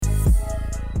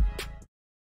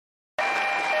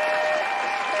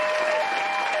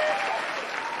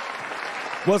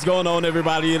What's going on,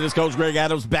 everybody? It is Coach Greg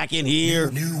Adams back in here.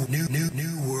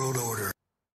 New world order.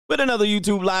 With another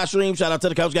YouTube live stream. Shout out to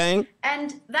the Coach Gang.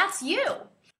 And that's you.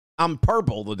 I'm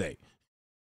purple today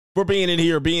for being in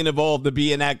here, being involved, and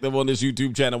being active on this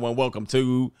YouTube channel. And welcome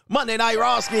to Monday Night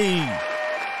Roski.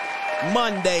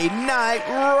 Monday Night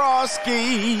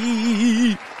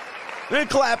Roski. And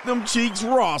clap them cheeks,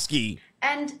 Roski.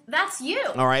 And that's you.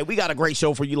 All right, we got a great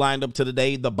show for you lined up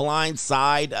today. The Blind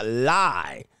Side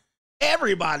Lie.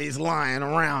 Everybody's lying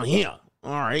around here.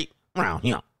 All right, around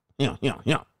here. Yeah.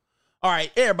 All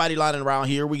right, everybody lying around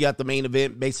here. We got the main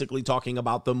event basically talking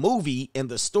about the movie, and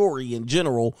the story in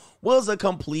general was a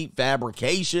complete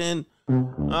fabrication.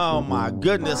 Oh, my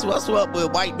goodness. What's up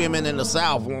with white women in the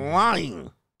South lying?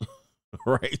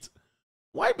 Right?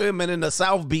 White women in the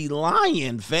South be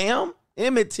lying, fam.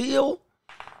 Emmett Till.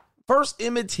 First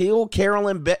Emmett Till,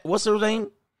 Carolyn, what's her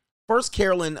name? First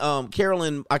Carolyn, I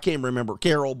can't remember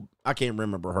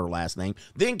her last name.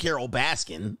 Then Carol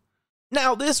Baskin.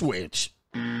 Now this witch.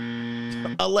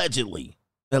 Allegedly,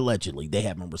 they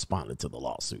haven't responded to the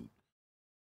lawsuit.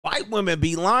 White women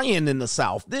be lying in the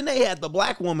South. Then they had the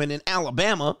black woman in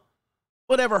Alabama,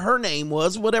 whatever her name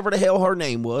was, whatever the hell her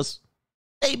name was.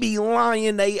 They be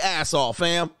lying they ass off,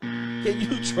 fam. Can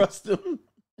you trust them?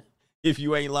 If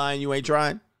you ain't lying, you ain't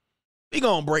trying. We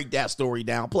gonna break that story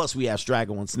down. Plus, we have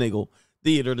Straggle and Sniggle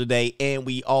Theater today, and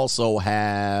we also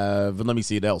have, let me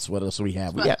see what else we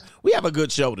have. We have a good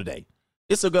show today.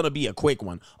 It's going to be a quick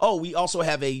one. Oh, we also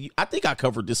have I think I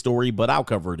covered this story, but I'll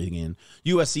cover it again.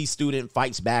 USC student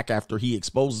fights back after he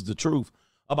exposes the truth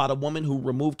about a woman who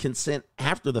removed consent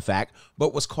after the fact,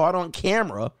 but was caught on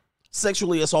camera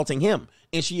sexually assaulting him,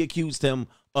 and she accused him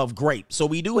of rape. So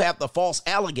we do have the false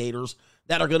alligators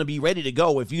that are going to be ready to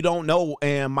go. If you don't know,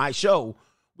 and my show,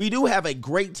 we do have a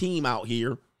great team out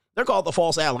here. They're called the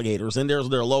false alligators, and there's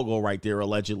their logo right there,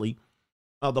 allegedly.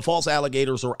 The false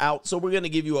alligators are out, so we're going to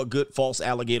give you a good false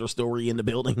alligator story in the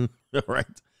building, right,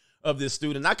 of this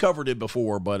student. I covered it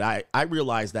before, but I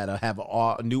realized that I have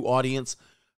a new audience,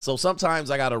 so sometimes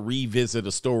I got to revisit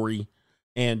a story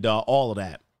and all of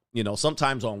that. You know,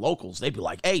 sometimes on locals, they'd be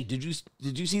like, hey, did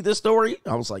you see this story?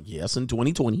 I was like, yes, in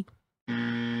 2020.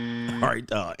 All right,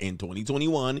 in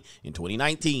 2021, in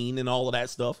 2019, and all of that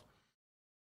stuff.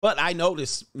 But I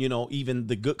noticed, you know, even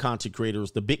the good content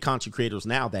creators, the big content creators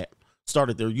now that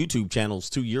started their YouTube channels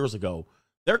 2 years ago,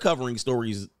 they're covering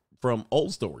stories from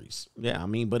old stories. Yeah, I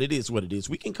mean, but it is what it is.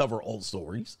 We can cover old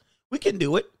stories. We can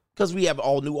do it because we have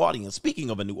all new audience.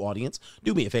 Speaking of a new audience,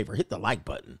 do me a favor, hit the like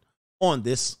button on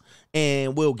this,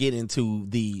 and we'll get into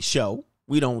the show.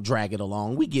 We don't drag it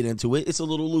along. We get into it. It's a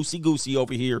little loosey-goosey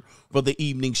over here for the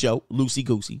evening show,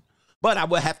 loosey-goosey. But I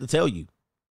will have to tell you.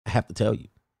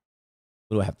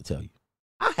 What do I have to tell you?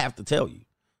 I have to tell you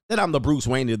that I'm the Bruce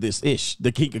Wayne of this ish,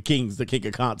 the king of kings, the king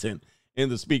of content,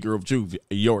 and the speaker of truth,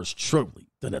 yours truly,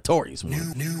 the notorious one,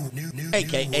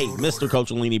 a.k.a. Mr.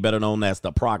 Coachellini, better known as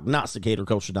the prognosticator,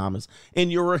 Coach Adamas.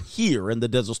 And you're here in the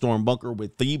Desert Storm bunker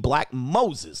with the Black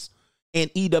Moses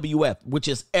and EWF, which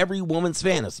is every woman's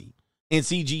fantasy, and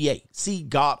CGA, see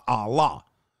God Allah,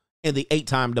 and the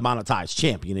 8-time demonetized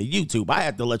champion of YouTube. I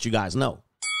had to let you guys know.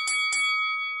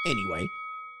 Anyway.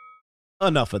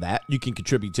 Enough of that. You can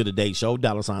contribute to today's show,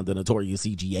 $ the notorious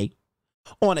CGA,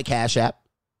 on a Cash App,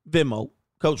 Venmo,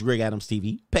 Coach Greg Adams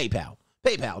TV, PayPal,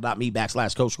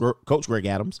 paypal.me/Coach Greg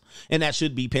Adams, and that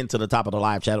should be pinned to the top of the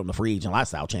live chat on the Free Agent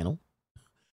Lifestyle channel.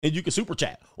 And you can super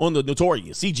chat on the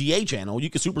notorious CGA channel.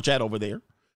 You can super chat over there.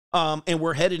 And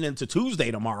we're heading into Tuesday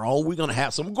tomorrow. We're going to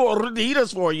have some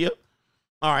gorditas for you.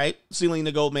 All right.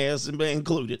 Selena Gomez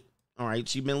included. All right.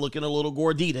 She's been looking a little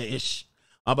gordita-ish.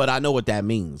 But I know what that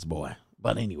means, boy.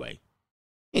 But anyway,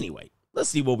 let's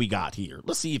see what we got here.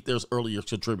 Let's see if there's earlier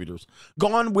contributors.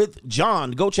 Gone with John.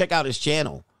 Go check out his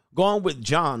channel. Gone with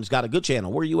John's got a good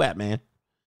channel. Where you at, man?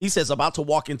 He says, about to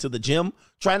walk into the gym.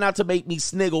 Try not to make me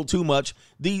sniggle too much.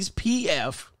 These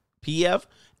HR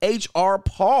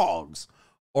pogs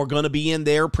are going to be in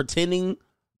there pretending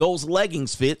those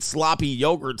leggings fit sloppy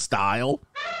yogurt style.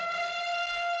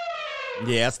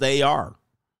 Yes, they are.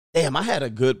 Damn, I had a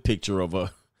good picture of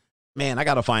man, I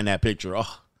got to find that picture.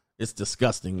 Oh, it's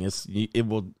disgusting.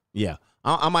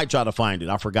 I might try to find it.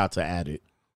 I forgot to add it.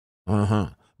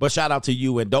 But shout out to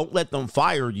you, and don't let them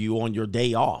fire you on your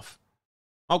day off.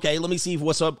 Okay, let me see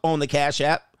what's up on the Cash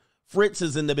App. Fritz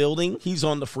is in the building. He's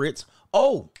on the Fritz.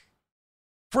 Oh,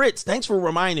 Fritz, thanks for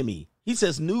reminding me. He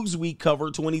says Newsweek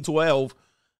cover 2012.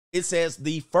 It says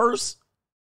the first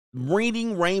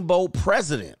reading rainbow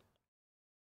president.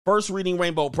 First reading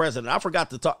rainbow president. I forgot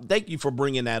to talk. Thank you for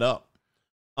bringing that up.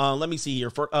 Let me see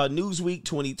here. For Newsweek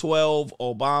 2012,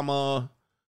 Obama.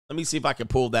 Let me see if I can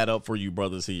pull that up for you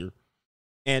brothers here.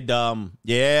 And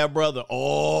yeah, brother.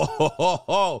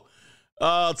 So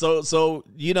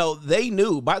you know, they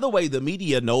knew. By the way, the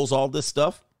media knows all this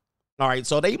stuff. All right,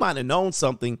 so they might have known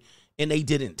something and they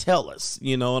didn't tell us.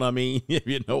 You know what I mean? If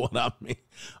you know what I mean.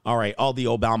 All right, all the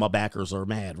Obama backers are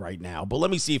mad right now. But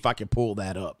let me see if I can pull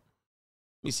that up.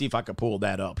 Let me see if I can pull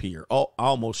that up here. Oh, I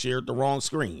almost shared the wrong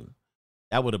screen.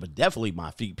 That would have been definitely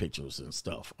my feed pictures and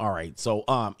stuff. All right, so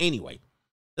anyway,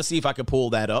 let's see if I can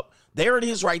pull that up. There it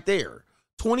is right there,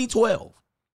 2012.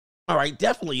 All right,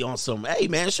 definitely on some, hey,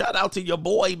 man, shout out to your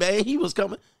boy, man. He was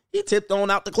coming. He tipped on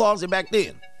out the closet back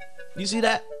then. You see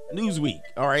that? Newsweek.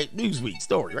 All right, Newsweek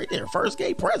story right there. First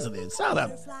gay president. Shout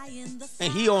out.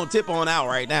 And he on tip on out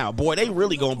right now. Boy, they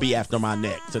really going to be after my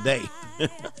neck today.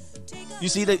 You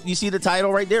see the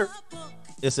title right there?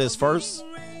 It says first.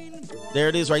 There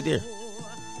it is right there.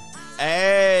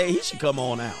 Hey, he should come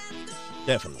on out.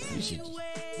 Definitely. He should.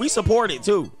 We support it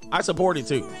too. I support it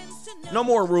too. No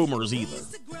more rumors either.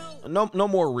 No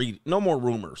more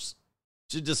rumors.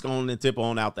 Should just go on and tip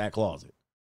on out that closet.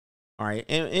 All right.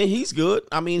 And he's good.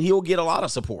 I mean, he'll get a lot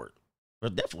of support.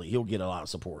 But definitely he'll get a lot of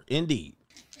support. Indeed.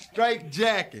 Straight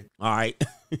jacket. All right.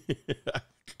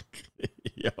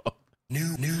 Yo.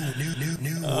 New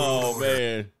Oh, order.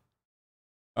 man.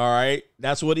 All right.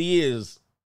 That's what he is.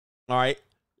 All right.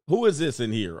 Who is this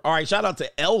in here? All right. Shout out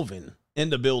to Elvin in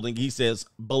the building. He says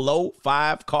below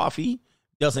 $5 coffee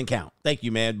doesn't count. Thank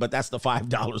you, man. But that's the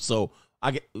 $5. So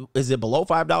is it below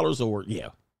 $5 or yeah?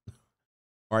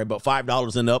 All right. But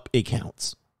 $5 and up, it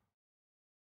counts.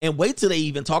 And wait till they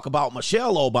even talk about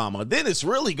Michelle Obama. Then it's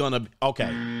really going to be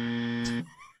okay.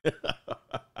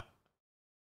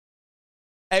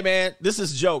 Hey, man, this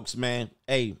is jokes, man.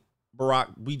 Hey, Barack,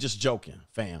 we just joking,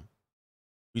 fam.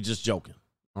 We just joking.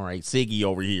 All right, Siggy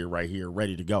over here, right here,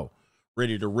 ready to go.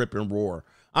 Ready to rip and roar.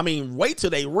 I mean, wait till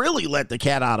they really let the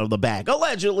cat out of the bag.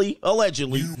 Allegedly.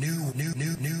 New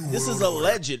This is world order.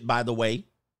 alleged, by the way.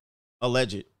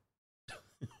 Alleged.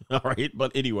 All right,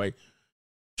 but anyway.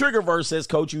 Triggerverse says,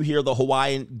 Coach, you hear the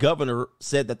Hawaiian governor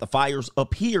said that the fires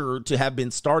appear to have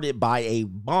been started by a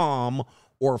bomb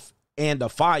and a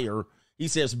fire. He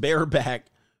says, bareback,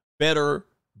 better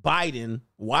Biden.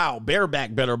 Wow,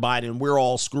 bareback, better Biden. We're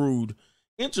all screwed.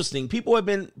 Interesting. People have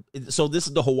been, so this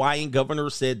is the Hawaiian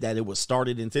governor said that it was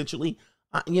started intentionally.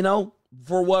 You know,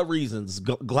 for what reasons?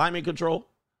 Climate control?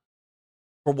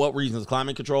 For what reasons?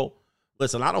 Climate control?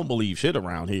 Listen, I don't believe shit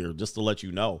around here, just to let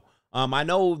you know. I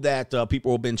know that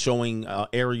people have been showing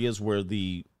areas where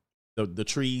the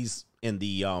trees and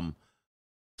the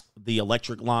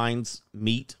electric lines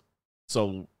meet.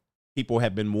 So people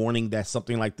have been warning that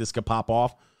something like this could pop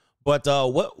off. But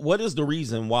what is the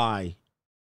reason why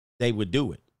they would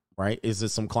do it, right? Is it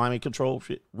some climate control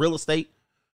shit? Real estate?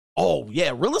 Oh,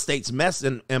 yeah, real estate's mess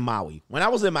in Maui. When I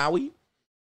was in Maui,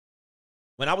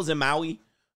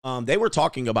 they were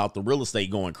talking about the real estate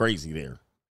going crazy there.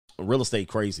 Real estate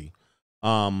crazy.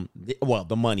 Well,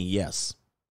 the money, yes.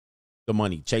 The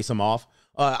money, chase them off.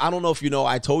 I don't know if you know,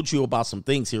 I told you about some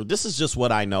things here. This is just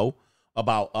what I know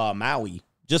about Maui,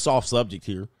 just off subject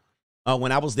here.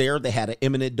 When I was there, they had an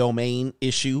eminent domain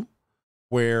issue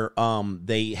where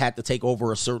they had to take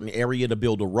over a certain area to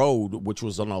build a road, which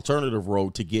was an alternative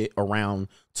road to get around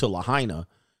to Lahaina.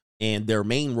 And their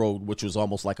main road, which was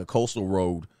almost like a coastal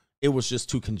road, it was just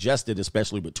too congested,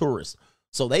 especially with tourists.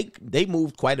 So they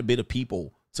moved quite a bit of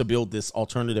people to build this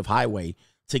alternative highway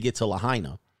to get to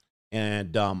Lahaina.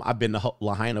 And I've been to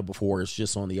Lahaina before. It's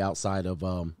just on the outside of,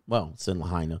 well, it's in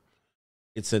Lahaina.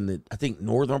 It's in the, I think,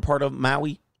 northern part of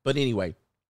Maui. But anyway,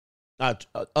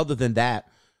 other than that,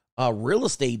 real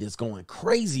estate is going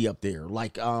crazy up there.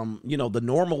 Like, you know, the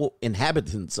normal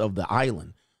inhabitants of the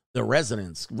island, the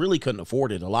residents really couldn't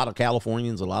afford it. A lot of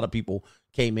Californians, a lot of people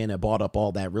came in and bought up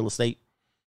all that real estate.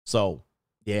 So,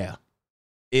 yeah,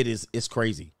 it's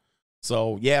crazy.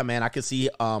 So, yeah, man, I could see,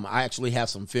 I actually have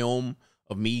some film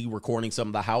of me recording some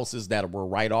of the houses that were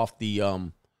right off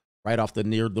the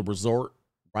near the resort,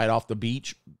 right off the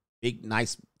beach, big,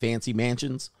 nice, fancy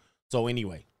mansions. So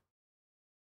anyway,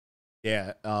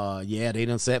 yeah, they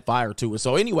didn't set fire to it.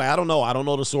 So anyway, I don't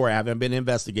know the story. I haven't been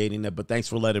investigating it, but thanks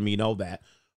for letting me know that.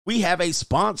 We have a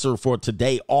sponsor for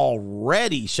today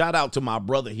already. Shout out to my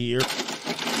brother here.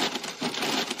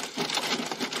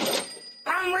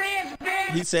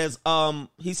 He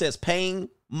says paying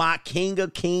my king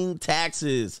of king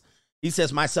taxes. He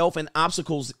says myself and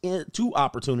obstacles to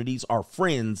opportunities are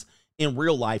friends in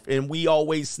real life, and we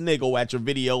always sniggle at your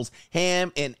videos,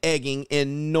 ham and egging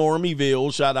in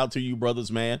Normieville. Shout out to you,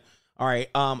 brothers, man. All right,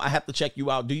 I have to check you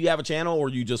out. Do you have a channel, or are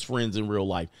you just friends in real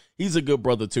life? He's a good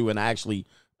brother too, and I actually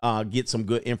get some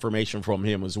good information from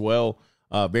him as well.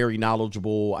 Very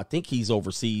knowledgeable. I think he's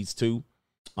overseas too.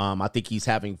 I think he's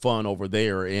having fun over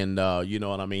there, and you know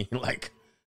what I mean? Like,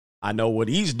 I know what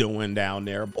he's doing down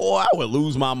there. Boy, I would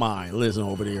lose my mind. Listen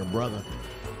over there, brother.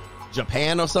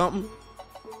 Japan or something?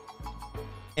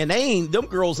 And them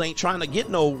girls ain't trying to get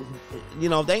no, you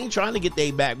know, they ain't trying to get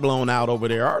their back blown out over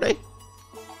there, are they?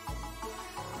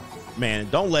 Man,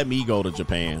 don't let me go to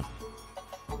Japan.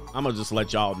 I'm going to just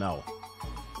let y'all know.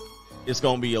 It's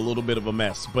going to be a little bit of a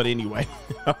mess. But anyway,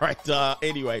 all right.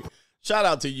 Anyway, shout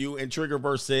out to you. And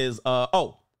Triggerverse says,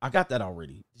 oh, I got that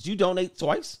already. Did you donate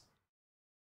twice?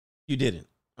 You didn't.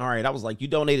 All right. I was like, you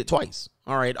donated twice.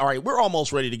 All right. All right. We're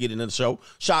almost ready to get into the show.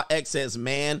 Shot X says,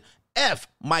 man, F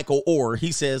Michael Orr.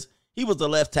 He says he was the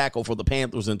left tackle for the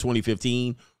Panthers in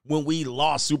 2015 when we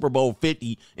lost Super Bowl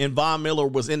 50 and Von Miller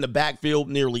was in the backfield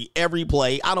nearly every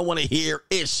play. I don't want to hear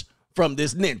ish from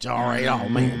this ninja. All right. Oh,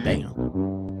 man. Damn.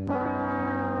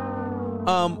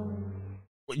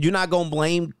 You're not going to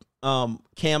blame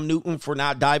Cam Newton for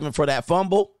not diving for that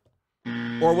fumble?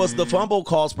 Or was the fumble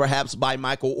caused perhaps by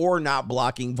Michael Orr not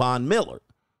blocking Von Miller?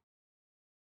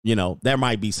 You know, there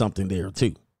might be something there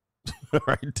too. All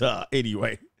right.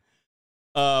 Anyway.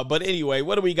 But anyway,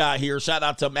 what do we got here? Shout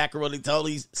out to Macaroni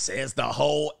Tollies. Says the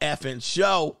whole effing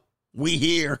show. We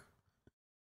here.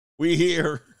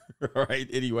 All right.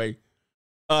 Anyway.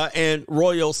 And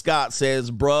Royal Scott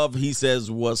says, bruv, he says,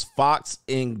 was Fox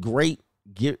in great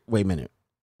wait a minute.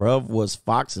 Bruv, was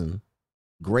Foxing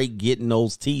great getting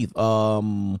those teeth? I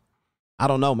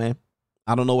don't know, man.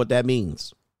 I don't know what that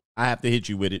means. I have to hit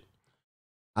you with it.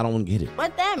 I don't get it.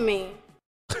 What that mean?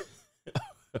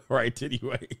 Right,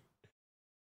 anyway.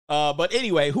 But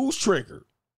anyway, who's Trigger?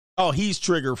 Oh, he's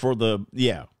Trigger for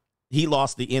he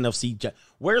lost the NFC.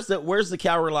 Where's the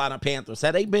Carolina Panthers?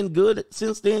 Have they been good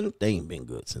since then? They ain't been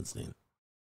good since then.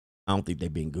 I don't think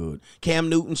they've been good. Cam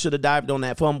Newton should have dived on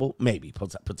that fumble. Maybe,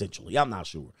 potentially. I'm not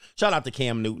sure. Shout out to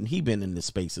Cam Newton. He been in this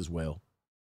space as well.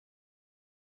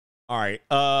 All right.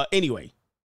 Anyway.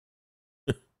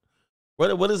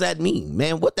 What does that mean,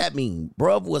 man? What that mean?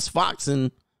 Bruv was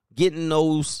Foxing getting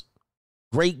those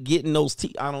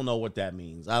teeth. I don't know what that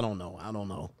means. I don't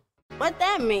know. What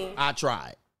that mean? I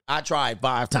tried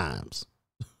 5 times.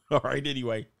 All right,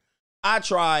 anyway. I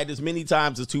tried as many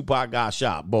times as Tupac got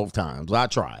shot, both times. I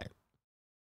tried.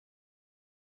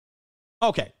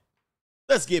 Okay.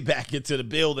 Let's get back into the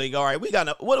building. All right,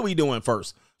 what are we doing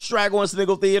first? Straggle and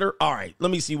Sniggle Theater? All right, let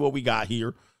me see what we got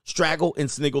here. Straggle and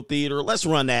Sniggle Theater. Let's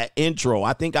run that intro.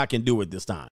 I think I can do it this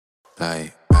time.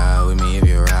 Like, ride with me if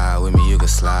you ride with me, you can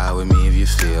slide with me if you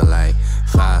feel like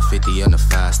 550 on the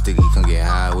 5 sticky, come get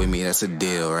high with me, that's a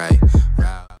deal, right?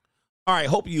 All right,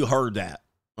 hope you heard that.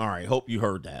 All right,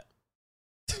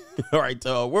 All right,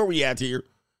 where we at here?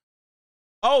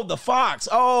 Oh, the Fox.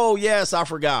 Oh, yes, I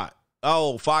forgot.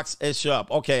 Oh, Fox is up.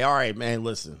 Okay, all right, man,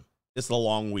 listen. It's a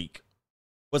long week.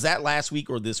 Was that last week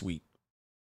or this week?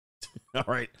 All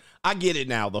right, I get it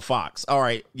now, the Fox. All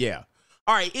right, yeah.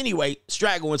 All right, anyway,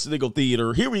 Straggle and Sniggle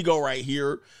Theater. Here we go right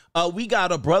here. We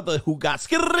got a brother who got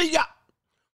skitty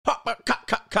pop, pop, cop,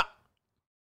 cop, cop.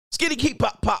 Skitty keep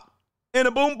pop, pop. And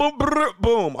a boom, boom, brr,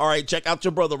 boom. All right, check out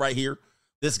your brother right here.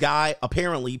 This guy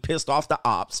apparently pissed off the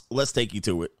ops. Let's take you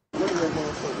to it.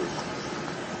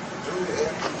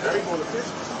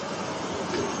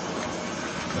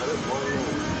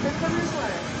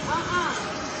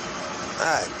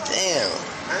 God damn.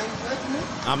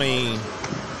 I mean,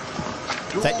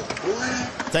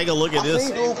 take a look at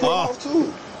this.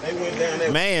 Oh,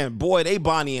 man, boy, they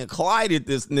Bonnie and Clyde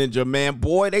this ninja, man.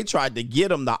 Boy, they tried to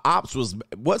get him. The ops was,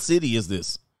 what city is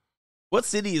this?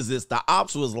 The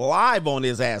ops was live on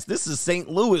his ass. This is St.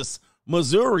 Louis,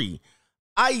 Missouri.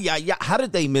 How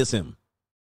did they miss him?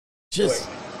 Just,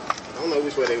 I don't know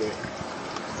which way they went.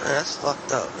 Man, that's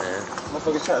fucked up, man.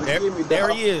 Motherfuckers trying to get me. There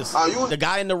he is. The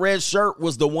guy in the red shirt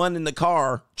was the one in the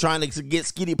car trying to get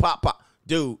Skitty Pop Pop.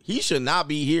 Dude, he should not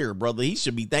be here, brother. He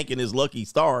should be thanking his lucky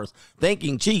stars,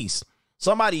 thanking Chiefs.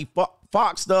 Somebody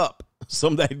foxed up.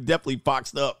 Somebody definitely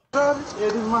foxed up. Yeah,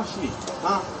 this is my shit.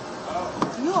 Huh?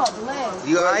 You are blessed.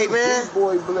 You alright, man?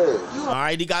 Boy blessed. All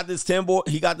right, he got this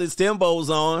Timbos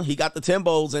on. He got the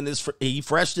Timbos and he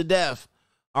fresh to death.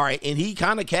 All right, and he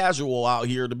kind of casual out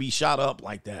here to be shot up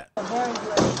like that. Very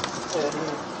blessed.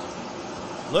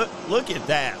 Look at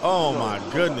that. Oh my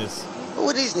goodness. Who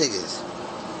are these niggas?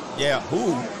 Yeah,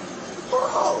 who? Bro.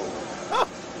 Huh.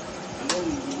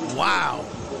 Wow.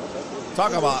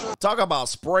 Talk about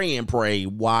spray and pray.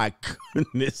 Why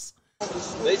goodness.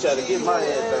 They try to get my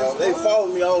ass down. They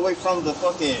followed me all the way from the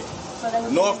fucking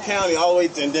North County all the way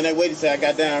to, and then that way till I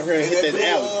got down here and hit that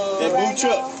alley. That blue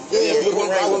truck. Yeah,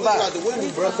 blue I went by. out the window,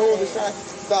 bro. So the shot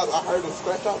stopped. I heard him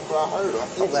scratch out, bro. I heard him.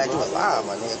 I'm glad you alive,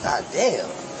 my nigga. God damn.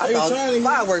 I They was thought trying to-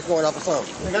 fireworks going off or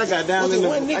something. I got down Was in it the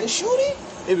one nigga shooting?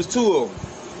 It was two of them.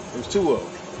 It was two of them.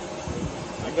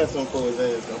 I got something for his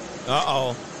ass though.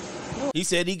 Uh-oh. He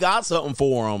said he got something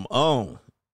for him. Oh.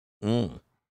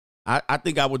 I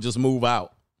think I would just move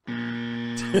out. All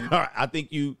right, I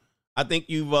think you've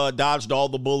dodged all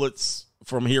the bullets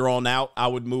from here on out. I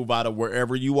would move out of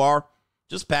wherever you are.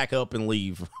 Just pack up and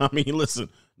leave. I mean, listen,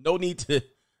 no need to.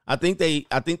 I think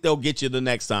they'll get you the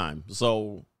next time.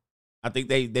 So I think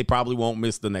they probably won't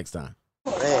miss the next time.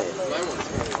 Man,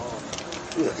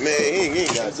 he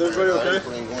ain't got Is everybody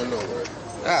okay? ain't going nowhere.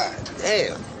 God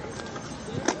damn.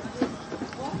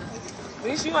 At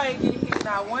least you ain't getting hit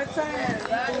not one time.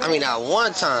 I mean, not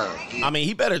one time. I mean,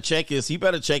 he better check his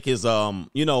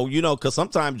because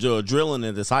sometimes you're drilling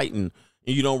and it's heightened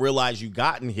and you don't realize you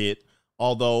gotten hit.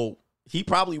 Although he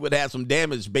probably would have some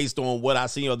damage based on what I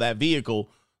see on that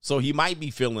vehicle. So he might be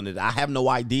feeling it. I have no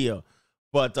idea.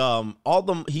 But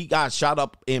he got shot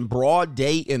up in broad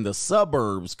day in the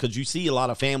suburbs because you see a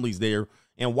lot of families there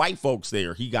and white folks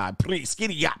there. He got pretty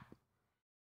skinny yap.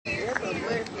 Look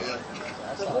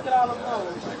at all the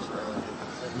roads.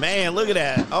 Man, look at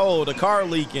that. Oh, the car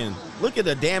leaking. Look at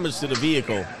the damage to the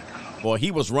vehicle. Boy,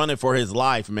 he was running for his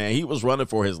life, man. He was running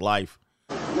for his life.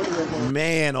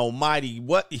 Man almighty.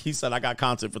 What? He said, I got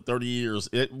content for 30 years.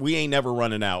 We ain't never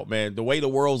running out, man. The way the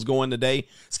world's going today,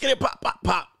 skitty pop, pop,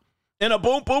 pop. And a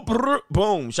boom, boom,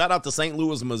 boom. Shout out to St.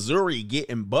 Louis, Missouri,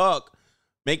 getting buck,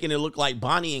 making it look like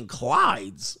Bonnie and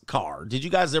Clyde's car. Did you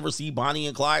guys ever see Bonnie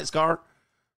and Clyde's car?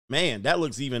 Man, that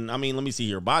looks even, I mean, let me see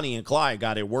here. Bonnie and Clyde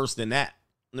got it worse than that.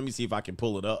 Let me see if I can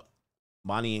pull it up.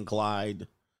 Bonnie and Clyde,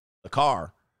 the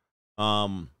car.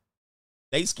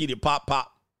 They skeeted pop,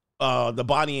 pop, the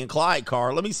Bonnie and Clyde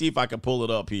car. Let me see if I can pull it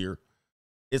up here.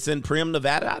 It's in Primm,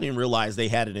 Nevada. I didn't realize they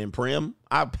had it in Primm.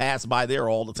 I pass by there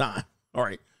all the time. All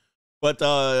right. But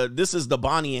this is the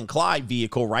Bonnie and Clyde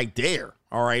vehicle right there.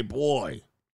 All right, boy.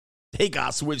 They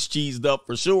got switch cheesed up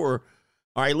for sure.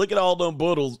 All right, look at all them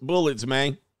bullets,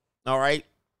 man. All right.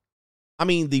 I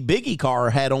mean, the Biggie car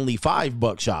had only 5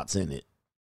 buckshots in it.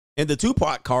 And the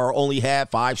Tupac car only had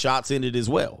 5 shots in it as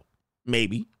well.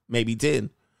 Maybe 10.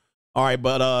 All right,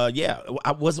 but yeah,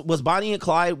 was Bonnie and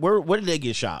Clyde, where did they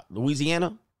get shot?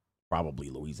 Louisiana? Probably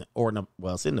Louisiana. Or,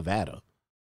 well, it's in Nevada.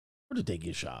 Where did they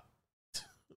get shot?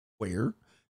 Where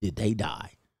did they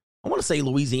die? I want to say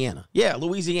Louisiana. Yeah,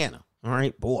 Louisiana. All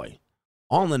right, boy.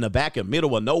 All in the back and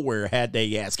middle of nowhere had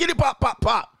they ass. Skitty pop, pop,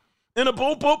 pop. And a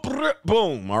boom, boom,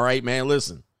 boom. All right, man,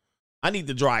 listen. I need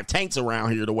to drive tanks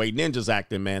around here the way Ninja's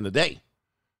acting, man, today.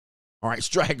 All right,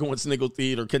 Straggle and Sniggle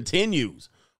Theater continues.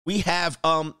 We have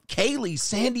Kaylee,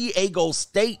 San Diego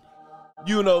State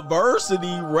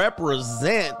University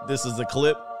represent. This is a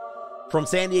clip from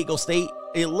San Diego State.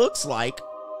 It looks like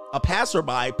a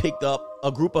passerby picked up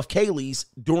a group of Kayleys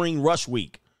during rush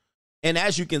week. And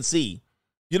as you can see,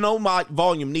 you know my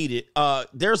volume needed.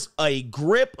 There's a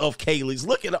grip of Kayleys.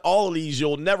 Look at all of these.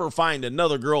 You'll never find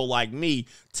another girl like me.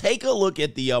 Take a look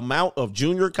at the amount of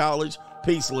junior college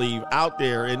peace leave out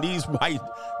there. And these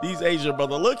Asian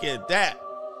brothers, look at that.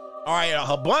 All right,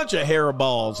 a bunch of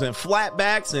hairballs and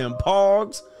flatbacks and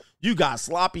pogs. You got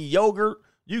sloppy yogurt.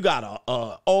 You got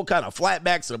all kind of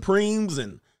flatback Supremes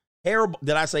and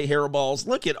did I say hairballs?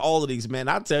 Look at all of these, man.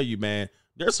 I tell you, man,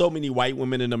 there's so many white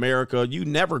women in America. You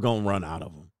never gonna run out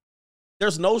of them.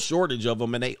 There's no shortage of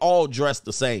them, and they all dress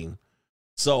the same.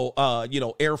 So,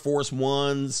 Air Force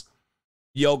Ones,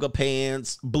 yoga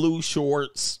pants, blue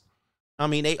shorts. I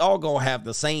mean, they all gonna have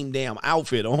the same damn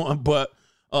outfit on, but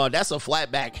that's a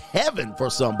flatback heaven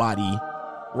for somebody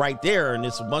right there, and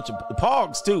it's a bunch of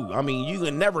pogs too. I mean, you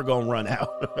can never gonna run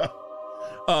out.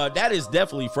 That is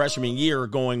definitely freshman year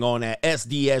going on at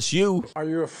SDSU. Are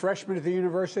you a freshman at the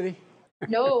university?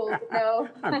 No.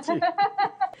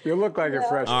 You look like a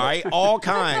freshman. All right, all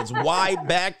kinds.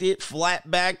 Wide-backed it,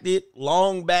 flat-backed it,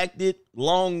 long-backed it,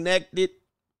 long-necked it,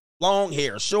 long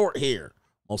hair, short hair.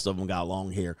 Most of them got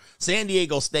long hair. San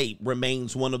Diego State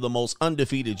remains one of the most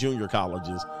undefeated junior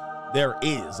colleges there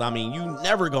is. I mean, you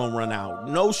never gonna run out.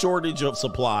 No shortage of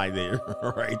supply there,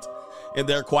 right? And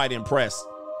they're quite impressed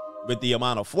with the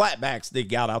amount of flatbacks they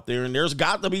got out there. And there's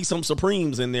got to be some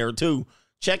Supremes in there, too.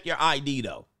 Check your ID,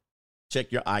 though.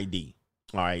 Check your ID.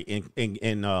 All right,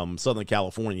 in Southern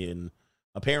California. And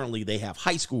apparently they have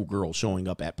high school girls showing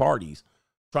up at parties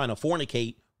trying to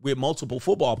fornicate with multiple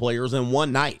football players in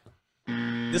one night.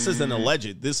 This isn't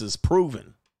alleged. This is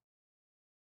proven.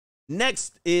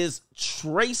 Next is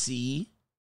Tracy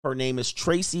Her name is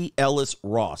Tracy Ellis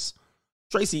Ross.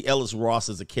 Tracy Ellis Ross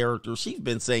is a character. She's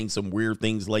been saying some weird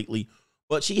things lately,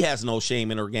 but she has no shame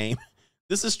in her game.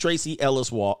 This is Tracy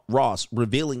Ellis Ross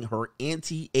revealing her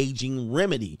anti-aging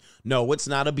remedy. No, it's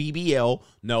not a BBL.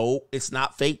 No, it's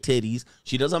not fake titties.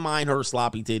 She doesn't mind her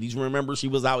sloppy titties. Remember, she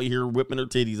was out here whipping her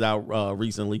titties out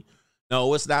recently.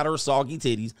 No, it's not her soggy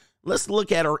titties. Let's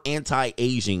look at her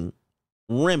anti-aging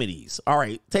remedies. All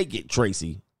right, take it,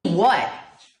 Tracy. What?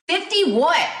 50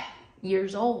 what?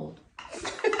 Years old.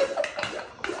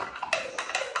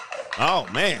 Oh,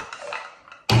 man.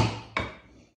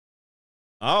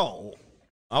 Oh,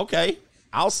 okay.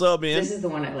 I'll sub in. This is the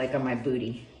one I like on my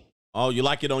booty. Oh, you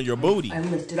like it on your booty? I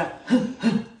lift it up.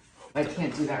 I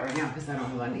can't do that right now because I don't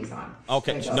have undies on.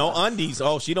 Okay, no undies.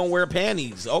 Oh, she don't wear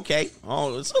panties. Okay.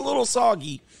 Oh, it's a little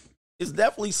soggy. It's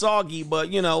definitely soggy, but,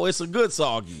 you know, it's a good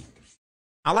soggy.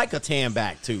 I like a tan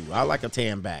back, too. I like a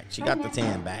tan back. She got the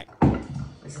tan back.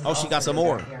 Oh, she got some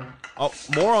more. Oh,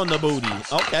 more on the booty.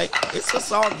 Okay. It's a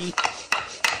soggy.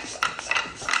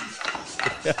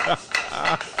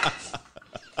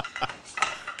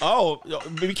 Oh,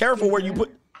 be careful where you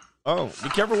put. Oh, be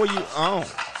careful where you. Oh,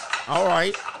 all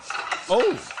right.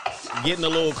 Oh, getting a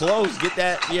little close. Get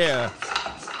that. Yeah.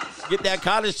 Get that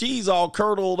cottage cheese all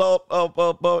curdled up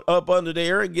under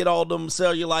there and get all them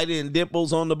cellulite and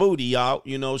dimples on the booty out.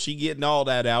 You know, she getting all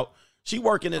that out. She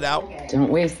working it out. Don't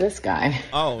waste this guy.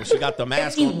 Oh, she got the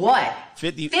mask 50 on. what?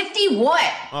 50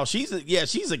 what? Oh, she's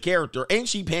a character. Ain't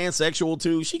she pansexual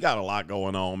too? She got a lot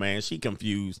going on, man. She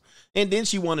confused. And then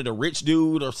she wanted a rich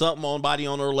dude or something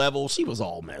on her level. She was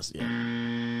all messy.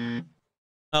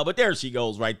 But there she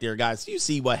goes right there, guys. You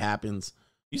see what happens.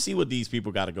 You see what these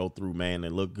people got to go through, man,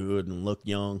 and look good and look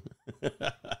young.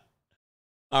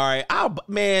 All right.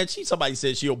 Somebody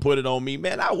said she'll put it on me.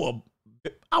 Man, I will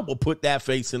put that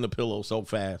face in the pillow so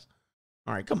fast.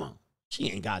 All right, come on.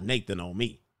 She ain't got Nathan on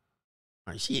me.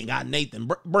 All right, she ain't got Nathan.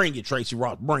 Bring it, Tracy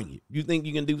Ross. Bring it. You think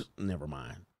you can do? Never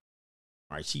mind.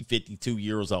 All right, she 52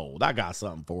 years old. I got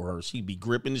something for her. She be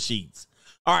gripping the sheets.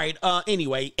 All right.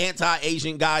 Anyway,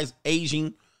 anti-Asian guys,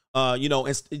 Asian. You know,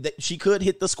 she could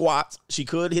hit the squats. She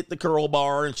could hit the curl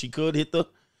bar, and she could hit the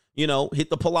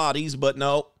Pilates. But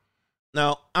no.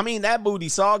 I mean, that booty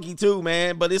soggy too,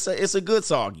 man. But it's a good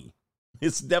soggy.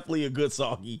 It's definitely a good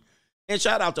soggy. And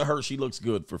shout out to her. She looks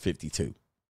good for 52.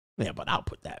 Yeah, but I'll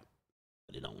put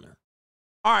it on her.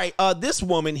 All right. This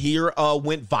woman here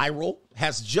went viral,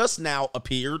 has just now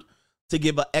appeared to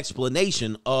give an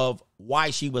explanation of why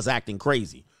she was acting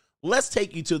crazy. Let's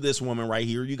take you to this woman right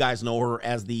here. You guys know her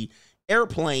as the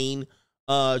airplane.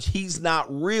 He's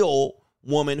not real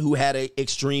woman who had an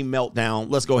extreme meltdown.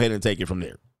 Let's go ahead and take it from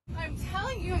there. I'm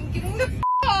telling you, I'm getting the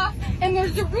off, and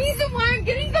there's a reason why I'm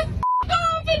getting the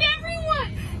off, and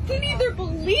everyone can either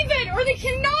believe it or they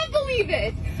cannot believe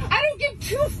it. I don't give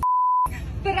two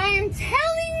but I am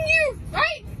telling you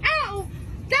right now,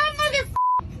 that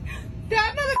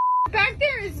mother back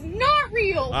there is not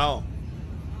real. Oh.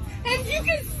 And you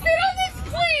can sit on this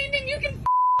plane and you can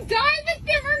die with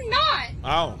them or not.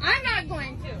 Oh. I'm not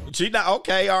going to. She not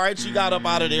okay. All right. She got up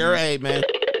out of there. Hey, man.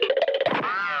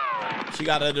 She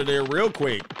got out of there real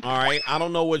quick. All right. I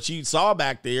don't know what she saw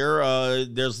back there.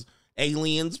 There's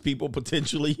aliens, people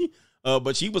potentially.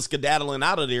 But she was skedaddling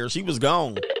out of there. She was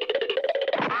gone.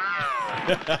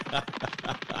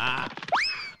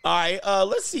 All right.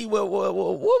 Let's see what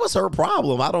was her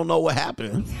problem. I don't know what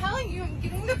happened. I'm telling you, I'm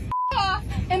getting the off,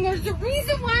 and there's a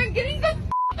reason why I'm getting the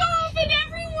off, and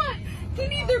everyone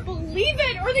can either believe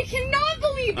it or they cannot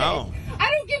believe it. Oh. I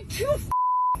don't give two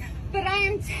but I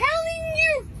am telling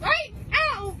you right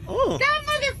now,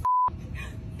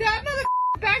 that mother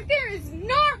back there is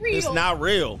not real. It's not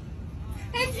real.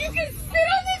 And you can sit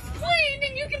on this plane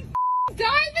and you can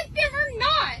die with them or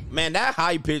not. Man, that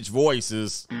high-pitched voice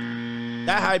is...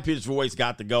 That high-pitched voice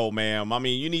got to go, ma'am. I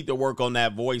mean, you need to work on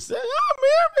that voice.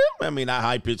 I mean, that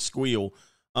high-pitched squeal.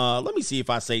 Let me see if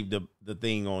I saved the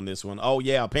thing on this one. Oh,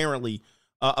 yeah, apparently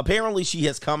she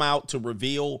has come out to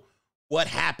reveal what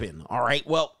happened. All right,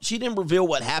 well, she didn't reveal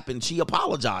what happened. She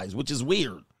apologized, which is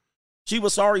weird. She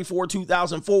was sorry for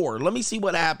 2004. Let me see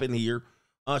what happened here.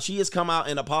 She has come out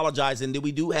and apologized, and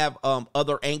we do have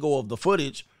other angle of the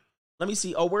footage. Let me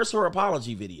see. Oh, where's her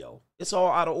apology video? It's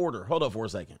all out of order. Hold up for a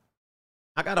second.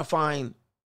 I got to find.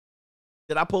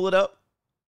 Did I pull it up?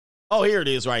 Oh, here it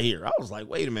is right here. I was like,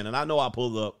 wait a minute. I know I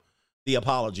pulled up the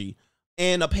apology.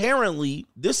 And apparently,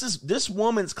 this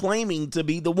woman's claiming to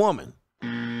be the woman.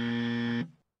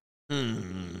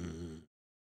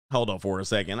 Hold on for a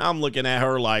second. I'm looking at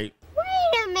her like.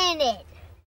 Wait a minute.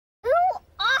 Who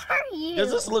are you? Does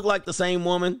this look like the same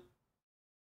woman?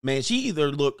 Man, she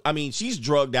either she's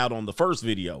drugged out on the first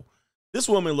video. This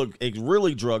woman looked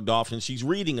really drugged off, and she's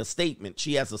reading a statement.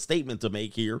 She has a statement to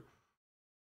make here.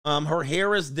 Her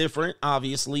hair is different,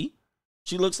 obviously.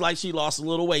 She looks like she lost a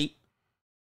little weight.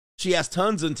 She has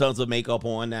tons and tons of makeup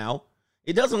on now.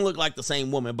 It doesn't look like the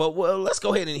same woman, but let's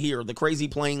go ahead and hear the crazy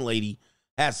plane lady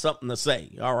has something to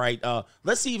say. All right,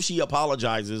 let's see if she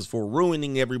apologizes for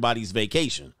ruining everybody's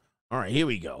vacation. All right, here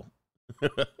we go.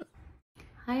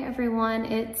 Hi, everyone.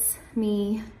 It's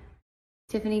me,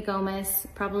 Tiffany Gomez,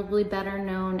 probably better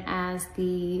known as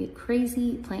the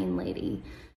crazy plane lady,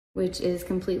 which is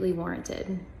completely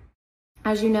warranted.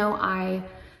 As you know, I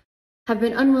have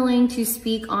been unwilling to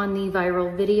speak on the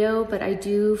viral video, but I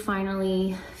do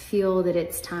finally feel that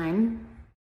it's time.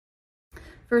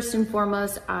 First and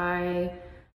foremost, I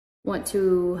want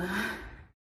to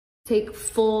take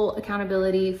full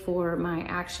accountability for my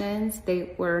actions.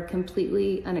 They were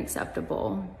completely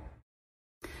unacceptable.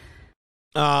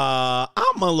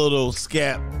 I'm a little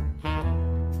skeptical.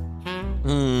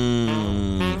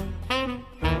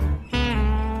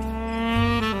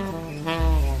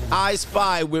 I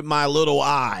spy with my little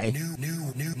eye.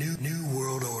 New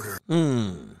world order.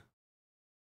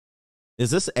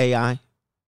 Is this AI?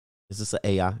 Is this an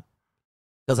AI?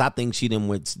 Because I think she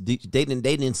didn't.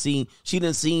 She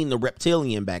didn't see the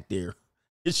reptilian back there.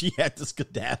 She had to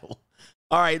skedaddle.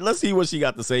 All right, let's see what she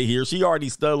got to say here. She already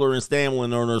stuttering and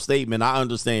stammering on her statement. I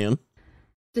understand.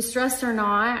 Distressed or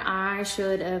not, I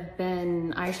should have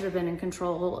been in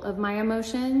control of my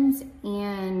emotions,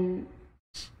 and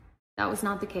that was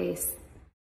not the case.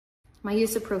 My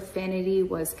use of profanity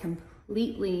was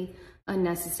completely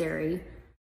unnecessary,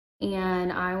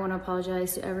 and I want to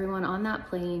apologize to everyone on that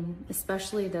plane,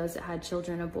 especially those that had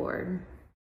children aboard.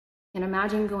 And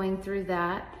imagine going through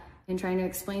that and trying to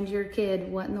explain to your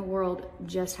kid what in the world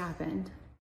just happened.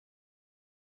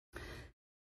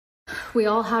 We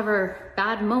all have our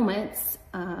bad moments,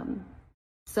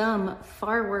 some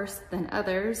far worse than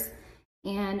others,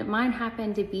 and mine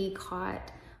happened to be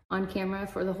caught on camera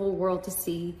for the whole world to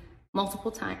see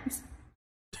multiple times.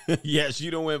 Yes,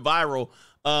 you done went viral.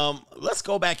 Let's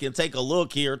go back and take a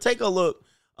look here. Take a look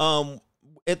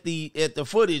at the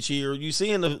footage here. You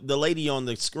seeing the lady on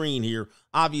the screen here.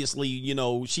 Obviously, you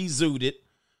know, she zooted it,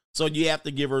 so you have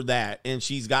to give her that. And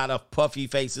she's got a puffy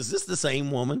face. Is this the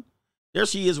same woman? There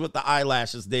she is with the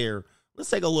eyelashes there. Let's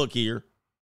take a look here.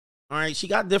 All right, she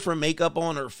got different makeup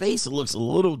on her face. It looks a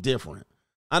little different.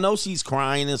 I know she's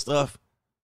crying and stuff.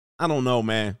 I don't know,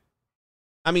 man.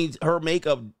 I mean, her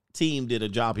makeup team did a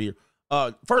job here.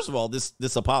 First of all,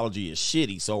 this apology is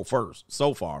shitty so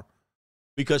far,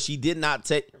 because she did not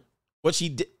take what she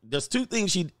did. There's two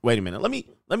things she. Wait a minute. Let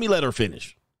me let her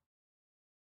finish.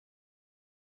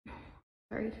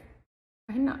 Sorry,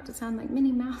 try not to sound like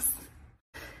Minnie Mouse.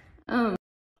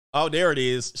 Oh, there it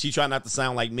is. She tried not to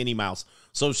sound like Minnie Mouse.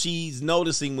 So she's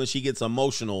noticing when she gets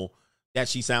emotional that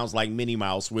she sounds like Minnie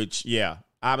Mouse, which, yeah,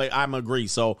 I'm agree.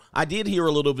 So I did hear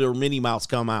a little bit of Minnie Mouse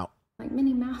come out. Like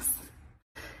Minnie Mouse.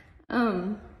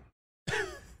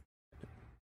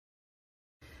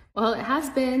 Well, it has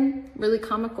been really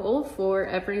comical for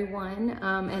everyone,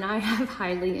 and I have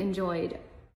highly enjoyed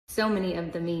so many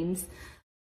of the memes.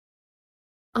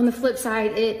 On the flip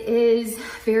side, it is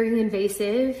very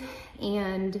invasive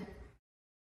and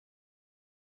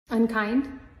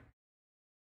unkind,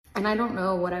 and I don't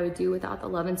know what I would do without the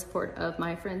love and support of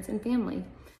my friends and family.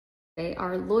 They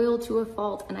are loyal to a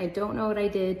fault, and I don't know what I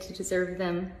did to deserve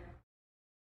them.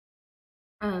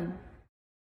 Sorry,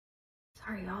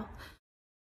 y'all.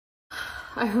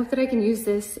 I hope that I can use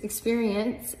this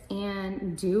experience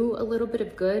and do a little bit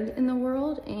of good in the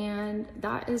world, and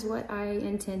that is what I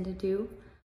intend to do.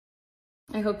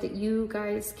 I hope that you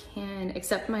guys can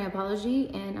accept my apology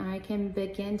and I can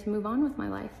begin to move on with my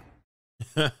life.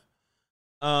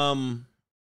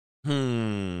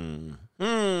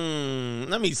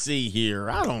 Let me see here.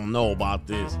 I don't know about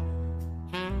this.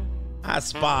 I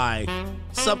spy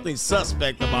something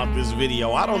suspect about this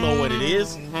video. I don't know what it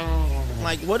is.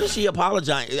 Like, what is she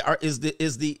apologizing?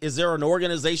 Is there an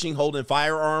organization holding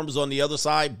firearms on the other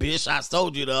side? Bitch, I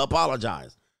told you to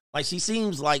apologize. Like, she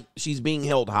seems like she's being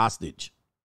held hostage.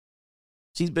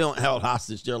 She's being held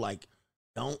hostage. They're like,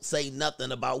 don't say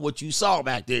nothing about what you saw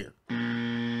back there.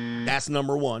 That's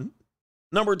number one.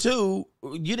 Number two,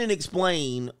 you didn't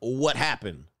explain what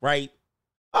happened, right?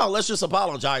 Oh, let's just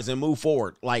apologize and move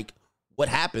forward. Like, what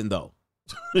happened, though?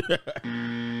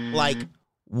 Like,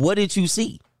 what did you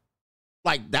see?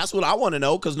 Like, that's what I want to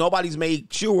know, because nobody's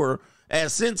made sure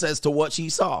as sense as to what she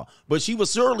saw. But she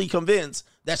was surely convinced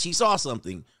that she saw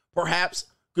something. Perhaps,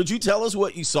 could you tell us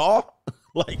what you saw?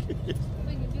 Like,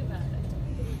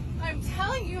 I'm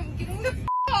telling you, I'm getting the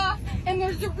off, and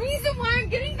there's a reason why I'm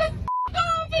getting the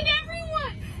off, and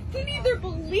everyone can either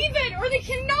believe it or they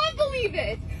cannot believe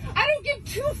it. I don't give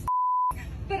two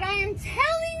but I am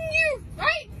telling you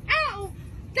right now,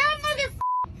 that mother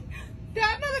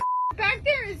back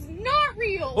there is not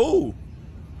real. Ooh.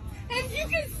 And you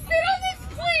can sit on this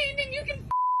plane and you can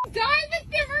die with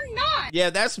them or not. Yeah,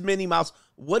 that's Minnie Mouse.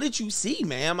 What did you see,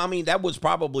 ma'am? I mean, that was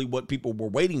probably what people were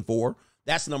waiting for.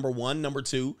 That's number one. Number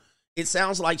two, it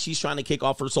sounds like she's trying to kick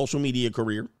off her social media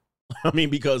career. I mean,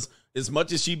 because as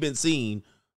much as she's been seen,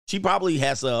 she probably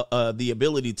has the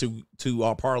ability to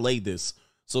parlay this.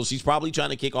 So she's probably trying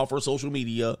to kick off her social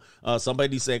media.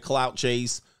 Somebody said clout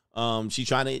chase. She's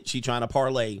trying to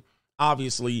parlay,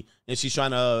 obviously, and she's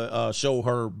trying to show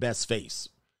her best face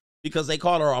because they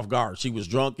caught her off guard. She was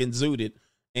drunk and zooted,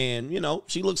 and you know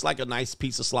she looks like a nice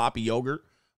piece of sloppy yogurt.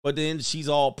 But then she's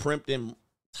all primped and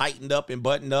tightened up and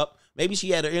buttoned up. Maybe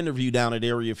she had an interview down at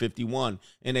Area 51,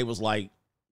 and they was like,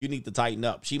 "You need to tighten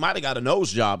up." She might have got a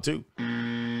nose job too.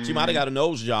 She might have got a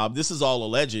nose job. This is all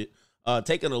alleged.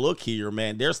 Taking a look here,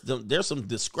 man, there's some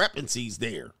discrepancies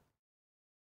there.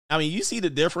 I mean, you see the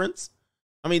difference?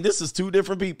 I mean, this is two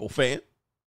different people, fam.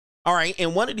 All right,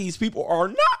 and one of these people are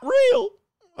not real.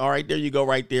 All right, there you go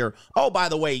right there. Oh, by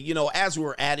the way, you know, as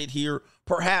we're at it here,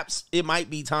 perhaps it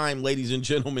might be time, ladies and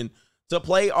gentlemen, to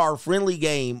play our friendly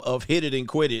game of Hit It and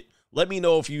Quit It. Let me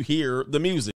know if you hear the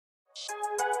music.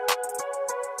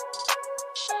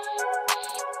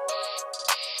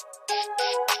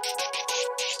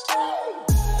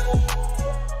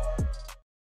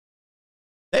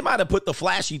 They might have put the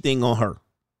flashy thing on her.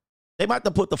 They might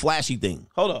have put the flashy thing.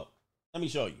 Hold up. Let me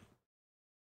show you.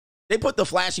 They put the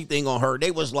flashy thing on her.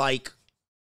 They was like,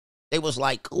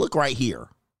 look right here.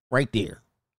 Right there.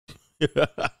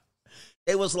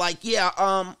 It was like,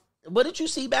 yeah, what did you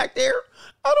see back there?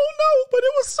 I don't know, but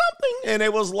it was something. And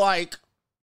it was like,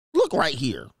 look right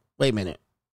here. Wait a minute.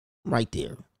 Right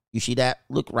there. You see that?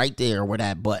 Look right there where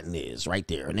that button is. Right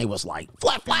there. And they was like,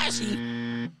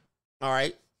 flashy. All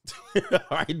right. All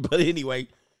right, but anyway,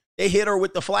 they hit her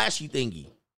with the flashy thingy.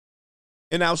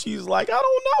 And now she's like, I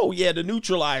don't know. Yeah, the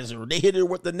neutralizer. They hit her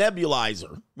with the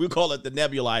nebulizer. We call it the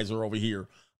nebulizer over here.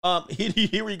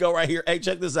 Here we go right here. Hey,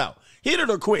 check this out. Hit it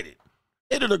or quit it.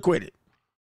 Hit it or quit it.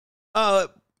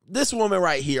 This woman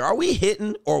right here, are we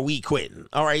hitting or we quitting?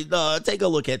 All right, take a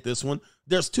look at this one.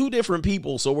 There's two different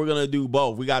people, so we're going to do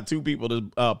both. We got two people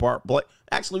to play.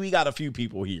 Actually, we got a few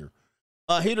people here.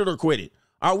 Hit it or quit it.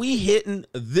 Are we hitting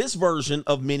this version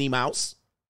of Minnie Mouse?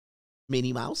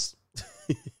 Minnie Mouse?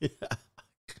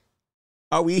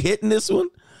 Are we hitting this one?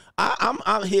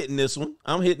 I'm hitting this one.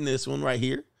 I'm hitting this one right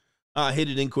here. Hit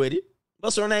it and quit it.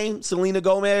 What's her name? Selena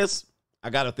Gomez? I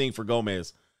got a thing for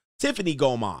Gomez. Tiffany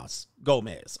Gomez.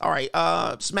 All right.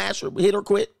 Smash her. Hit or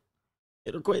quit.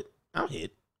 Hit or quit. I'll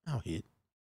hit.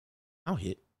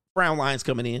 Brown line's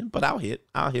coming in, but I'll hit.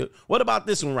 What about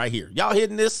this one right here? Y'all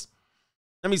hitting this?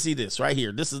 Let me see this right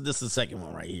here. This is the second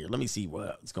one right here. Let me see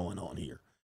what's going on here.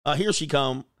 Here she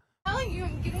come. I'm telling you,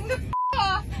 I'm getting the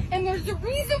off, and there's a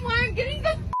reason why I'm getting the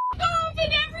off,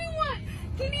 and everyone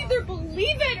can either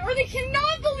believe it or they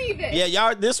cannot believe it. Yeah,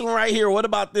 y'all, this one right here. What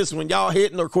about this one? Y'all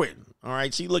hitting or quitting? All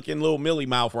right, she looking little Millie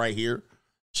Mouth right here.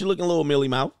 She looking little Millie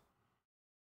Mouth.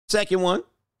 Second one,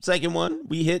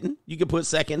 we hitting. You can put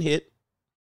second hit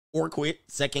or quit.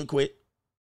 Second quit.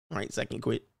 All right, second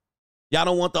quit. Y'all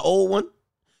don't want the old one?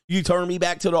 You turn me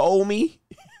back to the old me?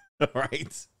 All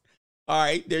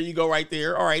right, there you go right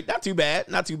there. All right, not too bad.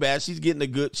 She's getting a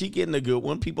good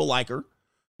one. People like her.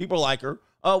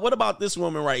 What about this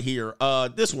woman right here?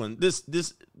 This one,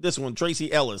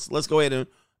 Tracy Ellis. Let's go ahead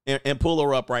and pull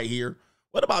her up right here.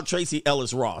 What about Tracy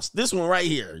Ellis Ross? This one right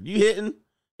here. You hitting?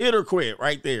 Hit or quit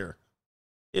right there.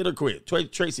 Hit or quit.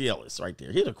 Tracy Ellis right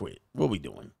there. Hit or quit. What we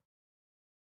doing?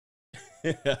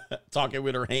 Talking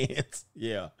with her hands.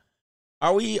 Yeah.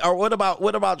 What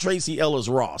about Tracy Ellis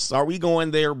Ross? Are we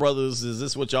going there, brothers? Is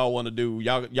this what y'all want to do?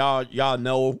 Y'all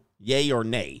know yay or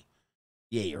nay?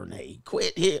 Yay or nay?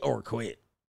 Quit, hit or quit?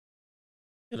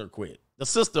 Hit or quit? The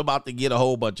sister about to get a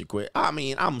whole bunch of quit. I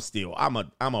mean, I'll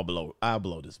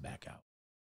blow this back out.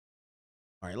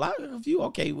 All right, a lot of you.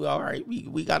 Okay, well, all right.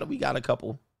 We got a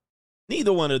couple.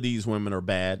 Neither one of these women are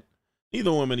bad.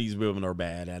 Neither one of these women are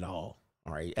bad at all.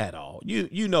 All right, at all.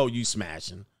 You know you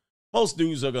smashing. Most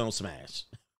dudes are gonna smash.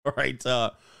 All right.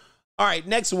 All right.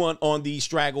 Next one on the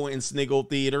Straggle and Sniggle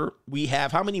Theater. We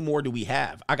have, how many more do we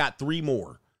have? I got 3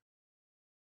 more.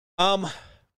 We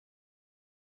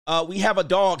have a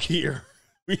dog here.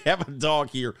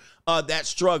 That's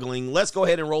struggling. Let's go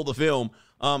ahead and roll the film.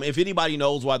 If anybody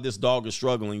knows why this dog is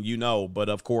struggling, you know. But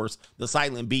of course, the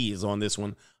silent B is on this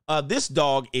one. This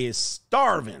dog is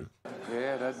starving.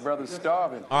 Yeah, that brother's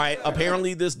starving. All right.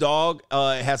 Apparently, this dog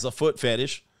has a foot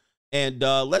fetish. And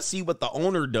let's see what the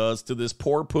owner does to this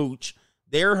poor pooch.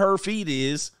 There her feet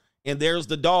is. And there's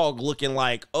the dog looking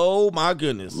like, oh, my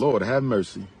goodness. Lord, have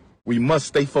mercy. We must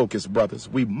stay focused, brothers.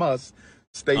 We must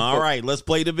stay focused. All right, let's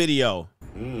play the video.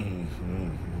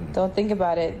 Don't think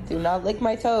about it. Do not lick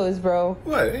my toes, bro.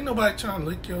 What? Ain't nobody trying to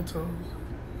lick your toes.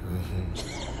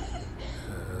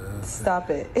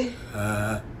 Stop it.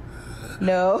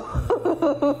 No.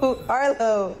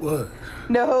 Arlo. What?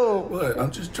 No. What?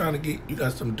 I'm just trying to get, you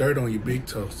got some dirt on your big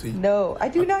toe, see? No, I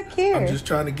do not care. I'm just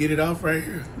trying to get it off right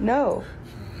here. No.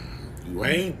 You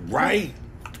ain't right.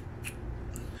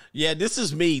 Yeah, this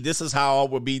is me. This is how I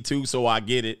would be too, so I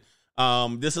get it.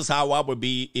 This is how I would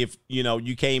be if, you know,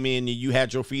 you came in and you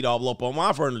had your feet all up on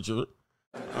my furniture.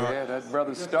 Yeah, that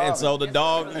brother's starving. And so the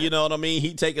dog, you know what I mean?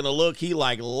 He taking a look. He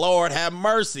like, Lord have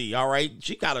mercy. All right.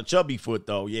 She got a chubby foot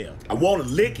though. Yeah. I want to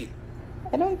lick it.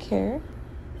 I don't care.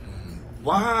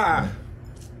 Why?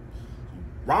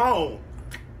 Wrong.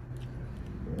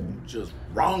 Just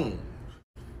wrong.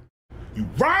 You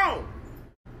wrong.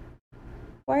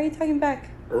 Why are you talking back?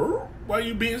 Why are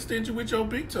you being stingy with your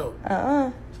big toe?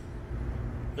 Yeah.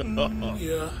 I do not.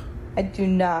 You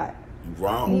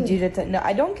wrong. Need you to no,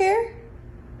 I don't care.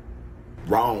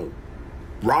 Wrong.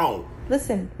 Wrong.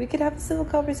 Listen, we could have a civil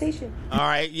conversation. All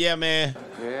right. Yeah, man.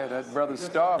 Yeah, that brother's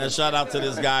starving. And shout out to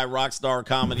this guy, Rockstar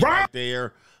Comedy right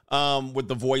there. With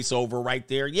the voiceover right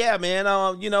there. Yeah, man.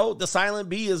 You know, the Silent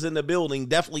B is in the building.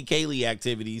 Definitely Kaylee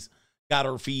activities. Got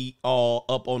her feet all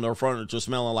up on her furniture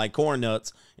smelling like corn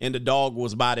nuts. And the dog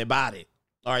was body.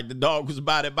 All right, the dog was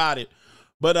body.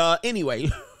 But anyway.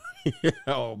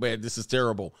 Oh, man, this is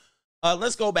terrible.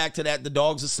 Let's go back to that. The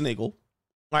dog's a sniggle.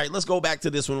 All right, let's go back to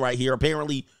this one right here.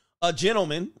 Apparently, a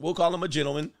gentleman, we'll call him a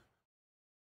gentleman,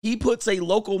 he puts a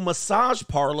local massage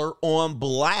parlor on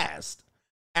blast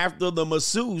after the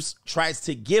masseuse tries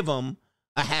to give him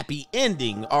a happy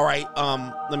ending. All right,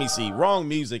 let me see. Wrong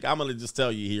music. I'm going to just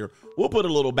tell you here. We'll put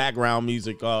a little background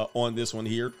music on this one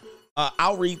here.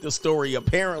 I'll read the story.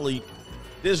 Apparently,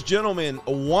 this gentleman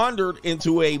wandered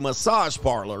into a massage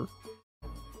parlor,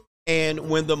 and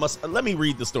when let me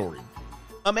read the story.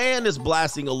 A man is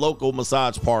blasting a local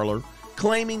massage parlor,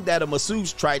 claiming that a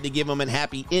masseuse tried to give him a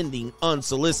happy ending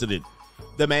unsolicited.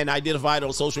 The man, identified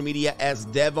on social media as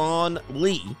Devon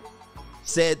Lee,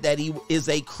 said that he is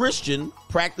a Christian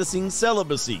practicing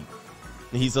celibacy.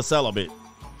 He's a celibate.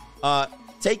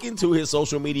 Taken to his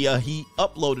social media, he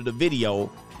uploaded a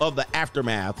video of the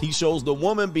aftermath. He shows the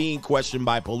woman being questioned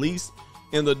by police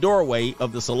in the doorway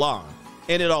of the salon.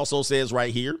 And it also says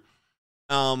right here,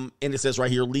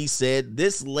 Lee said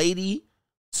this lady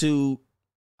to,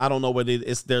 I don't know what it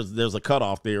is, there's a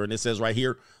cutoff there, and it says right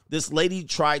here, this lady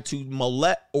tried to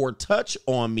molest or touch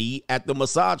on me at the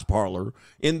massage parlor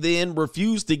and then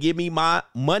refused to give me my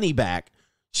money back.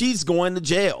 She's going to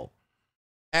jail.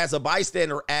 As a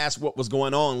bystander asked what was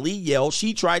going on, Lee yelled,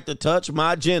 she tried to touch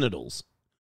my genitals.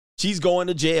 She's going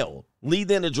to jail. Lee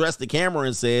then addressed the camera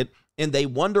and said, and they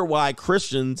wonder why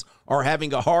Christians are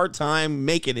having a hard time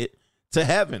making it to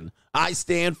heaven. I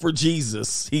stand for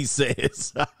Jesus, he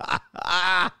says.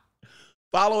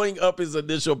 Following up his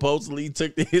initial post, Lee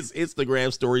took to his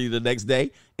Instagram story the next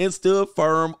day and stood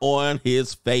firm on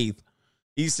his faith.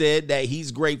 He said that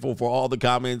he's grateful for all the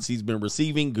comments he's been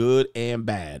receiving, good and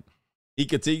bad. He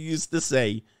continues to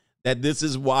say that this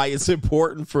is why it's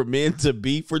important for men to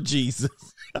be for Jesus.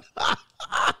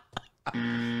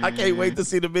 I can't wait to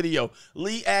see the video.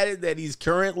 Lee added that he's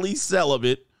currently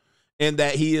celibate and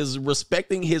that he is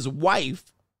respecting his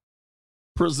wife,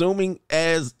 presumed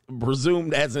as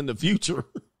in the future.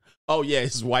 Oh, yeah,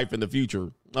 his wife in the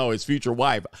future. Oh, his future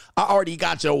wife. I already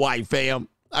got your wife, fam.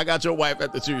 I got your wife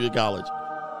at the junior college.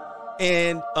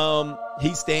 And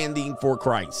he's standing for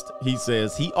Christ. He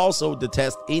says he also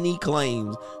detests any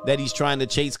claims that he's trying to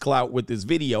chase clout with this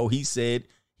video. He said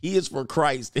he is for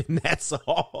Christ, and that's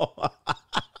all.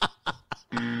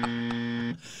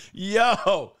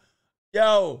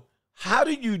 Yo, how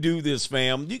do you do this,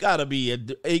 fam? You got to be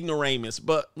an ignoramus,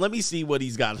 but let me see what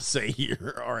he's got to say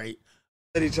here. All right.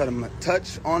 He tried to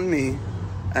touch on me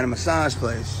at a massage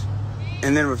place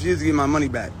and then refused to give my money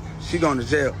back. She going to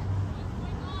jail.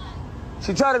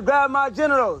 She tried to grab my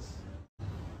genitals.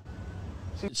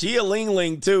 She a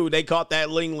ling-ling too. They caught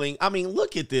that ling-ling. I mean,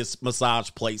 look at this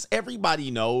massage place. Everybody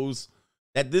knows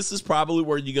that this is probably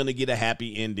where you're going to get a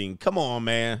happy ending. Come on,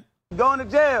 man. Going to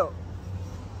jail.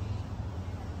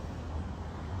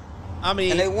 I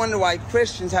mean, and they wonder why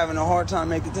Christians having a hard time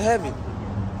making it to heaven.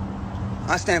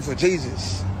 I stand for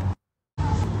Jesus.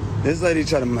 This lady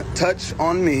tried to touch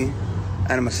on me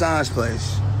at a massage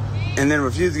place and then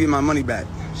refuse to give my money back,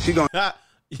 she going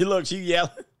Look, she yelling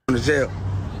to jail.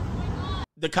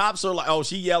 The cops are like, oh,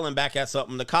 she yelling back at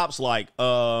something. The cops like,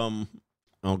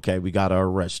 okay, we got to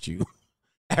arrest you.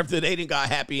 After they didn't got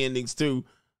happy endings too.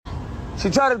 She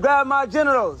tried to grab my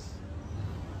genitals.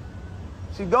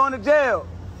 She going to jail.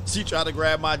 She tried to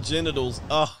grab my genitals.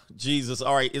 Oh, Jesus.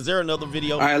 All right, is there another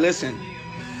video? All right, listen.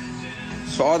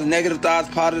 So all the negative thoughts,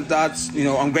 positive thoughts, you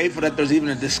know, I'm grateful that there's even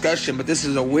a discussion, but this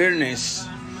is awareness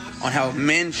on how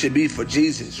men should be for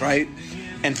Jesus, right?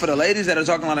 And for the ladies that are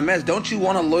talking a lot of mess, don't you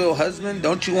want a loyal husband?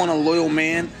 Don't you want a loyal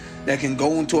man that can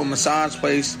go into a massage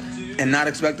place and not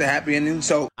expect a happy ending?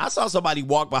 So I saw somebody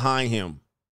walk behind him.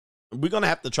 We're going to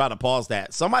have to try to pause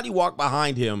that. Somebody walked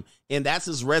behind him, and that's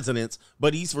his residence,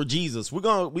 but he's for Jesus. We're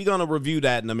going to review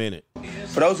that in a minute.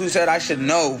 For those who said I should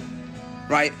know,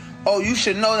 right? Oh, you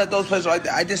should know that those places are like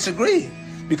that. I disagree,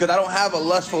 because I don't have a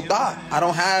lustful thought. I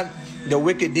don't have the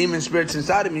wicked demon spirits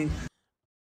inside of me.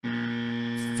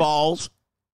 False.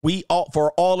 We all,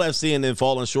 for all have sinned and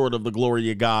fallen short of the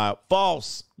glory of God.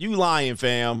 False. You lying,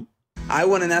 fam. I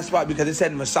went in that spot because it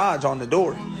said massage on the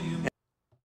door.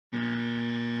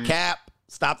 Cap.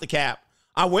 Stop the cap.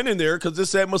 I went in there because it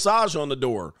said massage on the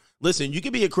door. Listen, you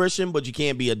can be a Christian, but you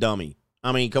can't be a dummy.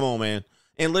 I mean, come on, man.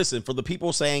 And listen, for the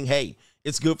people saying, hey,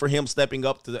 it's good for him stepping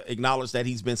up to acknowledge that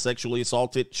he's been sexually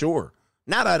assaulted. Sure.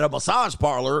 Not at a massage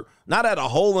parlor. Not at a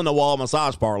hole-in-the-wall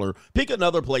massage parlor. Pick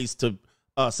another place to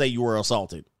say you were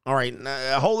assaulted. All right.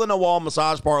 A hole-in-the-wall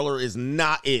massage parlor is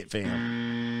not it,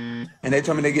 fam. And they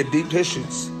told me they get deep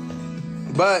tissues.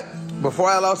 But before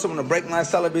I allow someone to break my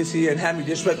celibacy and have me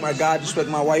disrespect my God, disrespect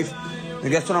my wife, then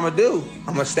guess what I'm going to do?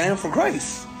 I'm going to stand for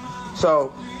Christ.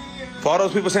 So for all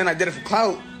those people saying I did it for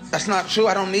clout, that's not true.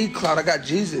 I don't need clout. I got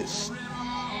Jesus.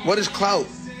 What is clout?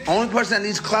 Only person that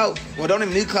needs clout, well, don't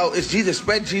even need clout, is Jesus.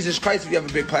 Spread Jesus Christ if you have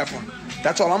a big platform.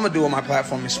 That's all I'm going to do on my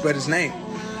platform is spread his name.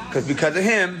 Because of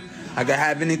him, I can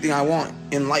have anything I want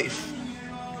in life.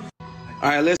 All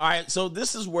right, listen. All right, so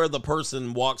this is where the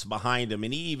person walks behind him,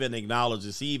 and he even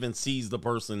acknowledges, he even sees the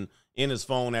person in his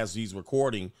phone as he's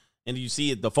recording, and you see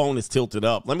it, the phone is tilted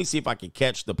up. Let me see if I can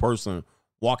catch the person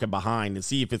walking behind and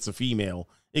see if it's a female.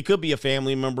 It could be a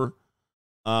family member.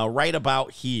 Right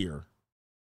about here.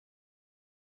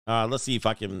 Let's see if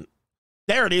I can.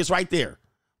 There it is, right there.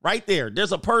 Right there.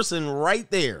 There's a person right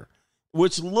there,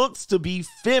 which looks to be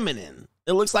feminine.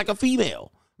 It looks like a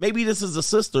female. Maybe this is a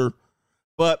sister.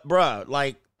 But, bruh,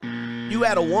 like, you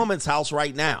at a woman's house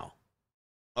right now.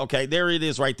 Okay, there it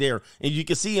is right there. And you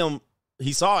can see him.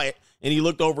 He saw it, and he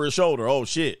looked over his shoulder. Oh,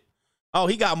 shit. Oh,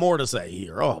 he got more to say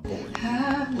here. Oh, boy.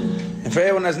 And for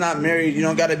everyone that's not married, you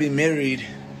don't got to be married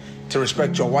to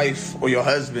respect your wife or your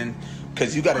husband,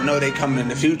 because you got to know they coming in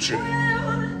the future.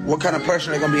 What kind of person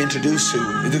are they going to be introduced to?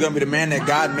 Is it going to be the man that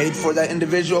God made for that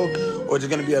individual, or is it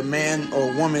going to be a man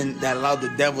or a woman that allowed the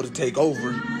devil to take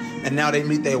over? And now they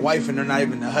meet their wife and they're not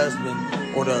even the husband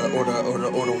or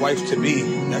the wife to be.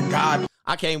 That God.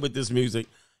 I came with this music.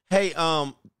 Hey,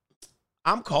 I'm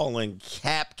calling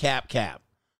Cap.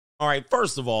 All right,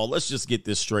 first of all, let's just get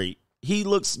this straight. He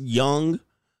looks young,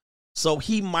 so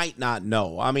he might not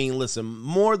know. I mean, listen,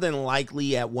 more than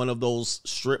likely at one of those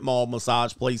strip mall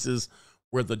massage places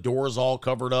where the door's all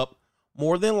covered up,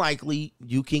 more than likely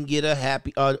you can get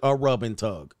a rub and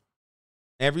tug.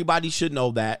 Everybody should know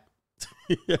that.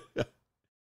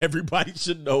 Everybody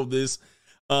should know this.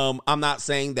 I'm not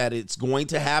saying that it's going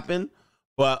to happen,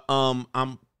 but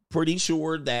I'm pretty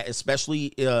sure that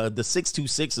especially the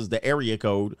 626 is the area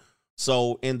code.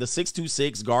 So in the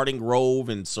 626, Garden Grove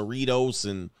and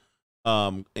Cerritos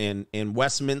and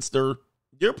Westminster,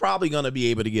 you're probably going to be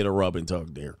able to get a rub and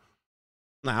tug there.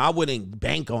 Now, I wouldn't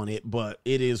bank on it, but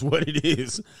it is what it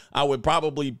is. I would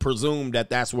probably presume that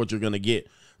that's what you're going to get.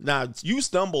 Now, you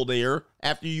stumble there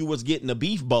after you was getting a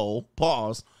beef bowl,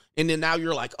 pause, and then now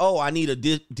you're like, oh, I need a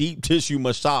deep tissue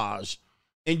massage.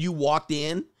 And you walked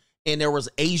in, and there was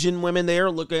Asian women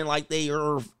there looking like they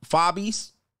are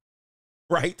fobbies,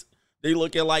 right? They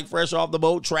looking like fresh off the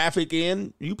boat, traffic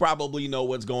in. You probably know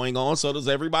what's going on. So does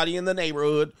everybody in the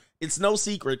neighborhood. It's no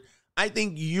secret. I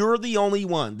think you're the only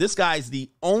one. This guy's the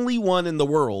only one in the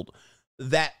world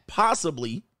that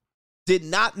possibly did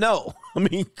not know. I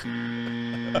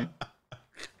mean,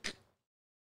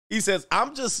 he says,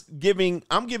 I'm giving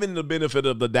the benefit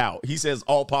of the doubt. He says,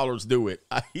 all parlors do it.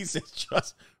 He says,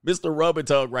 just Mr. Rub and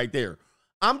Tug right there.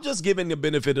 I'm just giving the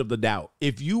benefit of the doubt.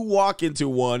 If you walk into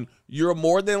one, you're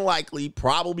more than likely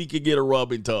probably could get a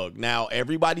rub and tug. Now,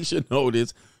 everybody should know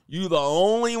this. You're the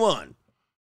only one.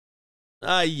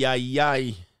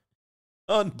 Ay.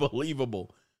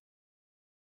 Unbelievable.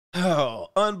 Oh,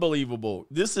 unbelievable.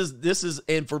 This is,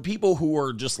 and for people who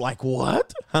are just like,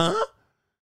 what? Huh?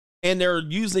 And they're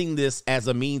using this as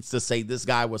a means to say this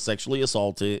guy was sexually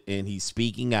assaulted and he's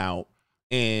speaking out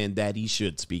and that he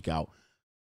should speak out.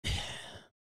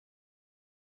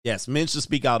 Yes, men should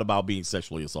speak out about being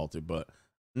sexually assaulted, but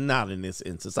not in this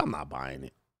instance. I'm not buying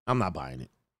it. I'm not buying it.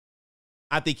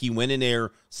 I think he went in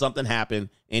there, something happened,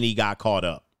 and he got caught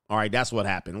up. All right, that's what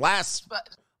happened. Last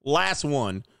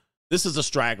one. This is a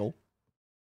straggle.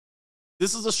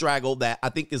 This is a straggle that I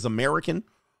think is American,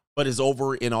 but is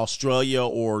over in Australia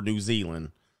or New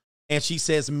Zealand. And she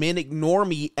says, men ignore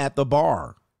me at the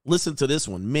bar. Listen to this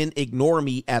one. Men ignore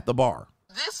me at the bar.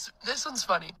 This one's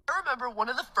funny. I remember one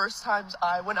of the first times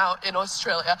I went out in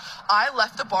Australia, I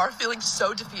left the bar feeling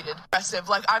so defeated. Aggressive.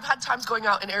 Like, I've had times going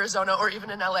out in Arizona or even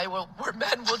in LA where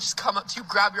men will just come up to you,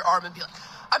 grab your arm and be like,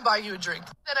 I'm buying you a drink.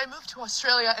 Then I moved to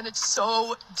Australia and it's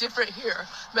so different here.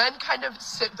 Men kind of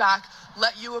sit back,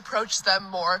 let you approach them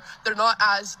more. They're not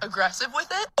as aggressive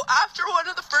with it. After one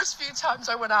of the first few times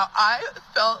I went out, I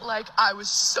felt like I was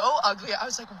so ugly. I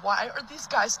was like, why are these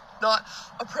guys not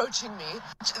approaching me?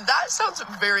 That sounds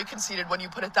very conceited when you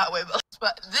put it that way,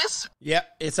 but this... Yeah,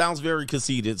 it sounds very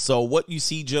conceited. So what you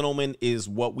see, gentlemen, is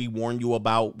what we warned you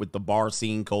about with the bar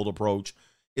scene cold approach,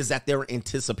 is that they're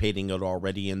anticipating it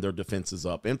already and their defense is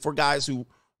up. And for guys who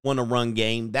want to run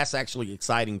game, that's actually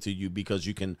exciting to you because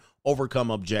you can overcome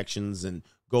objections and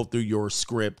go through your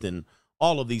script and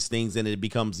all of these things, and it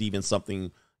becomes even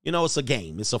something, you know, it's a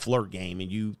game. It's a flirt game,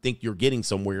 and you think you're getting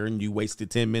somewhere, and you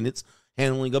wasted 10 minutes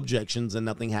handling objections and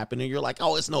nothing happened, and you're like,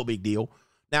 oh, it's no big deal.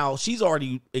 Now, she's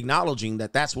already acknowledging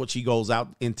that that's what she goes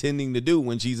out intending to do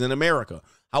when she's in America.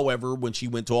 However, when she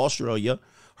went to Australia,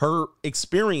 her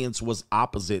experience was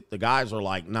opposite. The guys are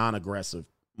like non-aggressive,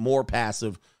 more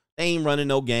passive. They ain't running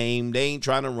no game. They ain't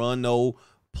trying to run no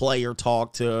play or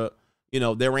talk to, you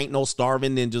know, there ain't no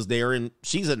starving ninjas there. And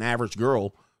she's an average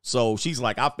girl. So she's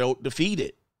like, I felt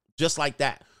defeated just like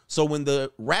that. So when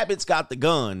the rabbits got the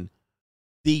gun,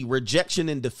 the rejection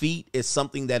and defeat is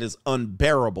something that is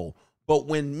unbearable. But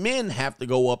when men have to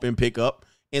go up and pick up,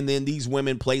 and then these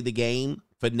women play the game,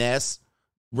 finesse,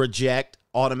 reject,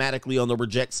 automatically on the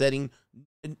reject setting,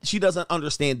 she doesn't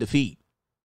understand defeat.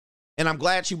 And I'm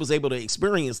glad she was able to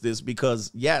experience this because,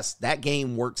 yes, that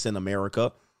game works in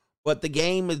America, but the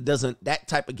game doesn't, that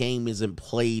type of game isn't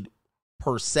played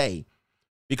per se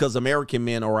because American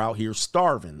men are out here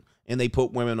starving and they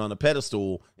put women on a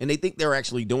pedestal and they think they're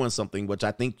actually doing something, which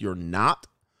I think you're not,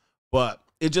 but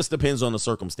it just depends on the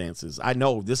circumstances. I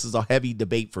know this is a heavy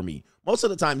debate for me. Most of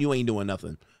the time you ain't doing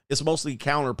nothing. It's mostly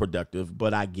counterproductive,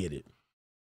 but I get it.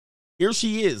 Here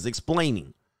she is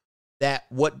explaining that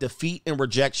what defeat and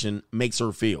rejection makes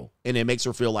her feel, and it makes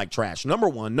her feel like trash. Number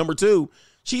one. Number two,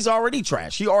 she's already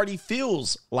trash. She already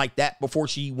feels like that before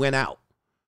she went out.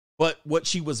 But what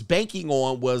she was banking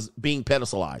on was being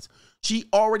pedestalized. She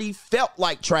already felt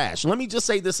like trash. Let me just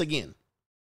say this again.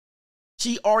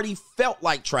 She already felt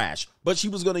like trash, but she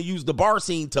was going to use the bar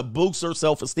scene to boost her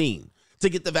self-esteem, to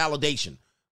get the validation.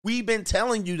 We've been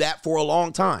telling you that for a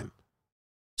long time.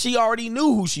 She already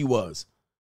knew who she was.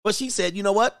 But she said, you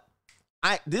know what?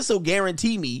 This will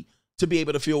guarantee me to be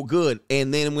able to feel good.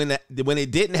 And then when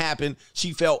it didn't happen,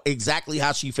 she felt exactly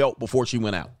how she felt before she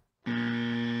went out.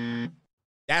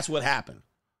 That's what happened.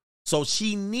 So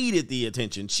she needed the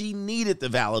attention. She needed the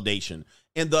validation.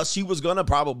 And thus she was going to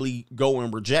probably go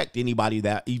and reject anybody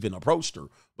that even approached her.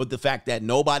 But the fact that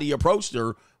nobody approached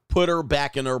her put her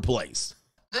back in her place.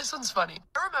 This one's funny.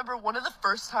 I remember one of the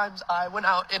first times I went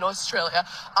out in Australia,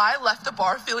 I left the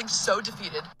bar feeling so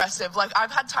defeated. Aggressive. Like,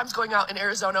 I've had times going out in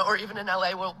Arizona or even in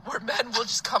LA where men will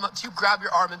just come up to you, grab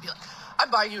your arm and be like,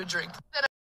 I'm buying you a drink.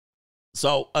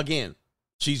 So again,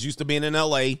 she's used to being in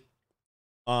LA,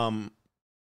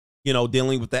 you know,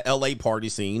 dealing with the LA party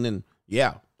scene and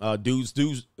yeah, dudes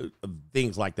do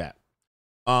things like that.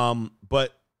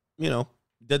 But you know,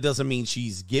 that doesn't mean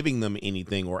she's giving them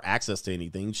anything or access to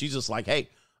anything. She's just like, hey,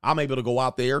 I'm able to go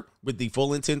out there with the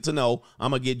full intent to know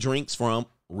I'm going to get drinks from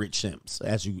rich simps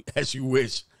as you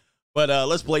wish. But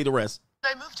let's play the rest.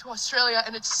 I moved to Australia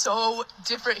and it's so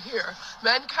different here.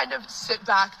 Men kind of sit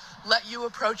back, let you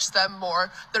approach them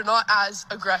more. They're not as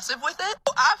aggressive with it.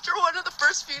 After one of the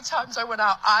first few times I went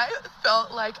out, I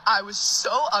felt like I was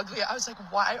so ugly. I was like,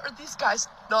 why are these guys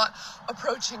not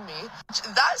approaching me?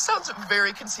 That sounds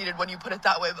very conceited when you put it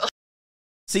that way. But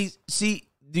see,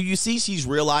 do you see she's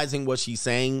realizing what she's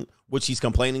saying, what she's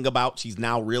complaining about? She's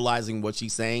now realizing what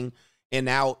she's saying. And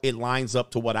now it lines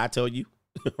up to what I tell you,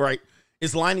 right?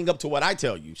 It's lining up to what I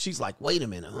tell you. She's like, wait a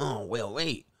minute. Oh, well,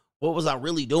 wait. What was I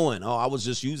really doing? Oh, I was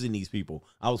just using these people.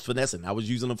 I was finessing. I was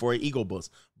using them for an ego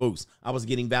boost. I was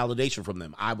getting validation from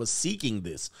them. I was seeking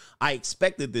this. I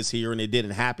expected this here, and it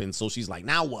didn't happen. So she's like,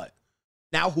 now what?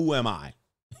 Now who am I?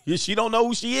 She don't know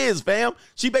who she is, fam.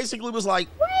 She basically was like,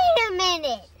 Wait a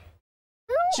minute.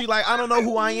 She like, I don't know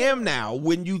who I am now.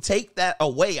 When you take that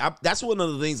away, that's one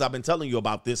of the things I've been telling you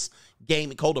about this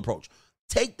game and cold approach.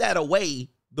 Take that away,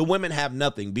 the women have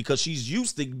nothing because she's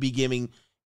used to be giving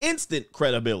instant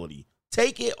credibility.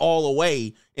 Take it all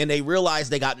away, and they realize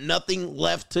they got nothing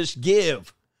left to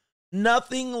give.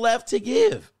 Nothing left to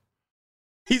give.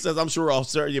 He says, I'm sure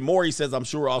Australia, Maury says, I'm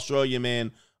sure Australian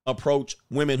men approach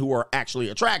women who are actually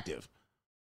attractive.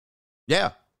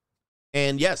 Yeah.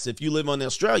 And yes, if you live in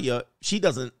Australia, she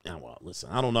doesn't, well, listen,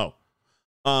 I don't know.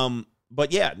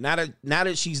 But yeah, now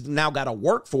that she's now got to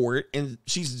work for it, and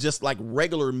she's just like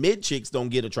regular mid chicks don't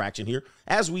get attraction here,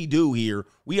 as we do here,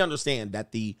 we understand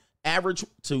that the average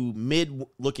to mid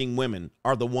looking women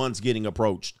are the ones getting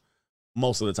approached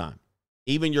most of the time.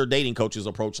 Even your dating coaches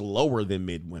approach lower than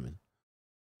mid women.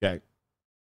 Okay.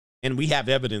 And we have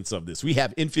evidence of this. We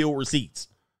have infield receipts.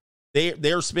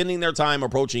 They're spending their time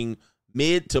approaching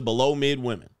mid to below mid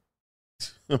women.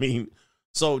 I mean,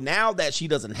 so now that she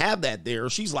doesn't have that there,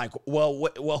 she's like, well,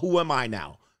 who am I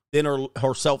now? Then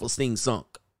her self-esteem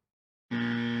sunk.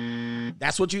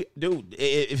 That's what you do.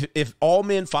 If all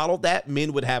men followed that,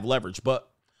 men would have leverage. But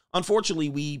unfortunately,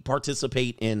 we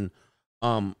participate in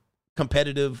we're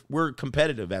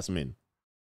competitive as men.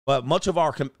 But much of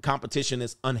our competition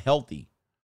is unhealthy,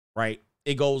 right?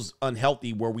 It goes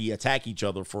unhealthy where we attack each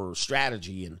other for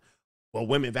strategy and, well,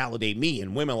 women validate me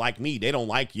and women like me. They don't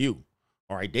like you.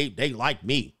 All right. They like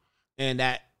me. And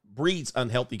that breeds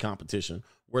unhealthy competition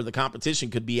where the competition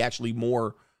could be actually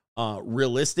more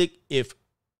realistic if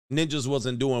ninjas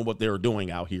wasn't doing what they were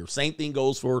doing out here. Same thing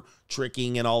goes for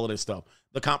tricking and all of this stuff.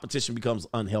 The competition becomes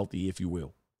unhealthy, if you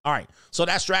will. All right. So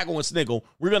that's Straggle and Sniggle.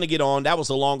 We're going to get on. That was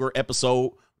a longer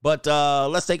episode, but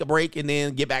let's take a break and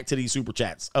then get back to these super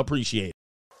chats. Appreciate it.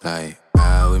 Like,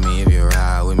 ride with me if you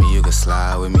ride with me, you can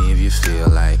slide with me if you feel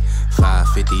like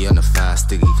 550 on the 5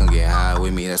 sticky, come get high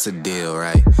with me, that's a deal,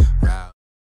 right?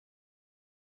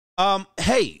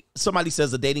 Hey, somebody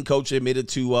says a dating coach admitted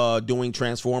to doing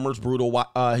Transformers brutal.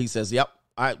 He says, yep,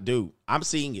 I'm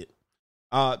seeing it.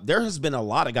 There has been a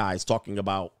lot of guys talking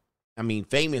about,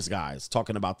 famous guys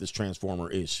talking about this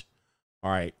Transformer-ish. All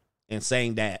right. And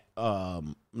saying that,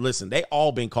 listen, they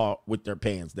all been caught with their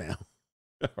pants down.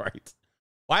 All right.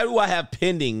 Why do I have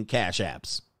pending cash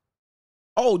apps?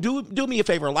 Oh, do me a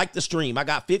favor. Like the stream. I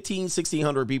got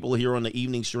 1,600 people here on the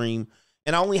evening stream,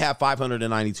 and I only have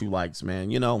 592 likes, man.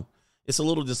 You know, it's a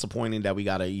little disappointing that we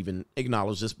got to even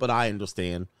acknowledge this, but I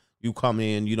understand. You come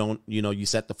in, you don't, you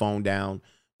set the phone down.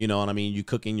 You know what I mean? You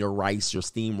cooking your rice, your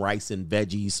steamed rice and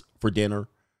veggies for dinner.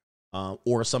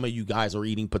 Or some of you guys are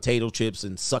eating potato chips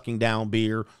and sucking down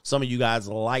beer. Some of you guys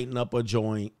are lighting up a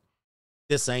joint.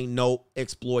 This ain't no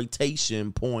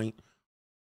exploitation point.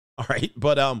 All right.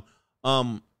 But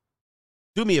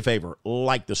do me a favor.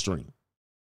 Like the stream.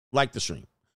 Like the stream.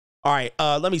 All right.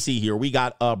 Let me see here. We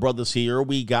got brothers here.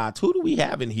 We got, who do we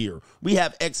have in here? We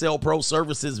have XL Pro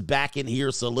Services back in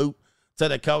here. Salute to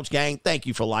the coach gang. Thank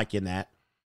you for liking that.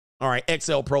 All right.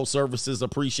 XL Pro Services.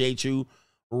 Appreciate you.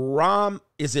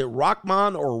 Is it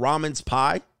Rockman or Ramen's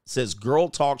Pie? Says girl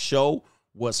talk show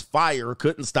was fire.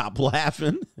 Couldn't stop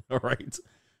laughing. All right.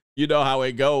 You know how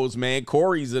it goes, man.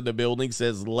 Corey's in the building.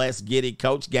 Says, let's get it,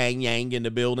 coach. Gang Yang in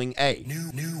the building. Hey. New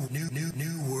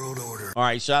world order. All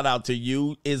right. Shout out to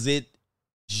you. Is it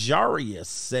Jarius?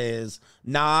 Says,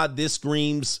 nah, this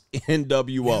screams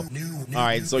NWO. All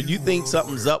right. So you think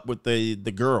something's up with the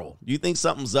girl. You think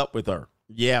something's up with her.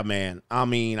 Yeah, man.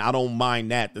 I don't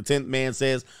mind that. The 10th man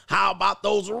says, how about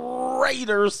those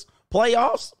Raiders?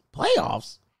 Playoffs?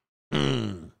 Playoffs?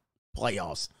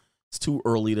 Playoffs. It's too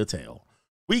early to tell.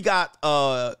 We got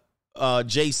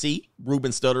JC,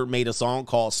 Ruben Stutter, made a song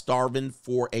called Starving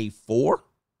for a 4.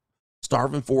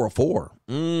 Starving for a 4.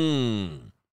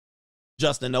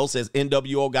 Justin O says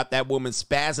NWO got that woman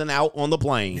spazzing out on the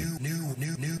plane.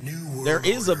 There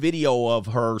is a video of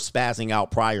her spazzing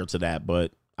out prior to that,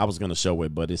 but I was going to show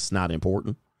it, but it's not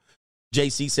important.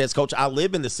 JC says, Coach, I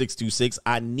live in the 626.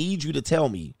 I need you to tell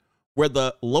me where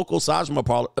the local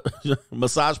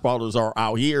massage parlors are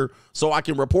out here so I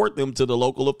can report them to the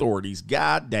local authorities.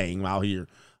 God dang, out here.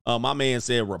 My man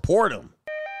said, report them.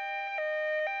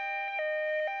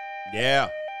 Yeah.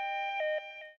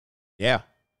 Yeah.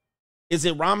 Is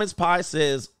it Ramen's Pie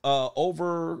says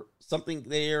over something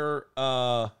there?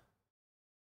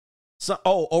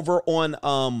 Over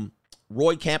on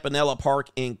Roy Campanella Park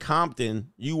in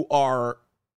Compton, you are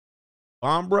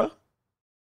Bombra.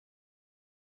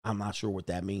 I'm not sure what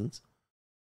that means.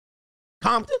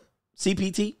 Compton,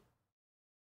 CPT.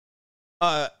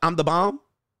 I'm the bomb.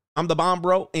 I'm the bomb,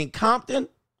 bro. In Compton.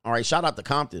 All right, shout out to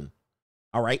Compton.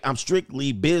 All right, I'm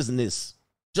strictly business,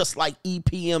 just like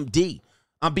EPMD.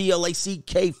 I'm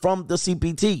BLACK from the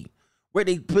CPT, where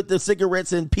they put the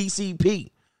cigarettes in PCP.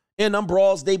 In them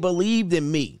bras, they believed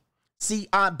in me.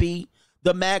 CIB,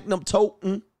 the Magnum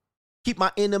totem. Keep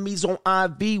my enemies on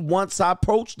IV once I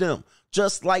approach them,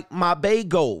 just like my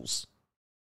bagels.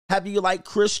 Have you like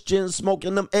Christians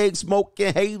smoking them egg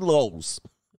smoking halos?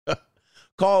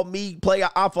 Call me player,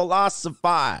 I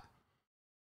philosophize.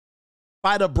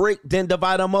 Fight a brick, then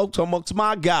divide them up amongst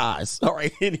my guys. All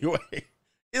right, anyway,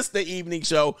 it's the evening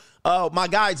show. My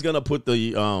guy's gonna put the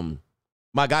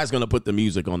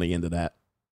music on the end of that.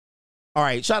 All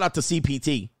right, shout out to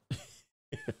CPT.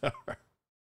 All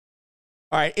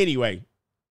right, anyway.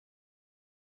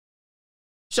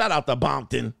 Shout out to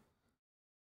Bompton.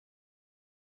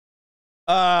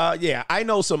 Yeah, I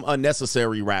know some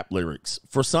unnecessary rap lyrics.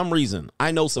 For some reason,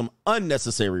 I know some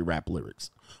unnecessary rap lyrics.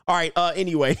 All right,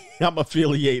 anyway, I'm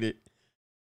affiliated.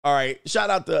 All right, shout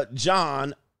out to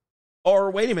John.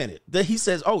 Or wait a minute. He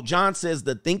says, John says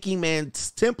the Thinking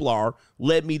Man's Templar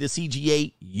led me to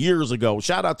CGA years ago.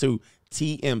 Shout out to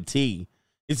TMT.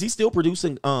 Is he still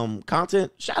producing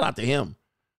content? Shout out to him.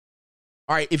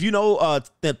 All right, if you know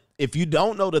if you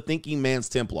don't know the Thinking Man's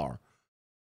Templar,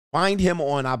 find him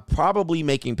on, I'm probably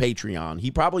making Patreon.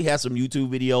 He probably has some YouTube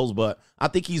videos, but I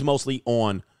think he's mostly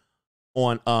on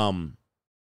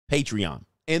Patreon.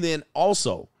 And then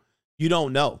also, you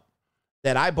don't know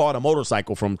that I bought a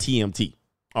motorcycle from TMT.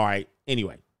 All right,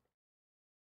 anyway.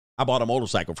 I bought a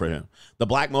motorcycle for him. The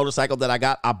black motorcycle that I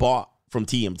got, I bought from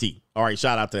TMT. All right,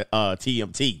 shout out to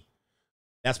TMT.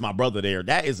 That's my brother there.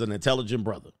 That is an intelligent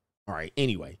brother. All right,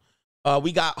 anyway.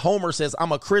 We got Homer says,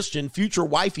 I'm a Christian. Future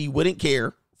wifey wouldn't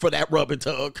care for that rub and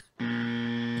tug.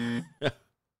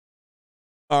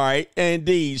 All right,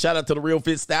 indeed. Shout out to the Real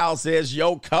Fit Style says,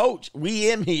 yo, coach, we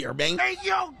in here, man. Hey,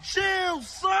 yo, chill,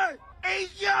 son. Hey,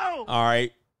 yo. All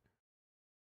right.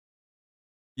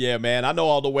 Yeah, man. I know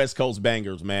all the West Coast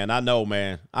bangers, man. I know,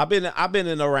 man. I've been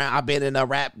in the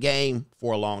rap game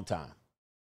for a long time.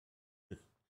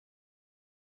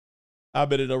 I've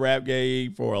been in the rap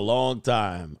game for a long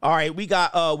time. All right, we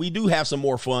do have some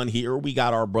more fun here. We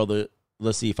got our brother.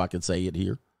 Let's see if I can say it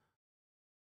here.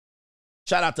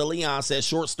 Shout out to Leon says,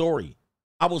 short story.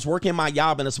 I was working my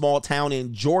job in a small town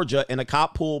in Georgia and a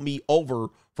cop pulled me over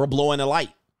for blowing a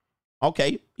light.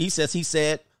 Okay. He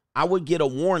said I would get a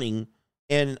warning.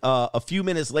 And a few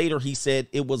minutes later, he said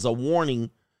it was a warning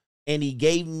and he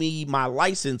gave me my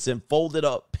license and folded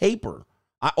up paper.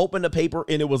 I opened the paper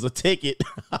and it was a ticket.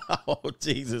 Oh,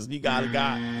 Jesus. You got a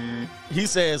guy. He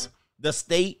says the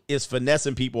state is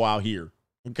finessing people out here.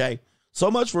 Okay. So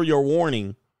much for your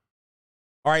warning.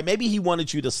 All right, maybe he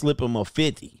wanted you to slip him a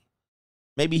 50.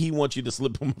 Maybe he wants you to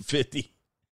slip him a 50.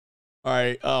 All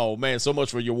right. Oh, man, so much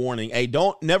for your warning. Hey,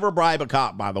 never bribe a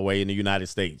cop, by the way, in the United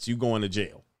States. You going to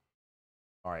jail.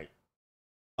 All right.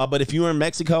 But if you're in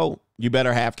Mexico, you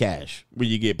better have cash when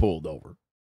you get pulled over.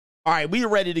 All right, we are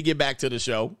ready to get back to the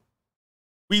show.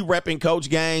 We repping Coach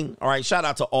Gang. All right, shout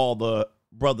out to all the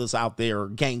brothers out there,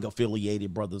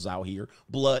 gang-affiliated brothers out here.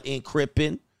 Blood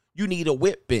encrypting. You need a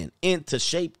whipping into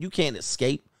shape. You can't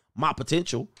escape my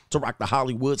potential to rock the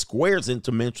Hollywood Squares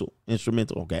instrumental.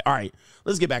 Okay, all right.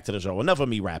 Let's get back to the show. Enough of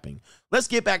me rapping. Let's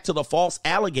get back to the false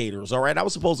alligators. All right, I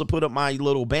was supposed to put up my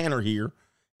little banner here,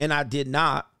 and I did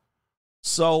not.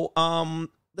 So,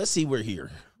 let's see. We're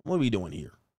here. What are we doing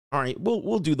here? All right,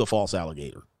 we'll do the false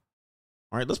alligator.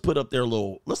 All right, let's put up their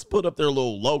little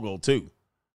logo too.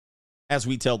 As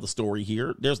we tell the story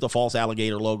here, there's the false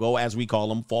alligator logo, as we call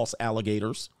them, false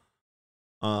alligators.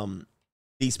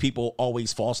 These people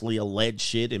always falsely allege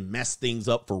shit and mess things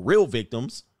up for real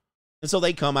victims. And so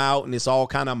they come out and it's all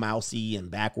kind of mousy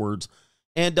and backwards.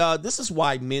 And this is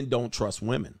why men don't trust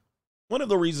women. One of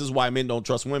the reasons why men don't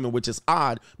trust women, which is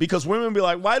odd, because women be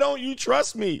like, why don't you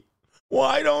trust me?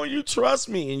 Why don't you trust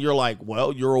me? And you're like,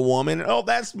 well, you're a woman. Oh,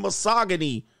 that's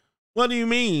misogyny. What do you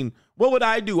mean? What would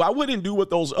I do? I wouldn't do what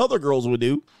those other girls would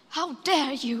do. How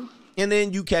dare you? And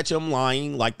then you catch them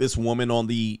lying like this woman on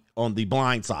the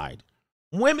blind side.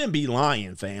 Women be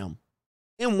lying, fam.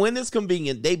 And when it's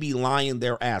convenient, they be lying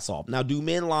their ass off. Now, do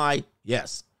men lie?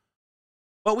 Yes.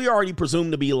 But we already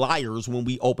presume to be liars when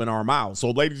we open our mouths.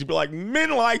 So ladies be like,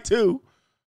 men lie too.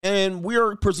 And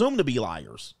we're presumed to be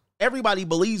liars. Everybody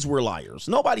believes we're liars.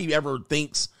 Nobody ever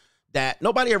thinks that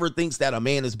a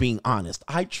man is being honest.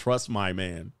 I trust my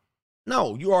man.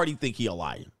 No, you already think he a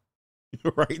liar.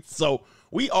 Right? So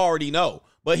we already know.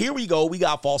 But here we go. We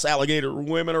got false alligator.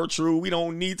 Women are true. We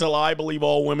don't need to lie. Believe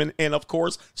all women. And of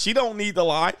course, she don't need to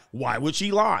lie. Why would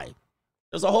she lie?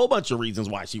 There's a whole bunch of reasons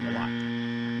why she would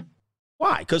lie.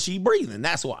 Why? Because she's breathing.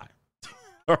 That's why.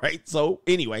 All right. So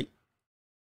anyway,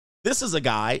 this is a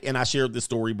guy, and I shared this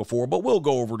story before, but we'll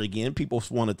go over it again. People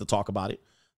wanted to talk about it.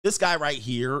 This guy right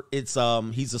here, it's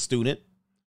he's a student.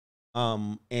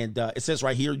 It says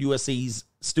right here, USC's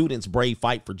students brave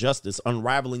fight for justice,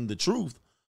 unraveling the truth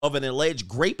of an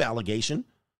alleged rape allegation.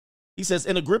 He says,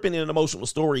 in a gripping and emotional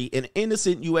story, an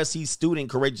innocent USC student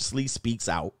courageously speaks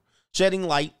out, shedding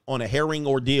light on a harrowing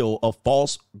ordeal of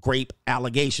false rape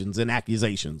allegations and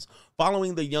accusations,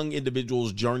 following the young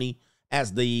individual's journey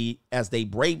as they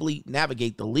bravely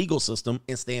navigate the legal system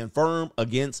and stand firm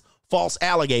against false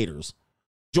alligators.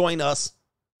 Join us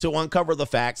to uncover the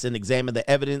facts and examine the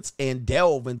evidence and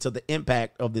delve into the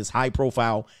impact of this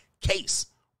high-profile case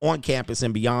on campus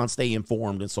and beyond. Stay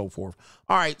informed and so forth.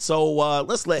 All right, so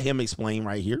let's let him explain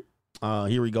right here.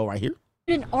 Here we go right here.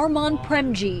 Armand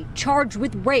Premji charged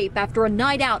with rape after a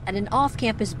night out at an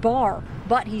off-campus bar.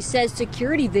 But he says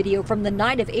security video from the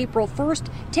night of April 1st,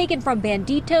 taken from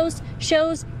Banditos,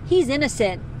 shows he's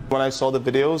innocent. When I saw the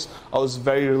videos, I was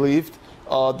very relieved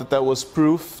that there was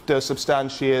proof to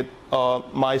substantiate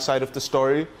my side of the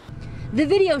story. The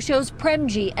video shows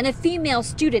Premji and a female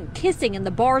student kissing in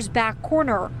the bar's back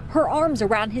corner, her arms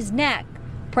around his neck.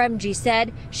 Premji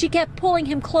said she kept pulling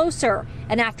him closer,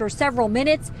 and after several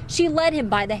minutes, she led him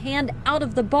by the hand out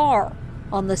of the bar.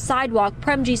 On the sidewalk,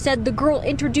 Premji said the girl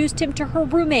introduced him to her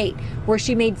roommate, where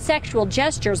she made sexual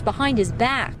gestures behind his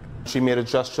back. She made a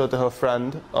gesture to her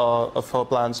friend of her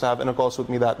plans to have intercourse with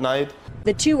me that night.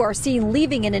 The two are seen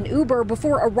leaving in an Uber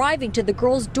before arriving to the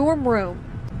girl's dorm room.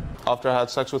 After I had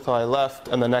sex with her, I left,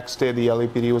 and the next day the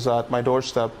LAPD was at my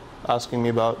doorstep asking me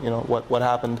about, what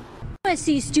happened.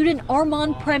 USC student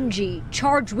Armand Premji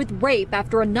charged with rape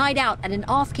after a night out at an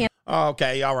off-campus.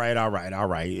 Okay, all right.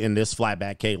 And this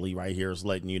flatback Kaylee right here is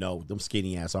letting you know them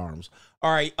skinny ass arms.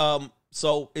 All right,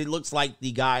 so it looks like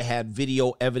the guy had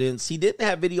video evidence. He didn't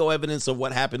have video evidence of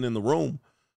what happened in the room,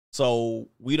 so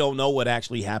we don't know what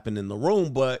actually happened in the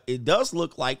room. But it does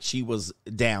look like she was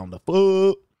down the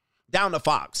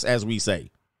fox, as we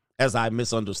say, as I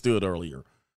misunderstood earlier.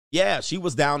 Yeah, she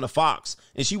was down the fox,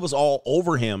 and she was all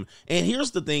over him. And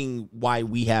here's the thing why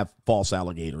we have false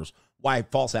alligators, why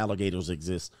false alligators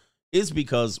exist, is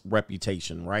because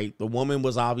reputation, right? The woman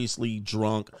was obviously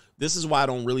drunk. This is why I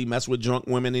don't really mess with drunk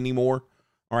women anymore.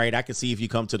 All right, I can see if you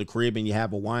come to the crib and you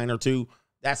have a wine or two,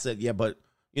 that's it. Yeah, but,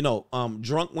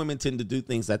 drunk women tend to do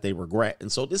things that they regret.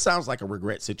 And so this sounds like a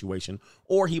regret situation.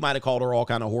 Or he might have called her all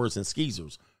kind of whores and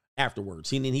skeezers afterwards.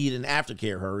 He didn't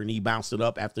aftercare her, and he bounced it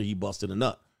up after he busted a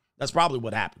nut. That's probably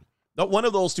what happened. One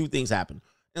of those two things happened.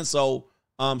 And so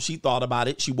she thought about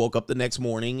it. She woke up the next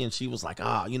morning and she was like,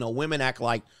 women act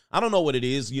like, I don't know what it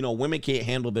is. Women can't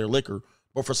handle their liquor.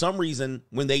 But for some reason,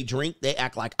 when they drink, they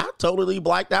act like, I totally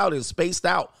blacked out and spaced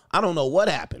out. I don't know what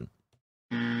happened.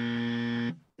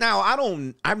 Now,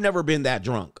 I've never been that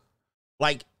drunk.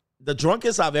 Like, the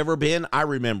drunkest I've ever been, I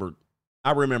remember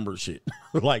shit.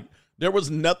 Like, there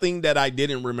was nothing that I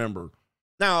didn't remember.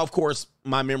 Now, of course,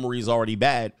 my memory is already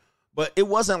bad. But it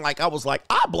wasn't like I was like,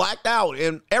 I blacked out,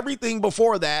 and everything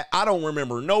before that, I don't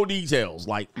remember no details.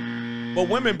 Like, but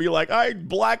women be like, I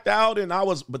blacked out and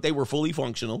but they were fully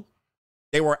functional.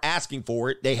 They were asking for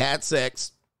it. They had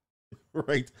sex,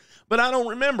 right? But I don't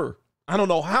remember. I don't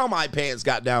know how my pants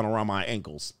got down around my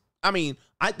ankles. I mean,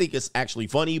 I think it's actually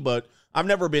funny, but I've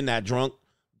never been that drunk.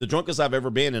 The drunkest I've ever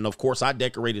been, and of course, I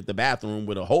decorated the bathroom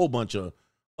with a whole bunch of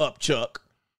upchuck.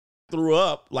 Threw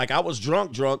up, like I was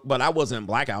drunk, but I wasn't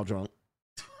blackout drunk,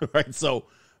 right? So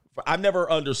I've never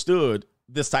understood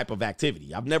this type of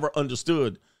activity. I've never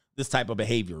understood this type of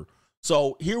behavior.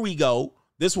 So here we go.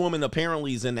 This woman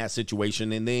apparently is in that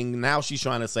situation, and then now she's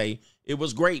trying to say it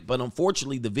was great, but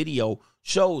unfortunately the video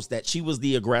shows that she was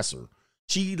the aggressor.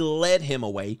 She led him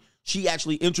away. She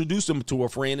actually introduced him to a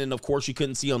friend, and of course you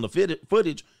couldn't see on the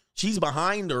footage. She's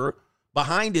behind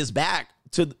his back,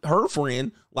 to her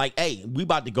friend, like, hey, we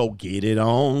about to go get it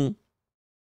on.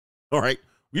 All right,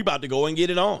 we about to go and get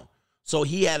it on. So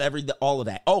he had all of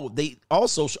that. Oh, they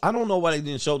also, I don't know why they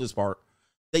didn't show this part.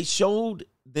 They showed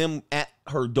them at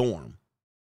her dorm.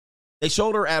 They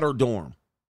showed her at her dorm.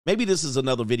 Maybe this is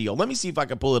another video. Let me see if I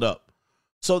can pull it up.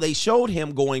 So they showed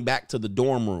him going back to the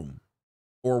dorm room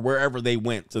or wherever they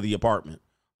went to the apartment.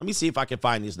 Let me see if I can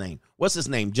find his name. What's his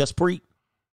name? Jaspreet?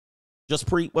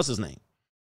 What's his name?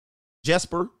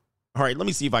 Jesper. All right, let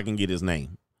me see if I can get his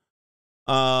name.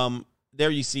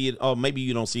 There you see it. Oh, maybe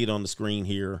you don't see it on the screen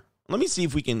here. Let me see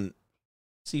if we can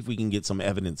See if we can get some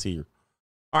evidence here.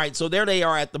 All right, so there they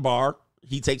are at the bar.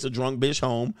 He takes a drunk bitch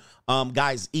home.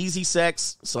 Guys, easy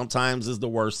sex sometimes is the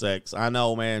worst sex. I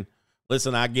know, man.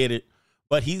 Listen, I get it.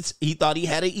 But he thought he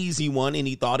had an easy one, and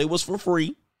he thought it was for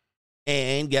free.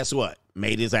 And guess what?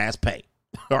 Made his ass pay.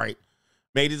 All right.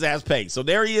 Made his ass pay. So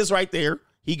there he is right there.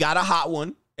 He got a hot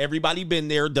one. Everybody been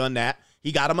there, done that.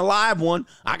 He got him a live one.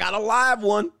 I got a live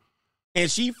one. And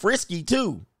she frisky,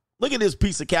 too. Look at this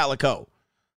piece of calico.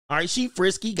 All right, she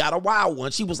frisky, got a wild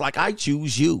one. She was like, I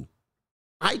choose you.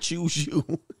 I choose you.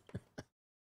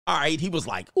 All right, he was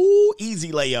like, ooh,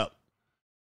 easy layup.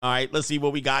 All right, let's see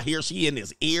what we got here. She in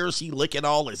his ear. She licking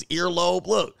all his earlobe.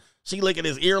 Look, she licking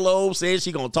his earlobe, says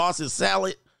she going to toss his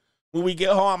salad. When we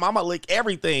get home, I'm going to lick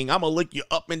everything. I'm going to lick you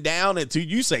up and down until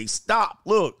you say stop.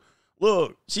 Look,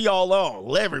 she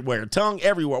all everywhere, tongue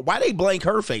everywhere. Why they blank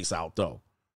her face out, though?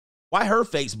 Why her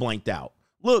face blanked out?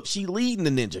 Look, she leading the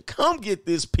ninja. Come get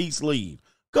this piece leave.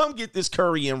 Come get this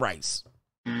curry and rice.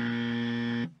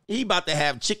 He about to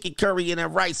have chicken curry and that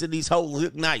rice, and these hoes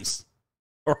look nice.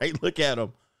 All right, look at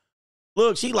him.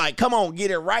 Look, she like, come on, get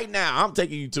it right now. I'm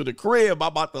taking you to the crib. I'm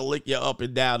about to lick you up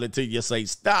and down until you say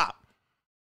stop.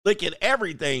 Licking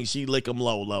everything. She lick him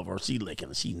low, lover. She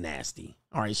licking. She nasty.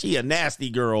 All right, she a nasty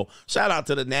girl. Shout out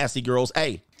to the nasty girls.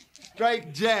 Hey.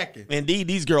 Straight jacket. Indeed,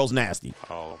 these girls nasty.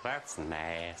 Oh, that's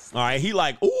nasty. All right, he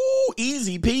like, ooh,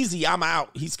 easy peasy. I'm out.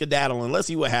 He's skedaddling. Let's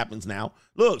see what happens now.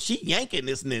 Look, she yanking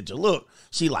this ninja. Look,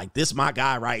 she like, this my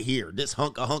guy right here. This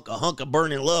hunk of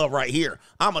burning love right here.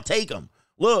 I'ma take him.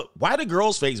 Look, why the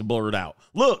girl's face blurred out?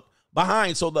 Look,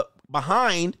 behind. So the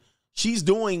behind, she's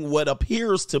doing what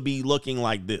appears to be looking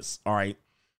like this. All right.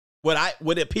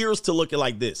 What appears to look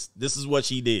like this. This is what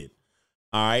she did.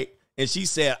 All right. And she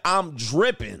said, I'm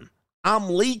dripping. I'm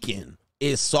leaking.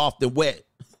 It's soft and wet.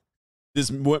 This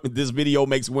video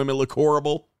makes women look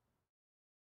horrible.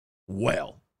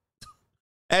 Well,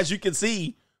 as you can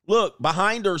see, look,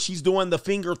 behind her, she's doing the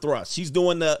finger thrust. She's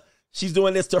doing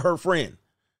this to her friend.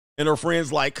 And her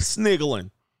friend's like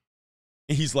sniggling.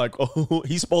 And he's like, oh,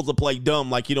 he's supposed to play dumb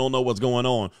like he don't know what's going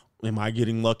on. Am I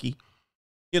getting lucky?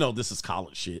 You know, this is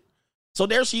college shit. So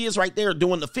there she is right there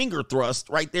doing the finger thrust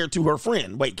right there to her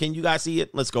friend. Wait, can you guys see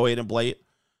it? Let's go ahead and play it.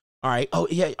 All right. Oh,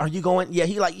 yeah. Are you going? Yeah.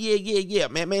 He like, yeah.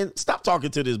 Man, stop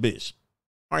talking to this bitch.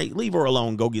 All right. Leave her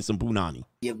alone. Go get some punani.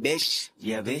 Yeah, bitch.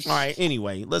 All right.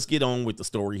 Anyway, let's get on with the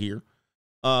story here.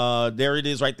 There it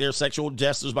is right there. Sexual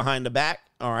gestures behind the back.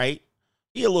 All right.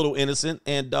 He a little innocent.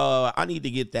 And I need to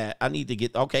get that.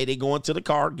 Okay. They going to the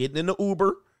car, getting in the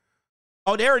Uber.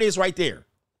 Oh, there it is right there.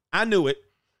 I knew it.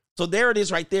 So there it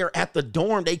is right there at the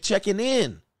dorm. They checking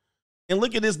in. And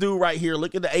look at this dude right here.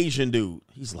 Look at the Asian dude.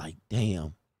 He's like,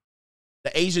 damn.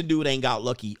 The Asian dude ain't got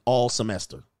lucky all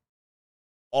semester.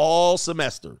 All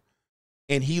semester.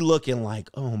 And he looking like,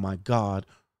 oh my God.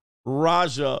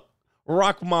 Raja,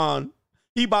 Rahman.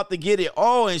 He about to get it.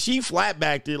 Oh, and she flat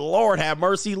backed it. Lord have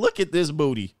mercy. Look at this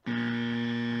booty.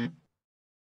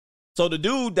 So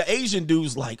the Asian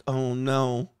dude's like, oh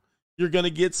no. You're going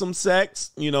to get some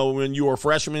sex. You know, when you were a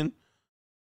freshman,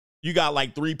 you got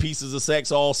like 3 pieces of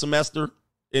sex all semester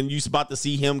and you're about to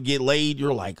see him get laid.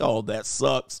 You're like, oh, that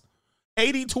sucks.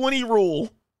 80-20 rule.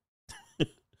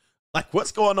 Like,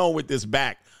 what's going on with this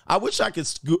back? I wish I could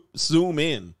zoom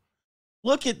in.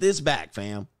 Look at this back,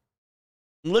 fam.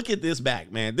 Look at this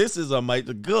back, man. This is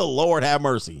good Lord have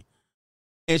mercy.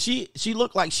 And she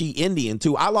looked like she Indian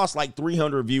too. I lost like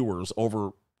 300 viewers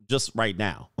over just right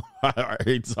now. All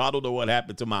right, so I don't know what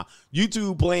happened to my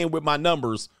YouTube playing with my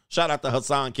numbers. Shout out to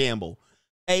Hassan Campbell.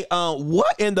 Hey,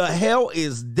 what in the hell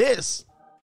is this?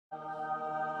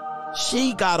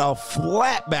 She got a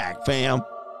flat back, fam.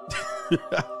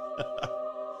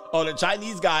 Oh, the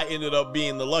Chinese guy ended up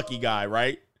being the lucky guy,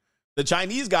 right? The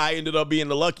Chinese guy ended up being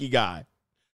the lucky guy.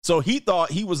 So he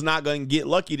thought he was not going to get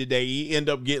lucky today. He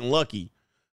ended up getting lucky.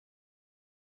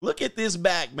 Look at this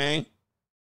back, man.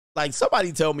 Like,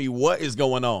 somebody tell me what is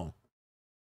going on.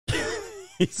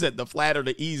 He said the flatter,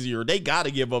 the easier. They got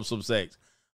to give up some sex.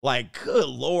 Like, good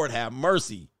Lord have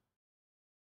mercy.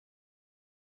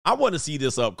 I want to see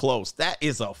this up close. That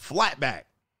is a flat back.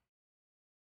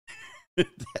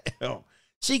 Damn.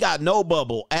 She got no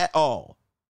bubble at all.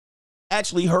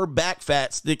 Actually, her back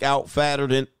fat stick out fatter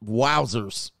than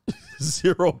wowzers.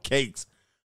 0 cakes.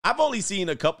 I've only seen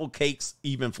a couple cakes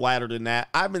even flatter than that.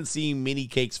 I haven't seen many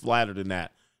cakes flatter than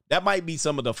that. That might be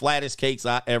some of the flattest cakes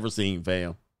I ever seen,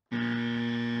 fam.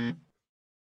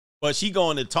 But she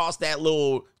going to toss that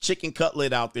little chicken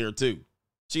cutlet out there, too.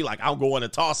 She like, I'm going to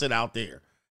toss it out there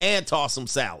and toss some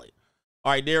salad.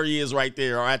 All right, there he is right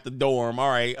there at the dorm. All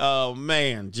right, oh,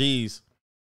 man, geez.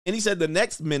 And he said the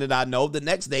next minute I know, the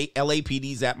next day,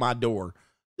 LAPD's at my door.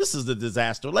 This is the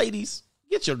disaster. Ladies,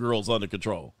 get your girls under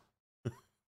control.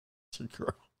 Your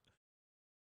girl.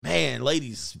 Man,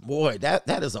 ladies, boy,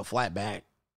 that is a flat back.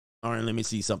 All right, let me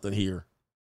see something here.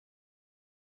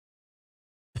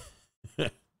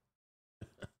 Let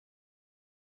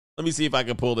me see if I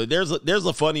can pull it. There's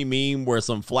a funny meme where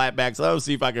some flatbacks. I'll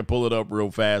see if I can pull it up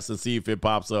real fast and see if it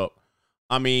pops up.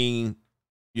 I mean,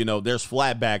 you know, there's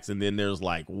flatbacks and then there's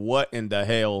like, what in the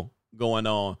hell going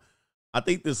on? I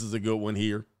think this is a good one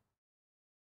here.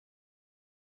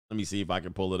 Let me see if I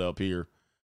can pull it up here.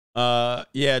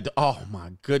 Yeah. Oh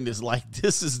my goodness. Like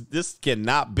this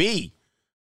cannot be.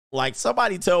 Like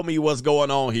somebody tell me what's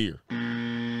going on here.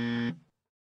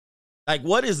 Like,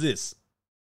 what is this?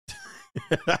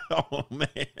 Oh man.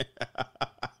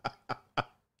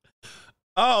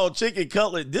 Oh, chicken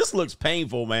cutlet. This looks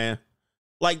painful, man.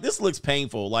 Like this looks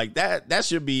painful. Like that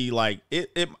should be like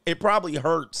it probably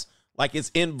hurts. Like it's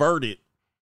inverted.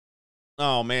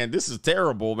 Oh man, this is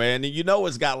terrible, man. And you know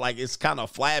it's got like it's kind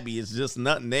of flabby. It's just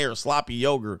nothing there. Sloppy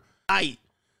yogurt.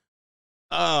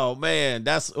 Oh man,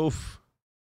 that's oof.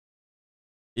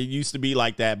 It used to be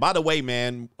like that. By the way,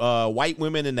 man, white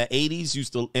women in the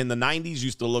 80s in the 90s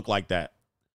used to look like that.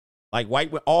 Like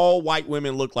all white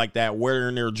women look like that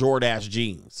wearing their Jordache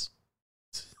jeans.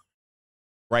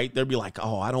 Right? They'll be like,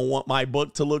 oh, I don't want my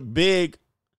butt to look big.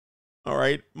 All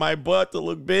right, my butt to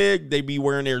look big. They be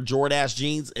wearing their Jordache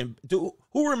jeans. And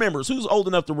who remembers? Who's old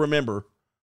enough to remember?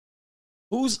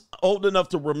 Who's old enough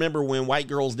to remember when white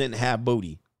girls didn't have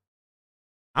booty?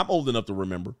 I'm old enough to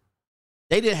remember.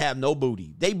 They didn't have no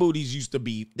booty. They booties used to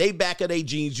be, they back of their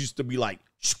jeans used to be like,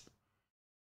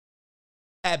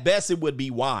 at best it would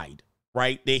be wide,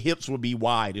 right? Their hips would be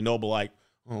wide and they'll be like,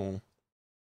 oh.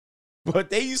 But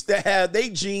they used to have they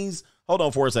jeans. Hold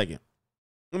on for a second.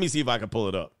 Let me see if I can pull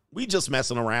it up. We just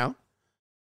messing around.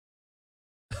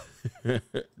 Let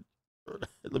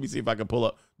me see if I can pull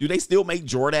up. Do they still make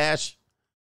Jordache?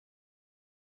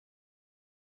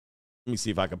 Let me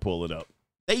see if I can pull it up.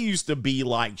 They used to be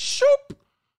like, shoop.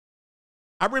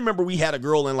 I remember we had a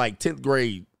girl in like 10th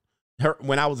grade.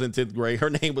 When I was in 10th grade, her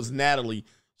name was Natalie.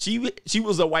 She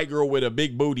was a white girl with a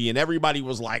big booty, and everybody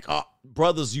was like, oh,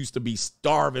 brothers used to be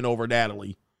starving over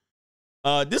Natalie.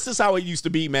 This is how it used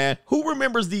to be, man. Who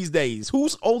remembers these days?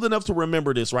 Who's old enough to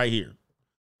remember this right here?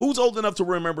 Who's old enough to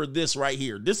remember this right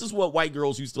here? This is what white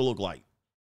girls used to look like.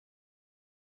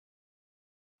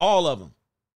 All of them.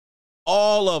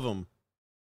 All of them.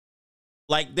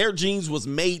 Like their jeans was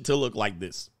made to look like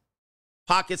this.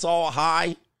 Pockets all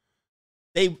high.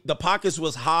 The pockets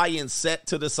was high and set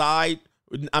to the side.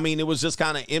 I mean, it was just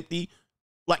kind of empty.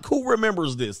 Like, who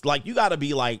remembers this? Like, you got to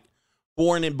be like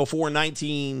born in before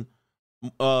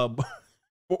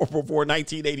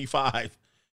 1985.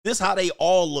 This how they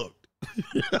all looked.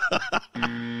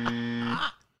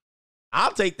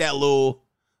 I'll take that little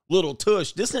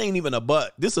tush. This ain't even a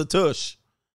butt. This a tush.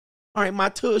 All right, my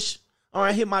tush. All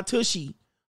right, hit my tushy.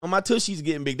 Oh, my tushy's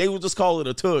getting big. They would just call it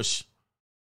a tush.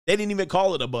 They didn't even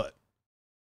call it a butt.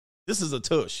 This is a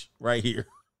tush right here.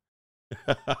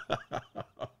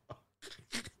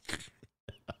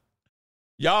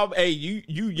 Y'all, hey,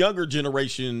 you younger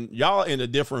generation, y'all in a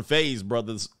different phase,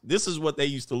 brothers. This is what they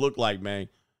used to look like, man.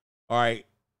 All right.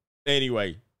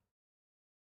 Anyway,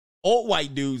 old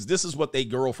white dudes, this is what they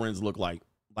girlfriends look like.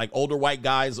 Like older white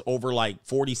guys over like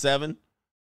 47.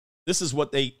 This is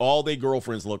what all their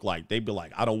girlfriends look like. They'd be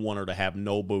like, I don't want her to have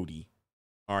no booty.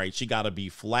 All right, she got to be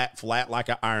flat like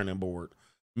an ironing board.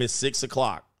 Miss 6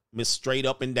 o'clock. Miss straight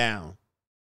up and down.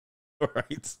 All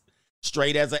right.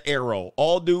 Straight as an arrow.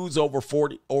 All dudes over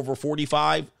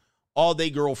 45, all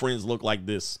they girlfriends look like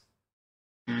this.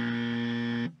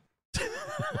 We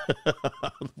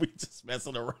just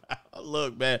messing around.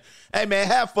 Look, man. Hey, man,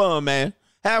 have fun, man.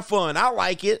 Have fun. I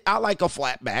like it. I like a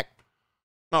flat back.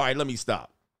 All right, let me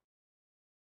stop.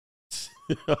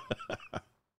 All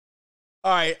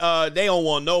right, they don't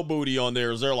want no booty on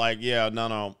theirs. They're like, yeah,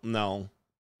 no,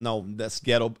 that's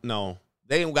ghetto. No,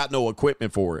 they ain't got no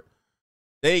equipment for it.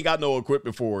 They ain't got no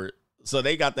equipment for it. So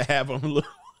they got to have them look.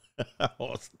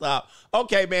 Oh, stop.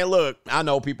 Okay, man, look, I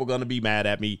know people going to be mad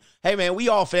at me. Hey, man, we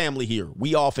all family here.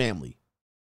 We all family.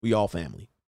 We all family.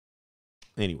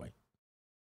 Anyway,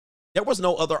 there was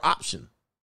no other option.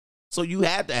 So you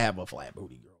had to have a flat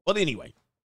booty girl. But anyway.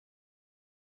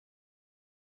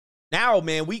 Now,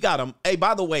 man, we got them. Hey,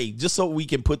 by the way, just so we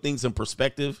can put things in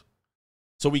perspective,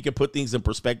 the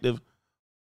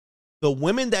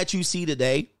women that you see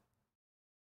today,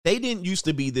 they didn't used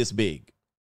to be this big.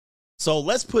 So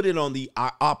let's put it on the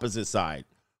opposite side.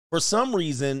 For some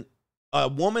reason, a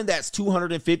woman that's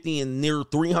 250 and near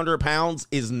 300 pounds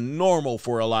is normal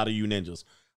for a lot of you ninjas.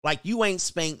 Like, you ain't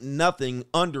spanked nothing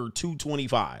under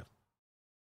 225.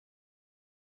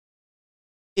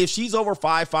 If she's over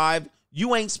 5'5",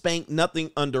 you ain't spanked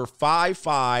nothing under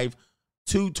 5'5",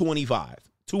 225,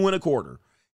 2.25,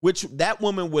 which that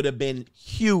woman would have been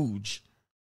huge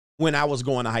when I was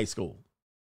going to high school.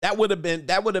 That would have been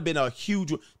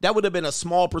a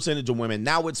small percentage of women.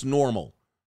 Now it's normal.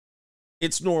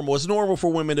 It's normal. It's normal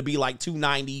for women to be like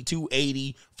 290,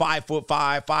 280,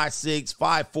 5'5", 5'6",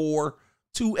 5'4",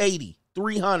 280,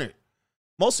 300.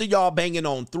 Most of y'all banging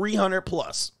on 300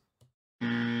 plus,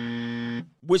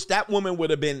 which that woman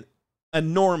would have been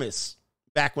enormous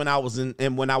back when I was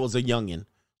when I was a youngin'.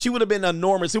 She would have been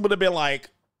enormous. It would have been like,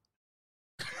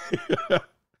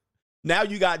 now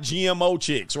you got GMO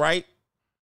chicks, right?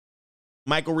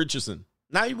 Michael Richardson.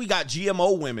 Now we got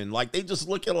GMO women. Like, they just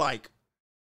looking like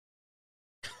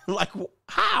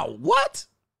how? What?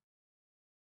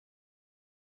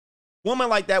 Woman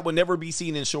like that would never be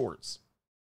seen in shorts.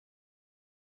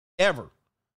 Ever.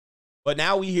 But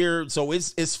now we hear, so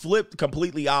it's flipped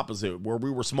completely opposite where we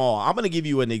were small. I'm going to give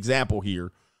you an example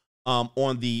here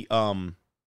on the, let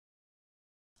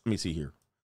me see here.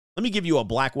 Let me give you a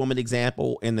black woman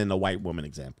example and then a white woman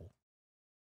example.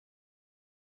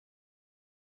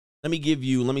 Let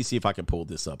me see if I can pull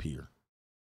this up here.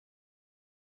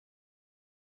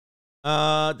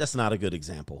 That's not a good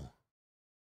example.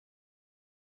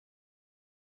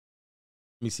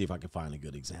 Let me see if I can find a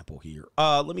good example here.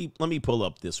 Let me pull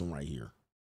up this one right here.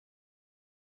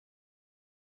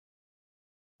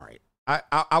 All right.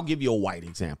 I'll give you a white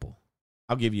example.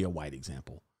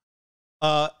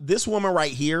 This woman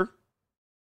right here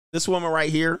this woman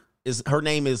right here's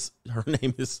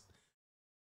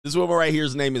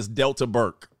name is Delta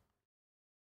Burke.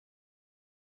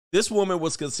 This woman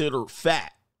was considered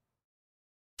fat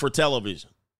for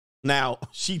television. Now,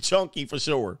 she chunky for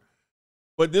sure.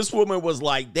 But this woman was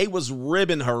like, they was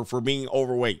ribbing her for being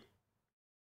overweight.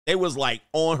 They was like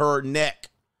on her neck.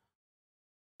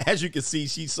 As you can see,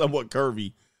 she's somewhat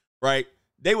curvy, right?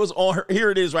 They was on her. Here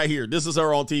it is right here. This is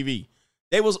her on TV.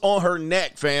 They was on her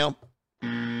neck, fam.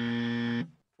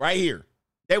 Right here.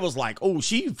 They was like, oh,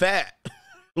 she fat.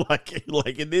 like,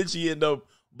 and then she ended up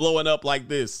blowing up like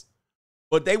this.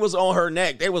 But they was on her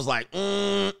neck. They was like,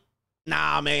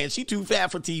 nah, man, she too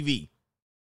fat for TV.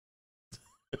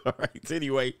 All right.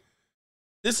 Anyway,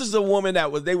 this is a woman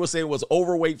that they were saying was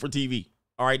overweight for TV.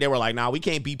 All right. They were like, nah, we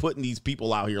can't be putting these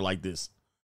people out here like this.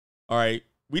 All right.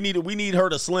 We need her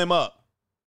to slim up.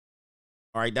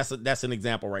 All right. That's an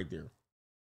example right there.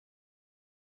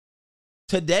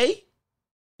 Today,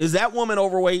 is that woman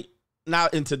overweight?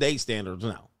 Not in today's standards.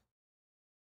 No,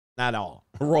 not at all.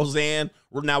 Roseanne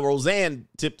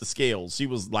tipped the scales. She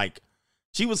was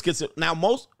considered. Now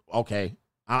okay.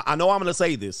 I know I'm going to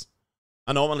say this.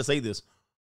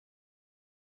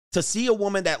 To see a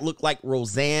woman that looked like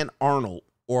Roseanne Arnold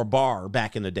or Barr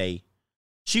back in the day,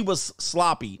 she was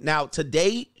sloppy. Now,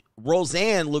 today,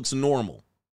 Roseanne looks normal.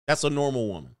 That's a normal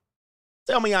woman.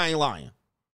 Tell me I ain't lying.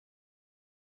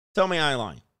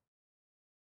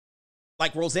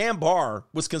 Like, Roseanne Barr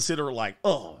was considered like,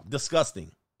 oh,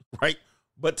 disgusting, right?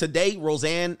 But today,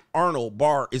 Roseanne Arnold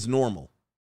Barr is normal.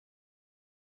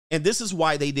 And this is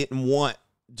why they didn't want,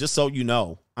 just so you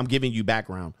know, I'm giving you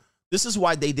background. This is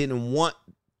why they didn't want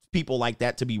people like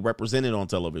that to be represented on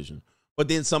television. But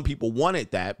then some people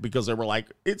wanted that because they were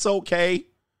like, it's okay.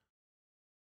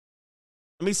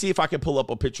 Let me see if I can pull up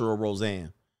a picture of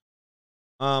Roseanne.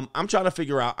 I'm trying to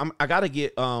figure out. I got to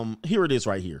get, here it is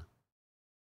right here.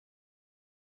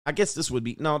 I guess this would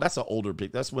be, no, that's an older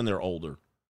pic. That's when they're older.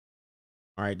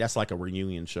 All right. That's like a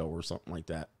reunion show or something like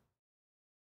that.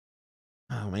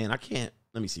 Oh, man, I can't.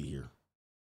 Let me see here.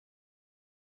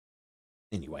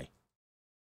 Anyway.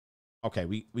 Okay,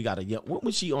 we got to get, when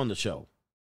was she on the show?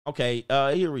 Okay,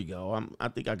 here we go. I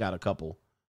think I got a couple.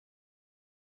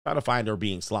 Try to find her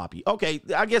being sloppy. Okay,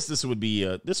 I guess this would be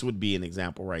an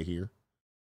example right here.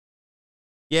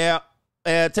 Yeah,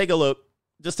 take a look.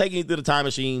 Just taking you through the time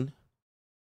machine.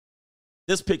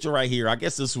 This picture right here, I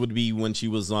guess this would be when she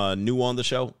was new on the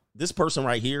show. This person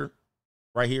right here.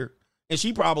 And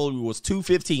she probably was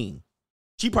 215.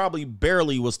 She probably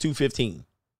barely was 215.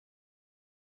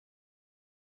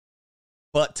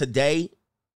 But today,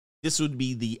 this would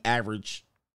be the average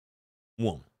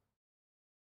woman.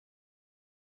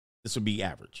 This would be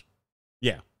average.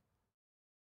 Yeah.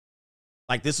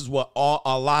 Like, this is what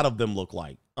a lot of them look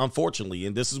like, unfortunately.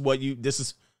 And this is what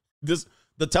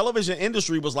the television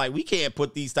industry was like, we can't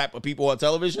put these type of people on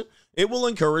television. It will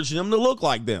encourage them to look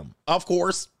like them, of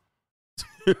course.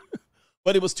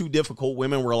 But it was too difficult.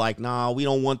 Women were like, nah, we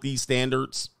don't want these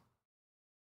standards.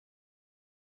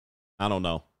 I don't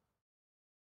know.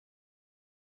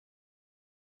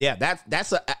 Yeah,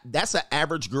 that's an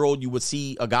average girl you would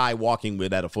see a guy walking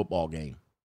with at a football game,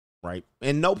 right?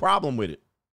 And no problem with it.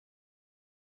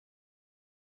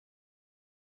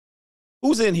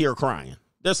 Who's in here crying?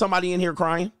 There's somebody in here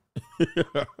crying?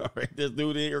 All right, this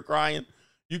dude in here crying?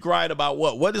 You crying about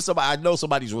what? What is somebody? I know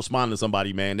somebody's responding to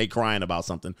somebody, man. They crying about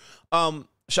something.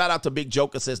 Shout out to Big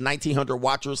Joker, says 1,900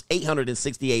 watchers,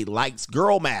 868 likes.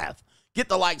 Girl math. Get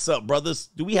the likes up, brothers.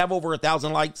 Do we have over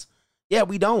 1,000 likes? Yeah,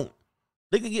 we don't.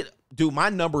 They can get, dude, my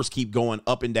numbers keep going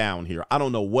up and down here. I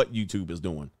don't know what YouTube is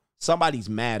doing. Somebody's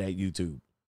mad at YouTube.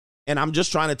 And I'm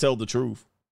just trying to tell the truth.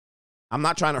 I'm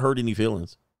not trying to hurt any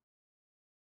feelings.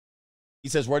 He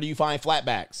says, where do you find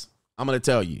flatbacks? I'm going to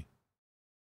tell you.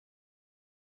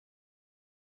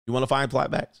 You want to find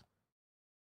flatbacks?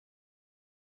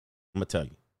 I'm going to tell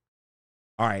you.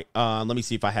 All right. Let me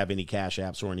see if I have any cash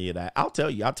apps or any of that. I'll tell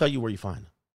you. I'll tell you where you find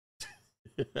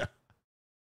them.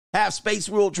 Half Space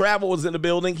World Travel was in the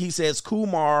building. He says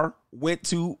Kumar went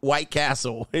to White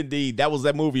Castle. Indeed. That was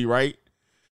that movie, right?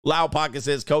 Loud Pocket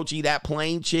says, Coachy, that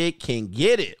plain chick can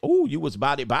get it. Oh, you was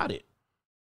about it.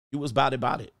 You was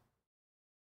about it.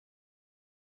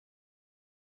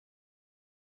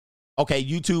 Okay,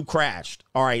 YouTube crashed.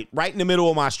 All right, right in the middle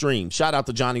of my stream. Shout out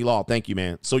to Johnny Law. Thank you,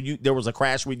 man. So there was a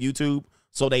crash with YouTube,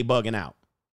 so they bugging out.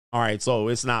 All right, so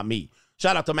it's not me.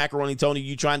 Shout out to Macaroni Tony.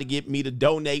 You trying to get me to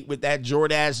donate with that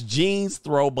Jordache jeans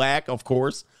throwback? Of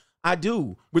course, I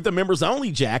do. With the members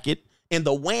only jacket and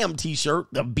the Wham t-shirt,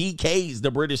 the BKs, the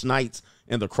British Knights,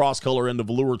 and the cross color and the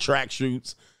velour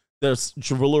tracksuits. The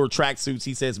velour tracksuits.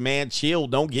 He says, man, chill.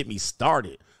 Don't get me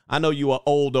started. I know you an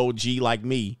old OG like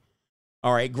me.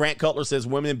 All right. Grant Cutler says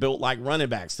women built like running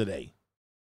backs today.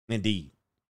 Indeed.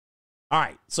 All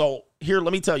right. So here,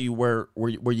 let me tell you where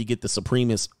you get the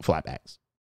supremest flatbacks.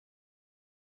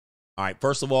 All right.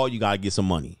 First of all, you got to get some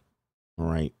money. All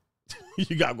right.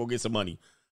 You got to go get some money.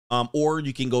 Or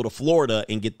you can go to Florida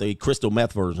and get the crystal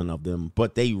meth version of them,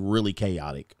 but they really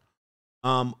chaotic.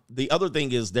 The other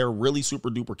thing is they're really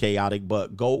super duper chaotic,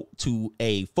 but go to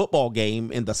a football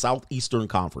game in the Southeastern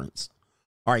Conference.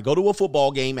 All right, go to a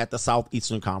football game at the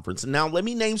Southeastern Conference. Now, let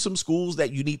me name some schools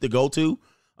that you need to go to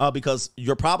because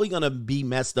you're probably going to be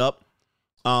messed up.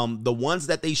 The ones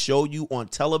that they show you on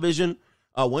television,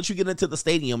 once you get into the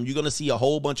stadium, you're going to see a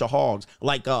whole bunch of hogs.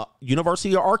 Like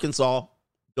University of Arkansas,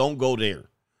 don't go there.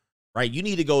 Right? You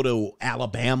need to go to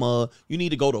Alabama. You need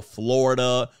to go to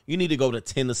Florida. You need to go to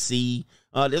Tennessee.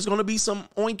 There's going to be some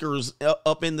oinkers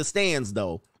up in the stands,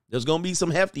 though. There's going to be some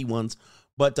hefty ones.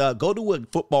 But go to a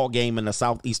football game in the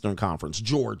Southeastern Conference.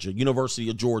 Georgia, University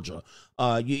of Georgia.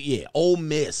 Ole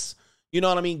Miss. You know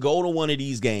what I mean? Go to one of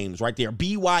these games right there.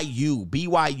 BYU,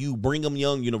 Brigham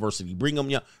Young University. Brigham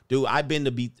Young. Dude, I've been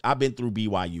through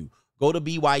BYU. Go to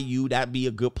BYU. That'd be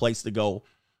a good place to go.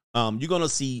 You're going to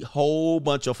see a whole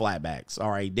bunch of flatbacks.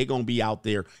 All right. They're going to be out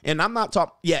there. And I'm not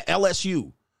talking. Yeah,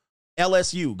 LSU.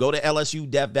 Go to LSU,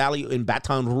 Death Valley in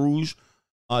Baton Rouge.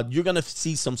 You're going to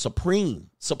see some Supreme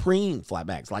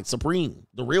flatbacks, like Supreme,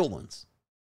 the real ones.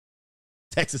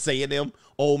 Texas A&M,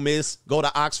 Ole Miss. Go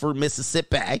to Oxford,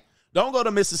 Mississippi. Don't go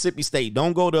to Mississippi State.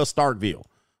 Don't go to Starkville.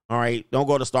 All right. Don't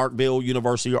go to Starkville,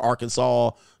 University of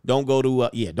Arkansas. Don't go to,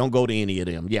 don't go to any of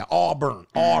them. Yeah, Auburn.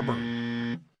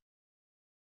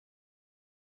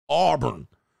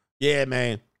 Yeah,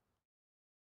 man.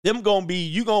 You going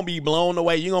to be blown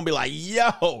away. You're going to be like, yo.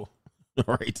 All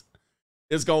right.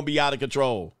 It's going to be out of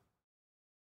control.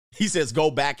 He says,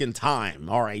 go back in time.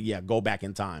 All right. Yeah. Go back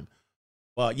in time.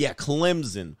 Yeah.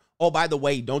 Clemson. Oh, by the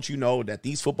way, don't you know that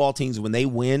these football teams, when they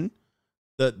win,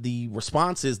 the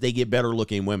response is they get better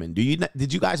looking women.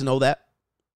 Did you guys know that?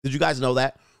 Did you guys know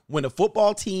that when a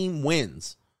football team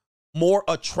wins, more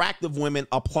attractive women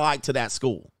apply to that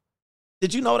school?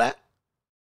 Did you know that?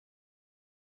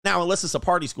 Now, unless it's a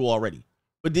party school already.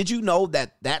 But did you know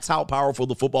that that's how powerful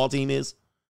the football team is?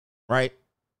 Right?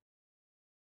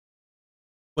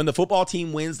 When the football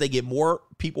team wins, they get more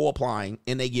people applying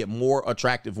and they get more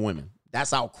attractive women.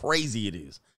 That's how crazy it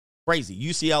is. Crazy.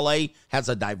 UCLA has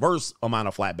a diverse amount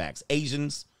of flatbacks.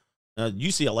 Asians.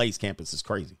 UCLA's campus is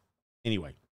crazy.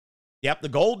 Anyway. Yep, the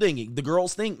gold dinging. The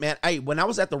girls think, man. Hey, when I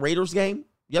was at the Raiders game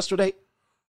yesterday,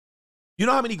 you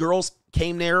know how many girls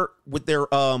came there with their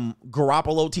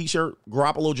Garoppolo t-shirt,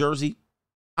 Garoppolo jersey?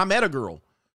 I met a girl.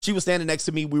 She was standing next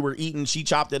to me. We were eating. She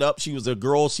chopped it up. She was a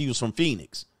girl. She was from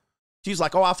Phoenix. She was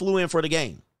like, oh, I flew in for the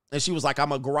game. And she was like,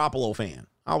 I'm a Garoppolo fan.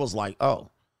 I was like,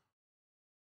 oh.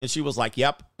 And she was like,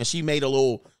 yep. And she made a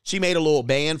little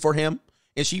band for him.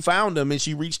 And she found him and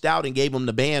she reached out and gave him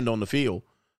the band on the field.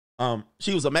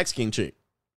 She was a Mexican chick.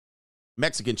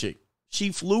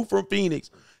 She flew from Phoenix.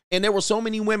 And there were so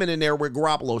many women in there with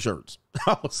Garoppolo shirts.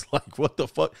 I was like, what the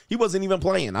fuck? He wasn't even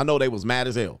playing. I know they was mad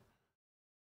as hell.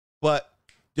 But,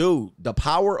 dude, the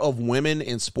power of women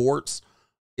in sports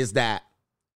is that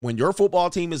when your football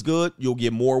team is good, you'll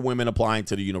get more women applying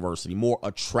to the university, more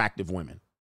attractive women.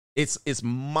 It's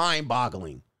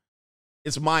mind-boggling.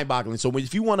 It's mind-boggling. So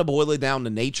if you want to boil it down to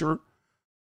nature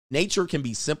can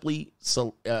be simply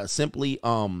said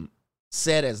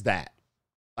as that.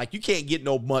 Like, you can't get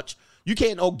no much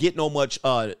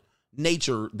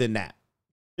nature than that.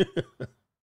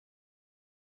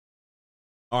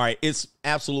 All right, it's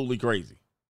absolutely crazy.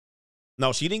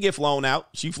 No, she didn't get flown out.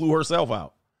 She flew herself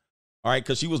out. All right,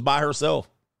 because she was by herself.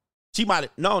 She might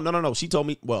have, no. She told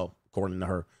me, well, according to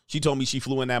her, she told me she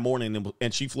flew in that morning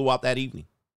and she flew out that evening.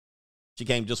 She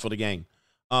came just for the game.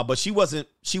 But she wasn't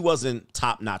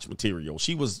top-notch material.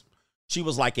 She was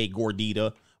like a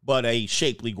gordita, but a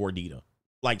shapely gordita.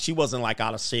 Like, she wasn't like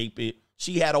out of shape.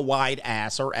 She had a wide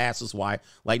ass. Her ass is wide.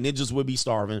 Like, ninjas would be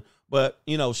starving. But,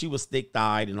 you know, she was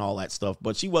thick-thighed and all that stuff.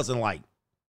 But she wasn't like,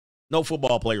 no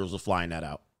football players were flying that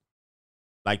out.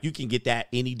 Like, you can get that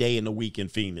any day in the week in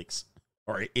Phoenix.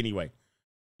 All right, anyway.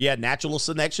 Yeah, natural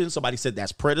selection. Somebody said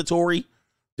that's predatory.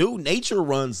 Dude, nature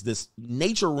runs this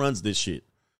shit.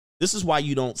 This is why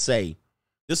you don't say.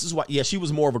 This is why, yeah, she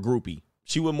was more of a groupie.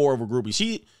 She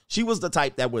was the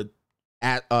type that would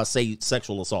say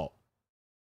sexual assault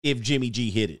if Jimmy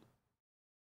G hit it.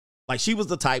 Like, she was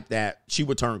the type that she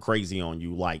would turn crazy on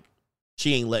you. Like,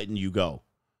 she ain't letting you go.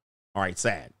 All right,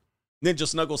 sad. Ninja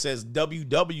Snuggle says,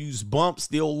 WW's bump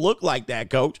still look like that,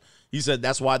 coach. He said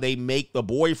that's why they make the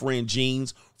boyfriend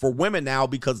jeans for women now,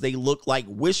 because they look like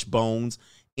wishbones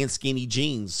in skinny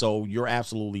jeans. So you're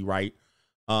absolutely right.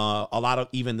 A lot of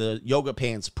even the yoga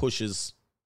pants pushes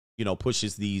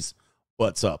these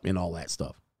butts up and all that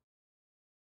stuff.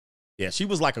 Yeah, she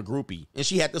was like a groupie. And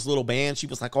she had this little band. She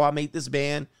was like, oh, I made this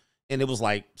band. And it was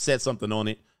like, said something on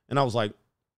it. And I was like,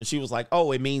 and she was like,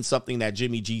 oh, it means something that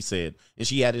Jimmy G said. And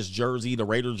she had his jersey, the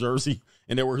Raiders jersey.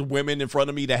 And there were women in front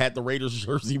of me that had the Raiders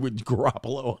jersey with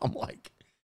Garoppolo. I'm like,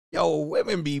 yo,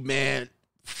 women be, man,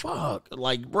 fuck.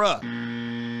 Like, bruh.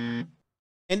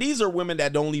 And these are women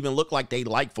that don't even look like they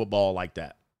like football like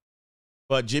that.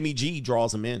 But Jimmy G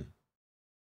draws them in.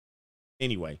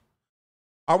 Anyway,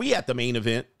 are we at the main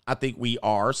event? I think we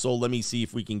are. So let me see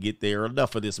if we can get there.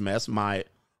 Enough of this mess. My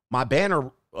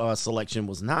banner selection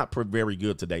was not very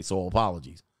good today, so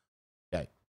apologies. Okay.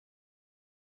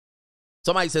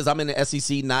 Somebody says, I'm in the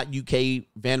SEC, not UK,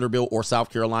 Vanderbilt, or South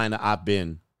Carolina. I've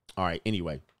been. All right,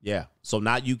 anyway. Yeah, so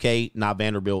not UK, not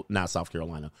Vanderbilt, not South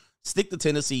Carolina. Stick to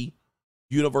Tennessee,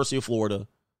 University of Florida,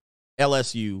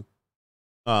 LSU,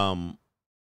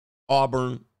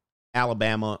 Auburn,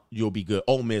 Alabama. You'll be good.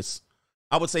 Ole Miss.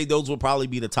 I would say those will probably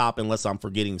be the top unless I'm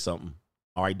forgetting something.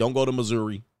 All right, don't go to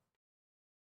Missouri.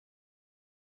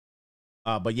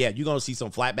 But yeah, you're going to see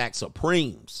some flatback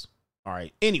Supremes. All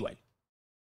right. Anyway,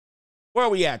 where are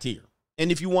we at here?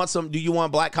 And if you want do you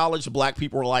want black college? Black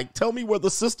people are like, tell me where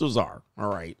the sisters are. All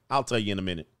right. I'll tell you in a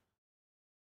minute.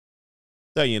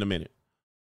 All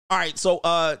right. So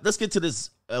let's get to this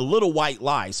little white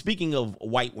lie. Speaking of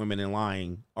white women and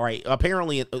lying. All right.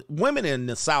 Apparently, women in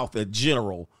the South in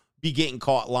general be getting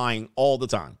caught lying all the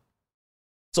time.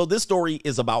 So this story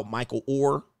is about Michael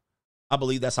Oher. I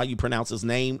believe that's how you pronounce his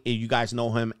name. And you guys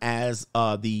know him as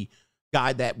the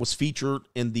guy that was featured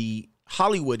in the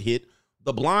Hollywood hit,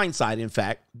 The Blind Side. In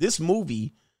fact, this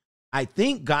movie, I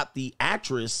think, got the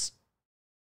actress,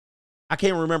 I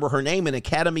can't remember her name, an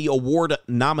Academy Award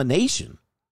nomination.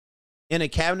 An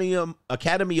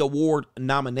Academy Award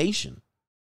nomination.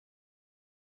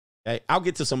 Okay, I'll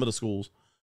get to some of the schools.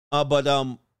 What's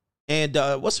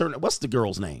the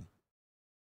girl's name?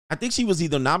 I think she was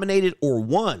either nominated or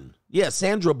won. Yeah,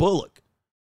 Sandra Bullock.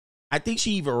 I think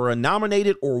she either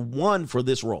nominated or won for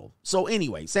this role. So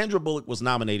anyway, Sandra Bullock was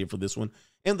nominated for this one.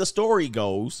 And the story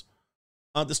goes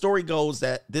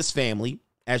that this family,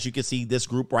 as you can see, this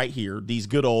group right here, these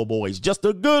good old boys, just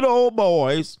the good old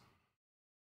boys.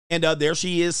 And there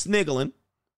she is sniggling,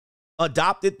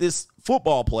 adopted this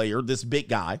football player, this big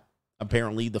guy.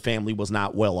 Apparently the family was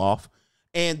not well off.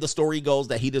 And the story goes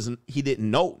that he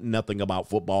didn't know nothing about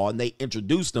football, and they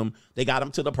introduced him. They got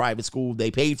him to the private school.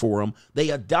 They paid for him.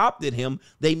 They adopted him.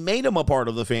 They made him a part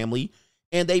of the family,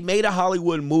 and they made a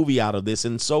Hollywood movie out of this.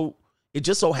 And so it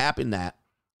just so happened that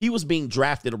he was being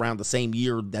drafted around the same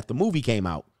year that the movie came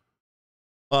out,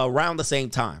 around the same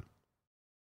time.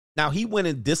 Now, he went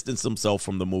and distanced himself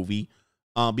from the movie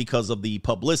because of the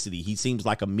publicity. He seems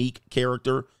like a meek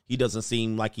character. He doesn't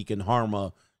seem like he can harm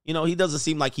he doesn't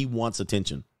seem like he wants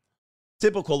attention.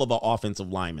 Typical of an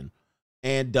offensive lineman.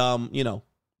 And,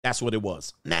 That's what it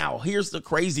was. Now, here's the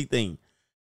crazy thing.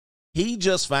 He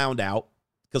just found out,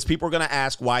 because people are going to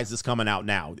ask, why is this coming out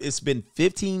now? It's been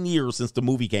 15 years since the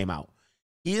movie came out.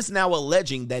 He is now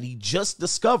alleging that he just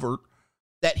discovered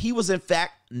that he was, in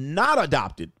fact, not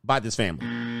adopted by this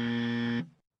family.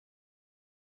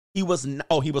 He was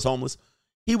homeless.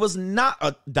 He was not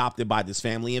adopted by this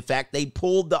family. In fact, they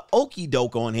pulled the okie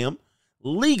doke on him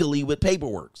legally with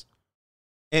paperwork.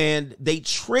 And they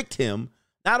tricked him.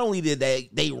 Not only did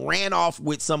they ran off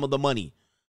with some of the money.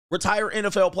 Retired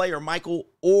NFL player Michael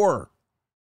Orr,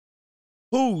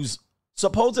 whose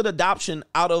supposed adoption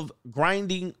out of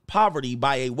grinding poverty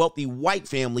by a wealthy white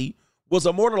family was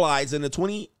immortalized in the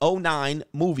 2009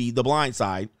 movie The Blind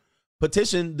Side,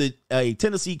 petitioned a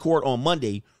Tennessee court on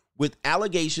Monday with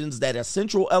allegations that a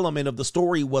central element of the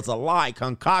story was a lie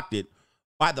concocted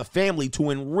by the family to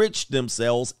enrich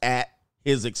themselves at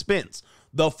his expense.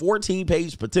 The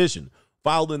 14-page petition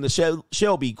filed in the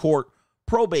Shelby Court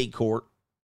Probate Court,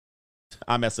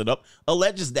 I messed it up,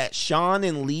 alleges that Sean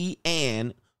and Lee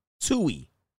Ann Toohey,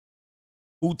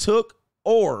 who took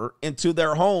Orr into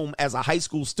their home as a high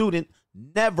school student,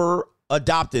 never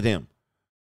adopted him.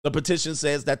 The petition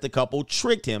says that the couple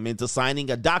tricked him into signing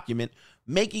a document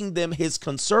making them his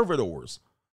conservators,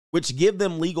 which give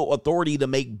them legal authority to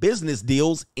make business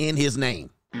deals in his name.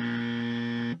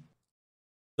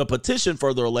 The petition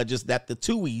further alleges that the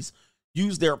Tooheys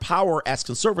used their power as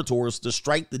conservators to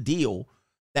strike the deal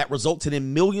that resulted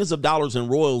in millions of dollars in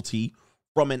royalty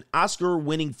from an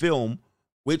Oscar-winning film,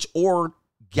 which Orr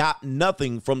got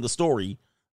nothing from the story,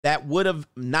 that would have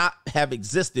not have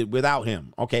existed without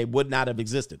him. Okay, would not have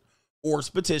existed. Orr's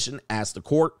petition asked the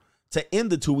court to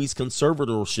end the Tooheys'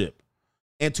 conservatorship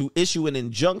and to issue an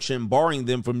injunction barring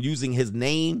them from using his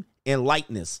name and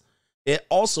likeness. It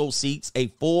also seeks a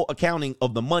full accounting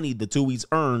of the money the Tooheys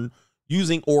earned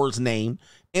using Orr's name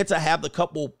and to have the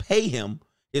couple pay him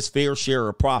his fair share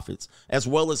of profits, as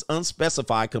well as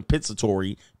unspecified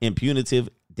compensatory and punitive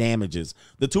damages.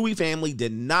 The Toohey family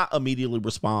did not immediately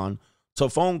respond to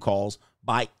phone calls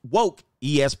by Woke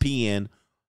ESPN,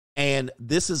 and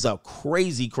this is a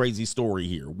crazy, crazy story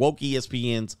here. Woke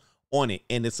ESPN's on it,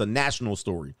 and it's a national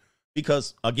story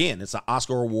because, again, it's an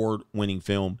Oscar award-winning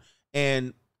film.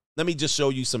 And let me just show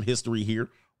you some history here.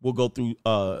 We'll go through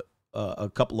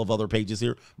a couple of other pages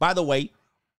here. By the way,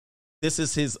 this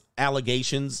is his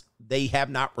allegations. They have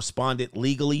not responded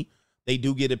legally. They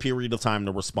do get a period of time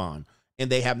to respond, and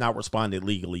they have not responded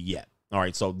legally yet. All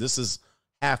right, so this is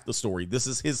half the story. This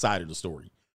is his side of the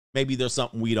story. Maybe there's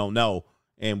something we don't know,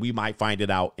 and we might find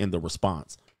it out in the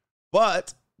response.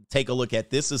 But take a look at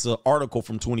this. This is an article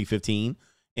from 2015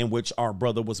 in which our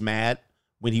brother was mad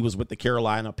when he was with the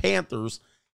Carolina Panthers.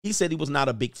 He said he was not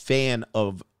a big fan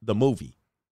of the movie.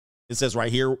 It says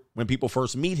right here, when people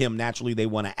first meet him, naturally they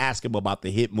want to ask him about the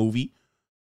hit movie,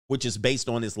 which is based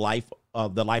on his life,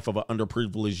 the life of an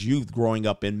underprivileged youth growing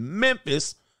up in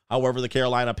Memphis. However, the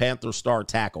Carolina Panthers star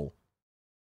tackle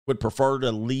would prefer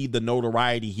to leave the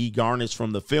notoriety he garnished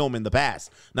from the film in the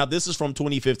past. Now, this is from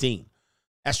 2015.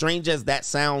 As strange as that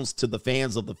sounds to the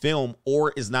fans of the film,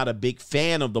 Orr is not a big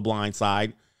fan of The Blind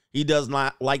Side. He does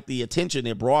not like the attention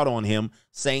it brought on him,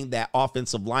 saying that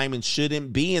offensive linemen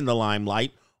shouldn't be in the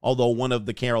limelight, although one of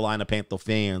the Carolina Panther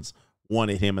fans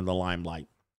wanted him in the limelight.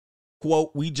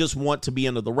 Quote, "We just want to be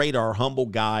under the radar, humble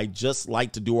guy, just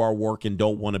like to do our work and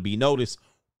don't want to be noticed,"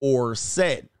 Orr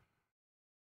said.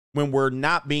 When we're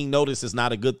not being noticed is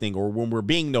not a good thing, or when we're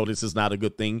being noticed is not a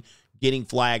good thing, getting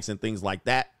flags and things like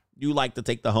that. You like to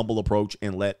take the humble approach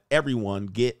and let everyone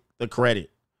get the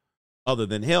credit other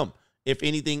than him. If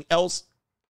anything else,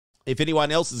 if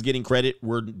anyone else is getting credit,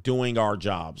 we're doing our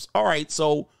jobs. All right,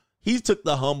 so he took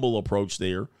the humble approach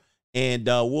there, and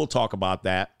we'll talk about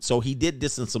that. So he did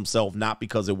distance himself, not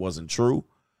because it wasn't true.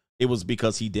 It was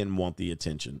because he didn't want the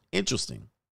attention. Interesting.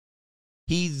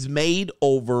 He's made a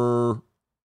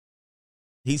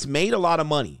lot of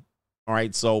money. All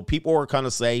right, so people are kind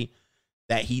of say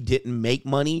that he didn't make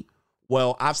money.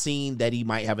 Well, I've seen that he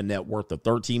might have a net worth of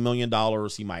 $13 million.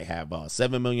 He might have a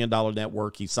 $7 million net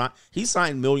worth. He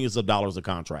signed millions of dollars of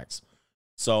contracts.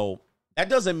 So that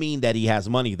doesn't mean that he has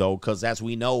money, though, because as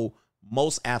we know,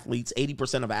 most athletes,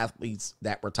 80% of athletes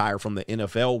that retire from the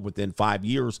NFL within 5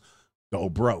 years go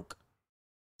broke.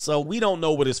 So we don't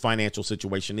know what his financial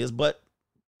situation is, but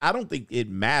I don't think it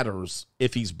matters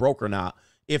if he's broke or not.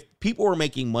 If people are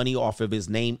making money off of his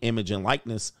name, image, and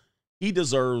likeness, he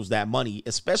deserves that money,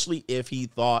 especially if he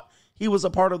thought he was a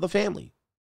part of the family.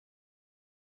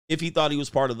 If he thought he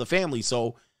was part of the family.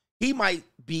 So he might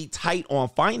be tight on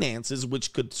finances,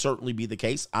 which could certainly be the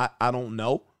case. I don't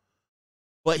know.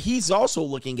 But he's also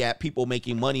looking at people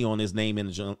making money on his name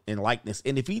and likeness.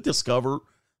 And if he discovered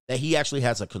that he actually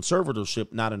has a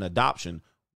conservatorship, not an adoption,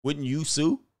 wouldn't you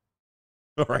sue?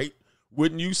 All right.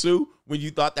 Wouldn't you sue when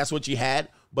you thought that's what you had,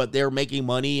 but they're making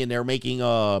money and they're making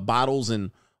bottles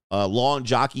and lawn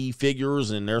jockey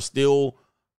figures, and they're still,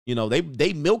 you know,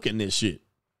 they milking this shit.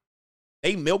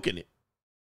 They milking it.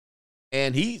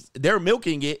 And they're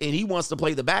milking it, and he wants to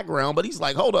play the background, but he's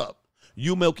like, hold up,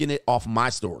 you milking it off my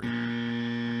story.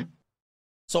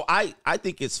 So I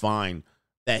think it's fine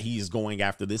that he's going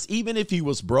after this. Even if he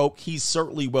was broke, he's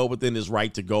certainly well within his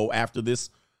right to go after this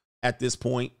at this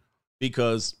point,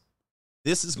 because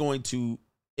this is going to,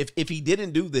 if he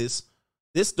didn't do this,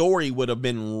 this story would have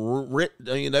been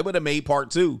written. They would have made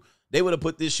part 2. They would have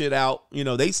put this shit out. You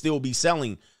know, they still be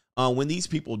selling. When these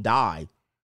people die,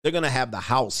 they're gonna have the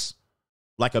house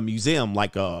like a museum,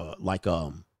 like Elvis's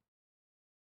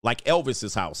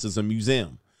house is a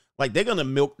museum. Like, they're gonna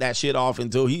milk that shit off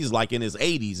until he's like in his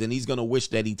 80s, and he's gonna wish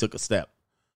that he took a step.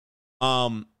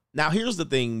 Now here's the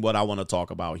thing. What I want to talk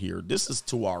about here. This is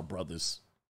to our brothers.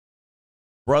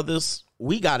 Brothers,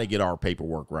 we got to get our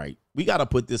paperwork right. We got to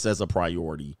put this as a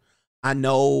priority. I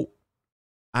know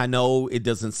it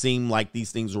doesn't seem like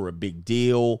these things are a big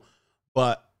deal,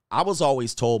 but I was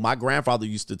always told, my grandfather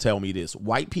used to tell me this: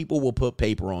 white people will put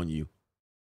paper on you.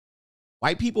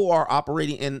 White people are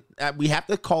operating, and we have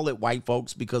to call it white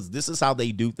folks because this is how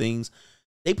they do things.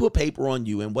 They put paper on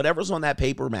you, and whatever's on that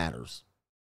paper matters.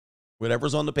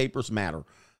 Whatever's on the papers matter.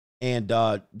 And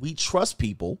we trust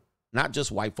people. Not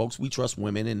just white folks. We trust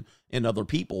women and other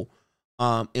people.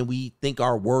 And we think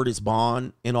our word is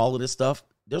bond and all of this stuff.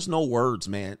 There's no words,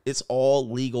 man. It's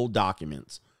all legal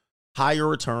documents.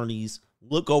 Hire attorneys.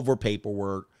 Look over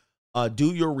paperwork.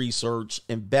 Do your research.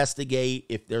 Investigate.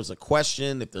 If there's a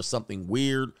question, if there's something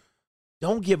weird,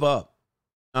 don't give up.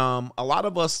 A lot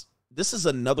of us, this is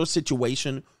another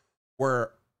situation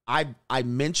where I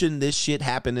mentioned this shit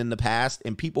happened in the past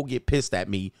and people get pissed at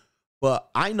me. But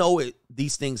I know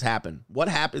these things happen. What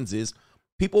happens is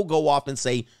people go off and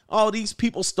say, oh, these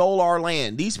people stole our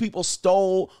land. These people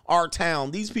stole our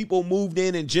town. These people moved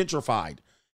in and gentrified.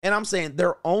 And I'm saying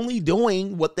they're only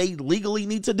doing what they legally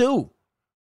need to do.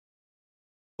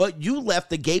 But you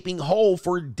left the gaping hole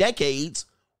for decades,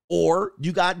 or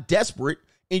you got desperate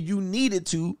and you needed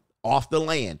to off the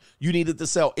land. You needed to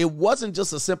sell. It wasn't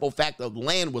just a simple fact of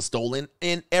land was stolen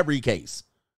in every case.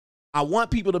 I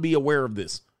want people to be aware of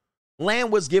this.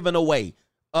 Land was given away.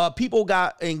 People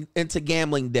got into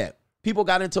gambling debt. People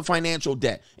got into financial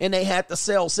debt, and they had to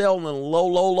sell in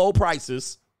low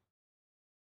prices.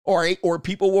 Or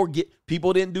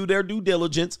people didn't do their due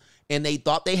diligence, and they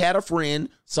thought they had a friend.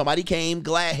 Somebody came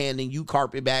glad handing you,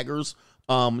 carpetbaggers,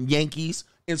 Yankees,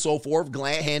 and so forth,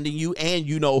 glad handing you, and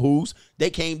you know who's they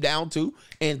came down to,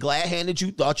 and glad handed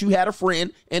you, thought you had a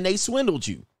friend, and they swindled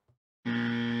you.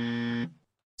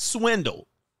 Swindle.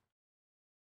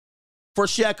 For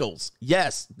shekels.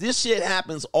 Yes, this shit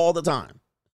happens all the time.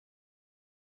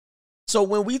 So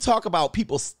when we talk about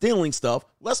people stealing stuff,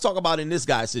 let's talk about in this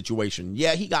guy's situation.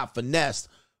 Yeah, he got finessed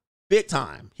big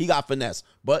time. He got finessed,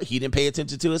 but he didn't pay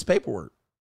attention to his paperwork.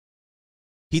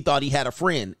 He thought he had a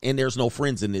friend, and there's no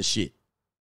friends in this shit.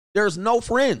 There's no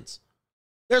friends.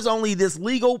 There's only this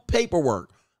legal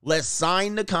paperwork. Let's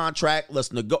sign the contract.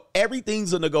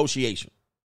 Everything's a negotiation.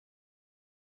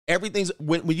 Everything's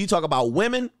when you talk about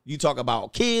women, you talk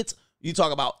about kids, you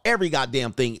talk about every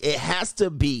goddamn thing. It has to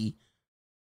be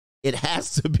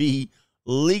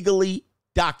legally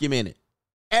documented.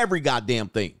 Every goddamn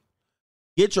thing.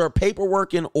 Get your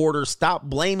paperwork in order. Stop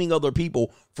blaming other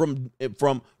people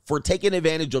for taking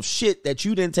advantage of shit that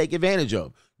you didn't take advantage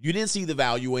of. You didn't see the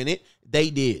value in it. They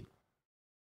did.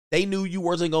 They knew you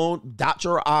wasn't going to dot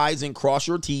your I's and cross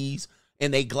your T's.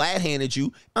 And they glad handed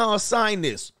you, oh, sign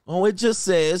this. Oh, it just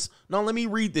says, no, let me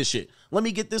read this shit. Let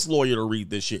me get this lawyer to read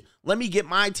this shit. Let me get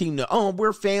my team to, oh,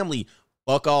 we're family.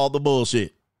 Fuck all the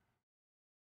bullshit.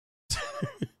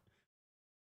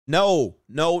 No.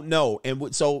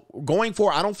 And so going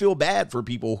forward, I don't feel bad for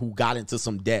people who got into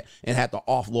some debt and had to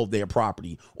offload their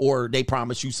property, or they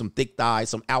promised you some thick thighs,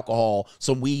 some alcohol,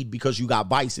 some weed because you got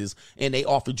vices, and they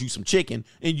offered you some chicken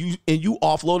and you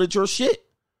offloaded your shit.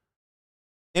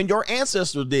 And your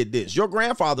ancestor did this. Your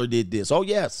grandfather did this. Oh,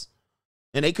 yes.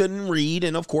 And they couldn't read.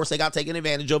 And, of course, they got taken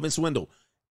advantage of and swindled.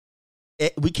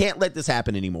 We can't let this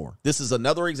happen anymore. This is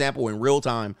another example in real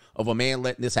time of a man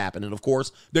letting this happen. And, of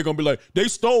course, they're going to be like, they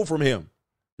stole from him.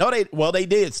 No, they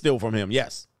did steal from him.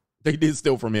 Yes, they did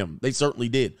steal from him. They certainly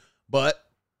did. But,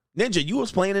 Ninja, you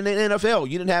was playing in the NFL.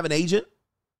 You didn't have an agent.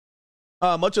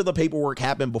 Much of the paperwork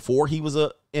happened before he was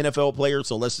an NFL player.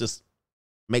 So let's just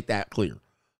make that clear.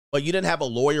 but you didn't have a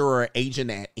lawyer or an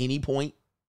agent at any point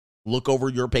look over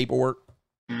your paperwork.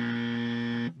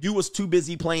 You was too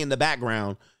busy playing the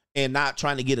background and not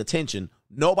trying to get attention.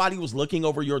 Nobody was looking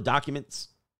over your documents.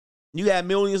 You had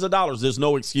millions of dollars. There's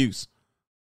no excuse.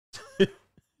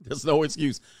 There's no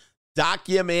excuse.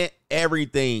 Document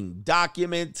everything.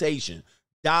 Documentation.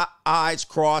 Dot I's,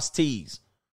 cross T's.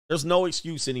 There's no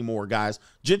excuse anymore, guys.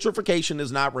 Gentrification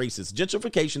is not racist.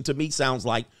 Gentrification to me sounds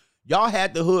like y'all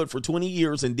had the hood for 20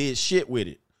 years and did shit with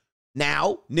it.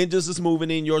 Now, ninjas is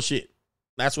moving in your shit.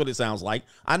 That's what it sounds like.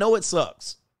 I know it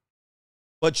sucks.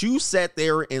 But you sat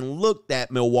there and looked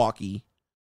at Milwaukee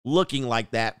looking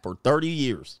like that for 30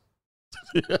 years.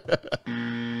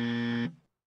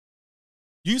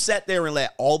 You sat there and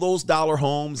let all those dollar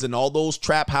homes and all those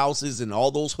trap houses and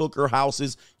all those hooker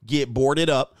houses get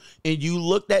boarded up. And you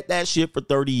looked at that shit for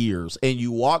 30 years and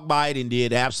you walked by it and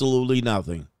did absolutely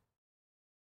nothing.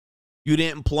 You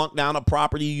didn't plunk down a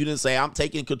property. You didn't say, I'm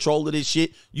taking control of this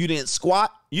shit. You didn't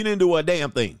squat. You didn't do a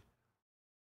damn thing.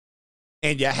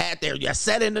 And you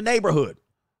sat in the neighborhood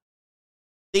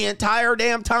the entire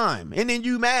damn time. And then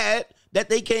you mad that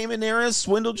they came in there and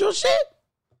swindled your shit.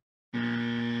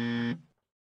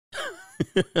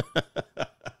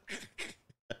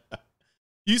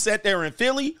 You sat there in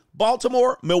Philly,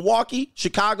 Baltimore, Milwaukee,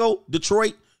 Chicago,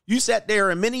 Detroit. You sat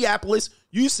there in Minneapolis.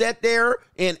 You sat there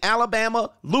in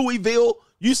Alabama, Louisville.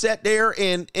 You sat there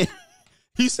in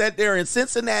you sat there in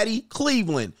Cincinnati,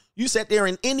 Cleveland. You sat there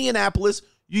in Indianapolis.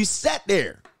 You sat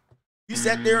there. You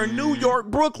sat there in New York,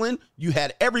 Brooklyn. You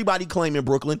had everybody claiming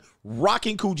Brooklyn,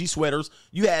 rocking Coogee sweaters.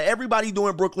 You had everybody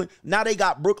doing Brooklyn. Now they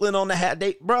got Brooklyn on the hat.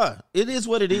 Bruh, it is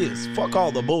what it is. Fuck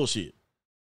all the bullshit.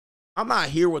 I'm not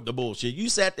here with the bullshit. You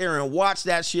sat there and watched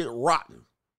that shit rotten.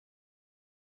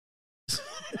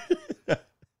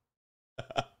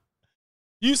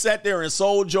 You sat there and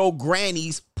sold your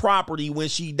granny's property when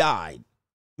she died.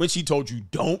 When she told you,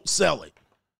 don't sell it.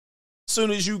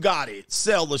 Soon as you got it,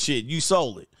 sell the shit. You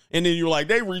sold it. And then you're like,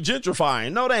 they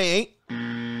regentrifying. No, they ain't.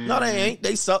 No, they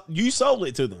ain't. You sold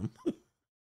it to them.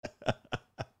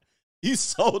 You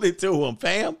sold it to them,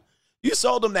 fam. You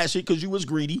sold them that shit because you was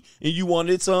greedy and you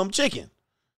wanted some chicken.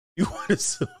 You wanted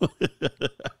some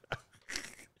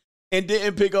and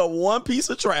didn't pick up one piece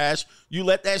of trash. You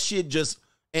let that shit just,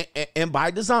 and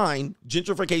by design,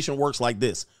 gentrification works like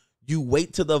this. You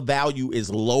wait till the value is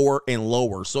lower and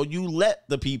lower. So you let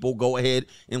the people go ahead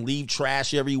and leave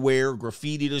trash everywhere,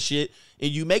 graffiti the shit,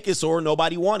 and you make it so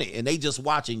nobody want it. And they just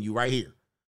watching you right here.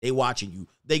 They watching you.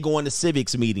 They going to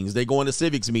civics meetings. We're going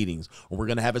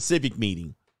to have a civic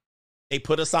meeting. They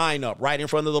put a sign up right in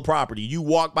front of the property. You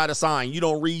walk by the sign. You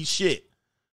don't read shit.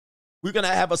 We're going to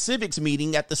have a civics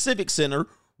meeting at the Civic Center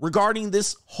regarding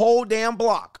this whole damn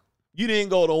block. You didn't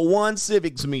go to one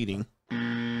civics meeting.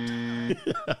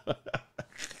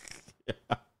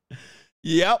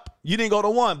 Yep. You didn't go to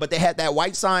one, but they had that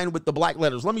white sign with the black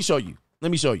letters. Let me show you.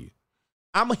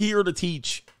 I'm here to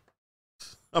teach.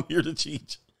 All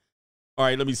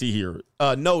right, let me see here.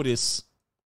 Notice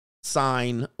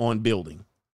sign on building.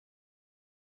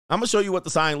 I'm going to show you what the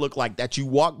sign looked like that you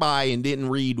walked by and didn't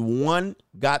read one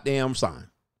goddamn sign.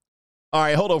 All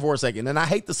right, hold on for a second. And I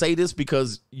hate to say this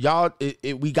because y'all,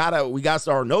 we gotta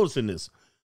start noticing this.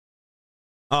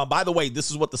 By the way,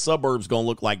 this is what the suburbs going to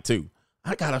look like too.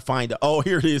 I got to find it. Oh,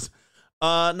 here it is.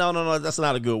 No, that's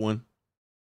not a good one.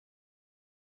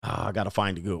 I got to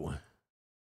find a good one.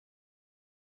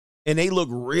 And they look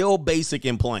real basic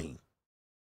and plain.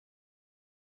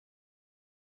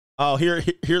 Oh,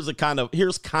 here's kind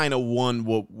of one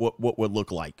what would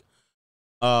look like.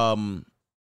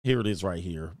 Here it is right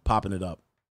here, popping it up.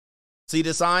 See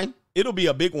this sign? It'll be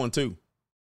a big one too.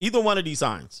 Either one of these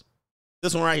signs.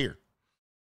 This one right here.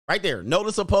 Right there.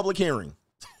 Notice a public hearing.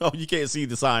 Oh, you can't see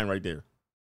the sign right there.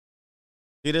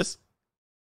 See this?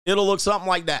 It'll look something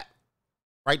like that.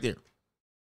 Right there.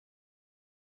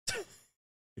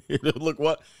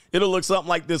 It'll look something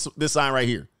like this sign right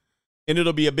here. And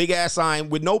it'll be a big ass sign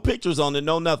with no pictures on it,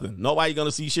 no nothing. Nobody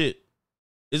gonna see shit.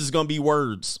 This is gonna be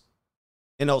words.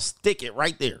 And they'll stick it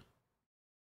right there.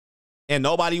 And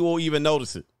nobody will even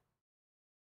notice it.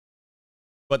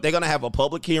 But they're gonna have a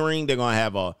public hearing, they're gonna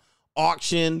have a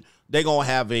auction, they're gonna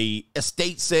have a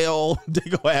estate sale,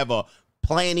 they're gonna have a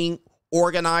planning,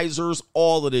 organizers,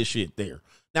 all of this shit there.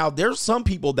 Now, there's some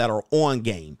people that are on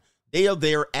game. They are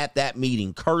there at that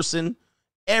meeting cursing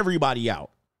everybody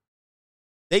out.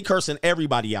 They cursing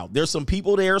everybody out. There's some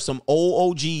people there, some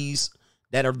old OGs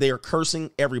that are there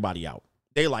cursing everybody out.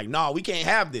 They're like, no, we can't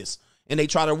have this. And they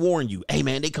try to warn you. Hey,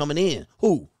 man, they coming in.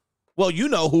 Who? Well, you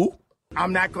know who.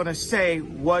 I'm not going to say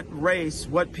what race,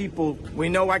 what people. We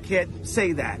know I can't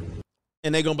say that.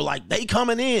 And they're going to be like, they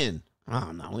coming in.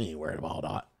 Oh, no, we ain't worried about all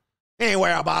that. We ain't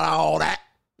worried about all that.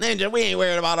 Ninja, we ain't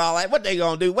worried about all that. What they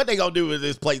going to do? What they going to do with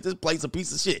this place? This place a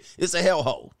piece of shit. It's a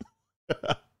hellhole.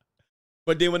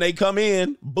 But then when they come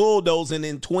in, bulldozing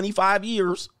in 25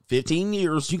 years, 15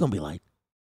 years, you're going to be like,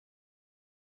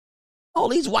 oh,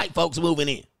 these white folks moving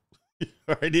in.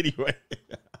 All right, anyway.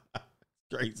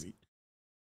 Crazy.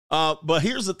 But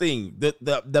here's the thing.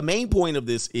 The main point of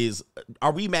this is,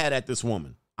 are we mad at this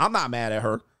woman? I'm not mad at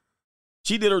her.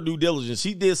 She did her due diligence.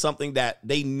 She did something that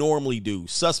they normally do.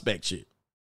 Suspect shit.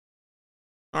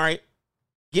 All right.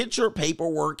 Get your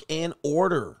paperwork in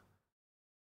order.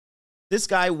 This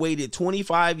guy waited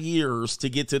 25 years to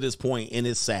get to this point, and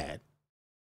it's sad.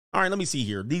 All right, let me see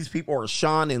here. These people are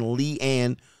Sean and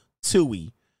Leanne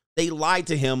Toohey. They lied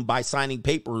to him by signing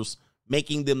papers,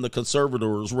 making them the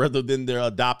conservators rather than their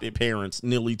adopted parents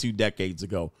nearly 2 decades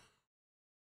ago.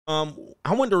 I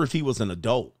wonder if he was an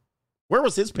adult. Where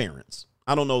was his parents?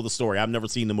 I don't know the story. I've never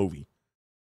seen the movie.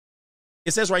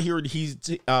 It says right here,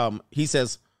 he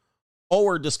says,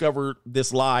 Ower discovered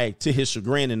this lie to his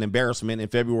chagrin and embarrassment in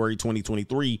February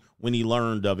 2023 when he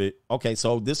learned of it. Okay,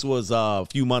 so this was a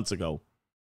few months ago.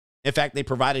 In fact, they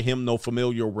provided him no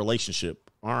familial relationship.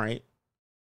 All right.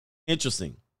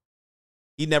 Interesting.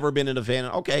 He'd never been in a fan.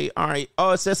 Okay, all right.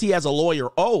 Oh, it says he has a lawyer.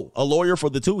 Oh, a lawyer for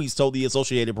the Tooheys told the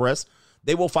Associated Press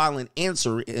they will file an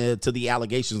answer to the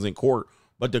allegations in court,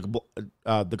 but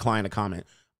decline to comment.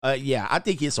 Yeah, I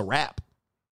think it's a wrap.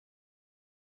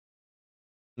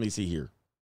 Let me see here.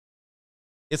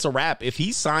 It's a wrap. If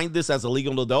he signed this as a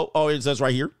legal adult, oh, it says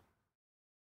right here.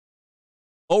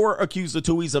 Ower accused the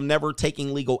Tooheys of never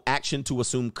taking legal action to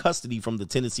assume custody from the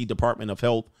Tennessee Department of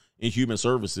Health and Human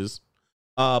Services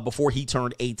before he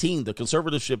turned 18. The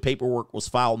conservatorship paperwork was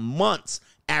filed months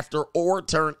after Ower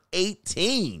turned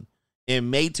 18 in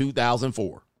May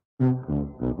 2004.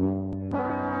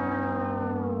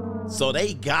 So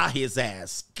they got his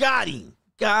ass. Got him.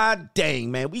 God dang,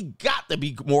 man. We got to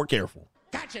be more careful.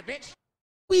 Gotcha, bitch.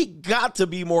 We got to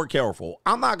be more careful.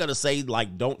 I'm not going to say,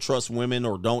 like, don't trust women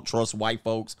or don't trust white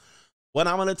folks. What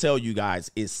I'm going to tell you guys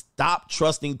is stop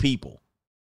trusting people.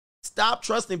 Stop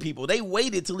trusting people. They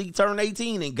waited till he turned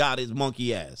 18 and got his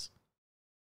monkey ass.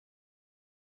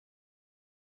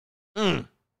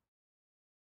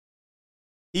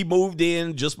 He moved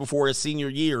in just before his senior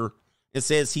year and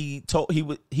says he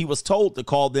was told to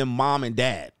call them mom and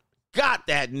dad. Got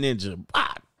that, ninja.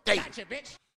 Gotcha,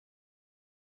 bitch.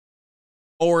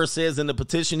 Or says in the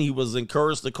petition he was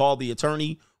encouraged to call the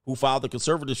attorney who filed the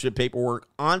conservatorship paperwork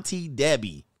Auntie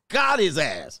Debbie. Got his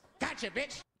ass. Gotcha,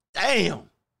 bitch. Damn.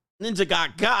 Ninja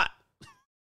got.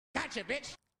 Gotcha,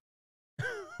 bitch.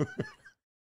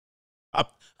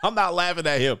 I'm not laughing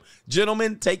at him.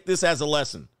 Gentlemen, take this as a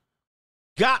lesson.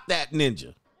 Got that,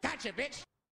 ninja. Gotcha, bitch.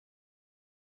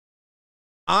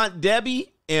 Aunt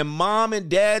Debbie and mom and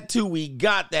dad too, we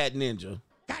got that, ninja.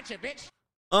 Gotcha, bitch.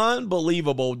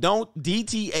 Unbelievable. Don't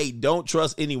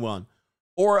trust anyone.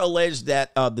 Or allege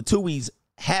that the Tooheys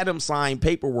had him sign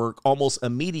paperwork almost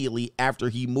immediately after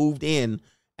he moved in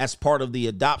as part of the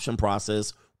adoption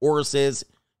process. Or says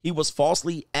he was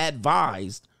falsely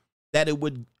advised that it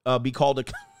would be called a...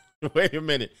 Wait a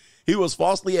minute. He was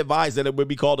falsely advised that it would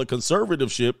be called a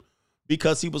conservatorship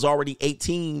because he was already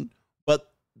 18,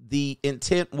 but the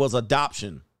intent was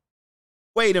adoption.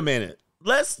 Wait a minute.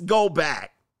 Let's go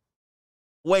back.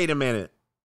 Wait a minute.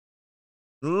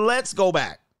 Let's go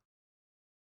back.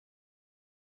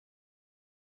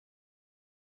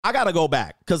 I got to go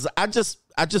back because I just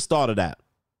thought of that,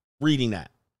 reading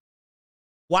that.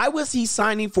 Why was he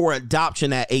signing for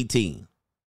adoption at 18?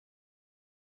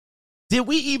 Did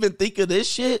we even think of this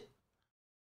shit?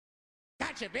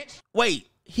 Gotcha, bitch. Wait,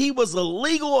 he was a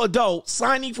legal adult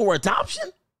signing for adoption?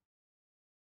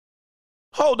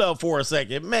 Hold up for a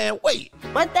second, man. Wait.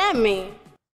 What that mean?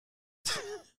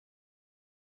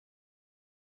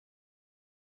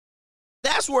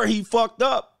 That's where he fucked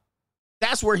up.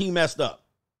 That's where he messed up.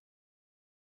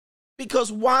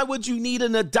 Because why would you need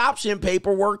an adoption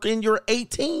paperwork in your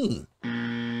 18?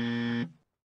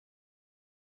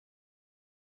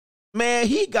 Man,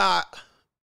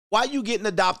 why you getting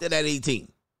adopted at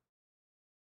 18?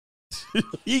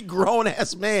 He grown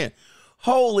ass man.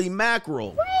 Holy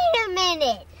mackerel. Wait a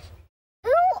minute.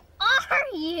 Who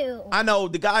are you? I know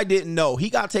the guy didn't know. He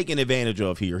got taken advantage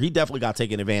of here. He definitely got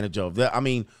taken advantage of. I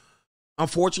mean,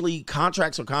 unfortunately,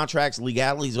 contracts are contracts,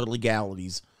 legalities are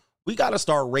legalities. We got to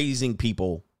start raising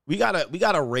people. We got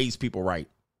to raise people right.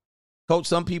 Coach,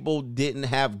 some people didn't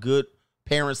have good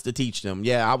parents to teach them.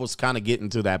 Yeah, I was kind of getting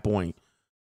to that point.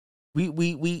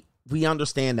 We we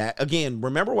understand that. Again,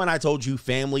 remember when I told you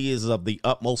family is of the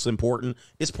utmost important?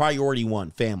 It's priority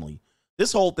one, family.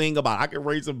 This whole thing about I can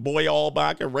raise a boy all by,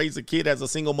 I can raise a kid as a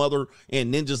single mother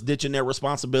and then just ditching their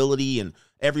responsibility and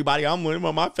everybody, I'm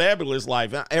living my fabulous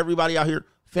life. Everybody out here,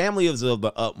 family is of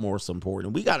the utmost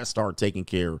important. We got to start taking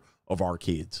care of our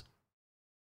kids.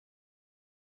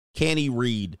 Can he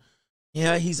read?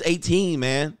 Yeah, he's 18,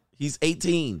 man. He's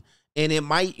 18. And it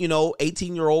might,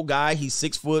 18-year-old guy, he's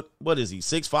 6 foot, what is he,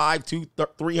 6'5",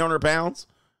 300 pounds?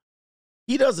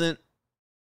 He doesn't,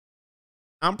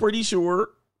 I'm pretty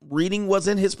sure reading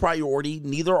wasn't his priority.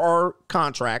 Neither are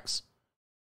contracts.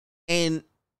 And,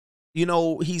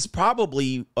 he's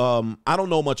probably, I don't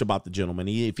know much about the gentleman.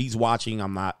 If he's watching,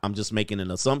 I'm just making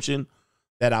an assumption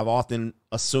that I've often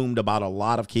assumed about a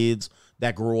lot of kids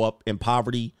that grow up in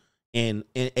poverty and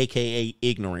AKA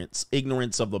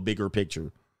ignorance of the bigger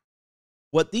picture.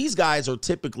 What these guys are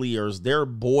typically is they're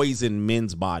boys in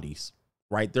men's bodies,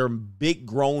 right? They're big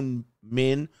grown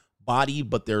men body,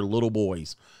 but they're little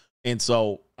boys. And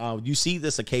so you see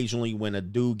this occasionally when a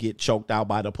dude get choked out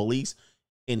by the police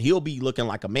and he'll be looking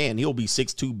like a man. He'll be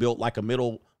 6'2", built like a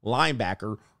middle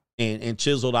linebacker and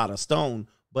chiseled out of stone.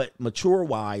 But mature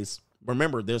wise,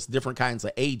 remember, there's different kinds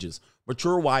of ages.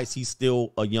 Mature wise, he's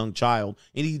still a young child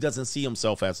and he doesn't see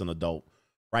himself as an adult,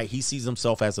 right? He sees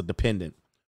himself as a dependent.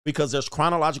 Because there's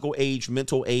chronological age,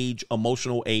 mental age,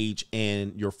 emotional age,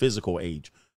 and your physical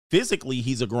age. Physically,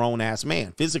 he's a grown-ass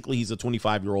man. Physically, he's a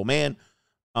 25-year-old man.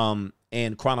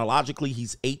 And chronologically,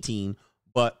 he's 18.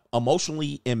 But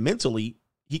emotionally and mentally,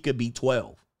 he could be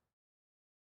 12.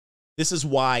 This is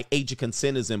why age of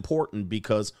consent is important,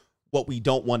 because what we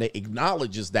don't want to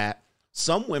acknowledge is that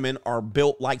some women are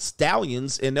built like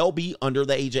stallions, and they'll be under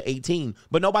the age of 18.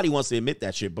 But nobody wants to admit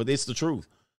that shit, but it's the truth.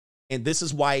 And this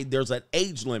is why there's an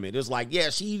age limit. It's like, yeah,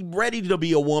 she's ready to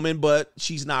be a woman, but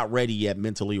she's not ready yet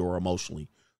mentally or emotionally.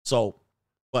 So,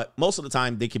 but most of the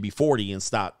time they can be 40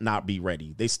 and not be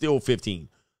ready. They still 15.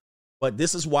 But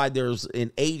this is why there's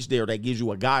an age there that gives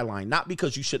you a guideline, not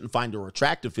because you shouldn't find her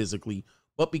attractive physically,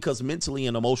 but because mentally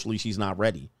and emotionally she's not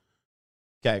ready.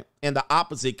 Okay. And the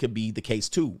opposite could be the case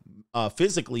too.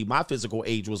 Physically, my physical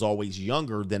age was always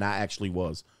younger than I actually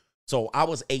was. So I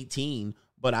was 18,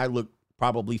 but I looked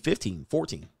probably 15,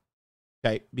 14,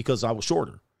 okay, because I was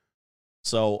shorter.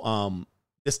 So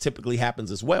this typically happens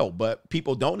as well, but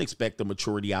people don't expect the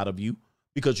maturity out of you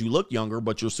because you look younger,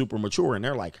 but you're super mature, and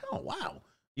they're like, oh, wow,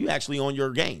 you actually on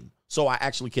your game. So I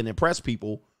actually can impress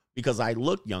people because I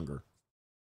look younger,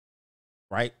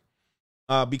 right?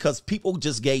 Because people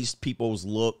just gauge people's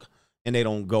look and they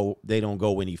don't go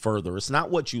any further. It's not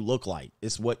what you look like.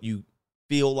 It's what you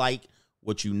feel like,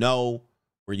 what you know,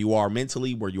 where you are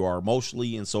mentally, where you are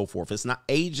emotionally, and so forth. It's not,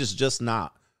 age is just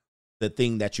not the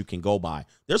thing that you can go by.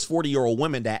 There's 40-year-old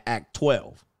women that act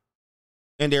 12,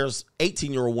 and there's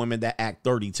 18-year-old women that act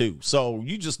 32. So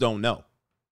you just don't know.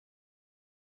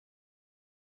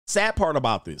 Sad part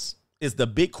about this is the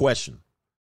big question.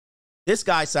 This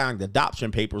guy signed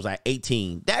adoption papers at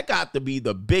 18. That got to be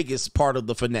the biggest part of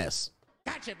the finesse.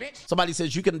 Gotcha, bitch. Somebody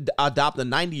says you can adopt a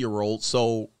 90-year-old,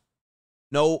 so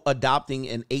no adopting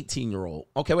an 18-year-old.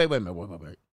 Okay, wait.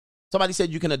 Somebody said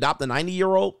you can adopt a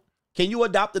 90-year-old. Can you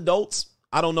adopt adults?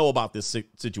 I don't know about this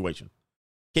situation.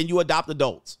 Can you adopt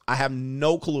adults? I have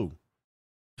no clue.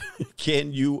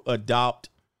 Can you adopt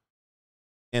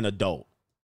an adult?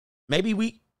 Maybe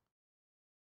we...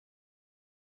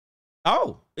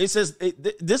 Oh, it says,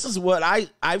 this is what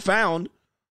I found.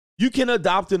 You can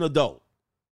adopt an adult.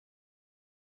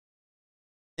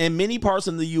 In many parts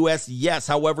in the U.S., yes.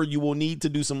 However, you will need to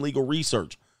do some legal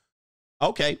research.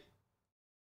 Okay.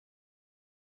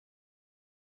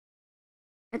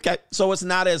 Okay. So it's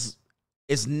not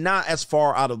as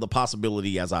far out of the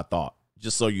possibility as I thought,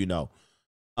 just so you know.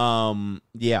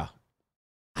 Yeah.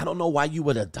 I don't know why you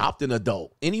would adopt an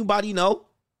adult. Anybody know?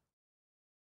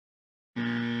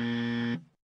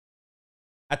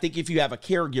 I think if you have a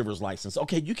caregiver's license,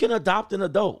 okay, you can adopt an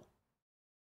adult.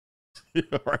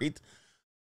 Right?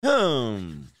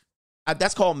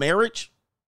 That's called marriage.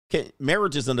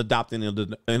 Marriage isn't adopting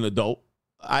an adult.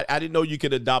 I didn't know you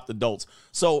could adopt adults.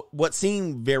 So what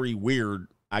seemed very weird,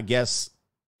 I guess,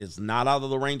 is not out of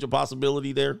the range of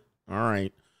possibility there. All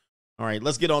right.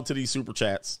 Let's get on to these super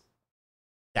chats.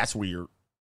 That's weird.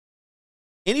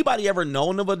 Anybody ever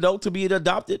known of an adult to be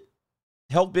adopted?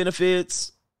 Health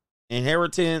benefits,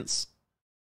 inheritance.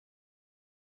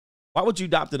 Why would you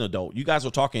adopt an adult? You guys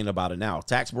are talking about it now.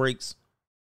 Tax breaks.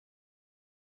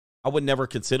 I would never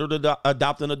consider to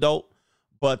adopt an adult,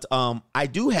 but I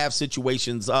do have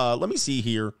situations. Let me see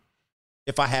here.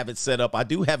 if I have it set up. I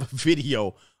do have a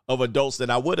video of adults that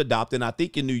I would adopt, and I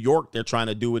think in New York they're trying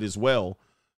to do it as well.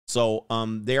 So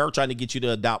they are trying to get you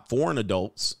to adopt foreign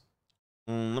adults.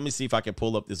 Let me see if I can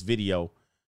pull up this video.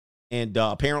 And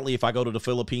apparently, if I go to the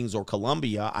Philippines or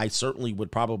Colombia, I certainly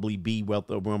would probably be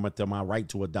within my right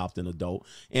to adopt an adult.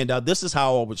 And this is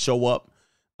how I would show up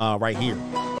right here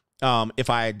if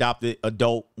I adopted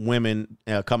adult women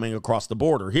coming across the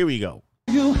border. Here we go.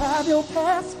 You have your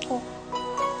passport.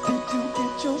 Did you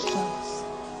get your shots?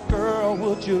 Girl,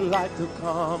 would you like to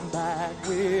come back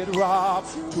with Rob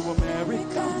to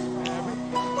America?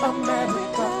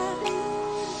 America.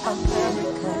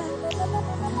 America.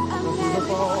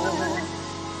 Beautiful.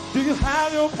 Do you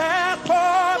have your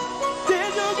passport?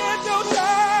 Did you get your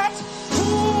shots? Who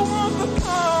wants to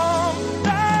come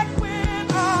back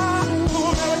with us to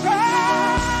America?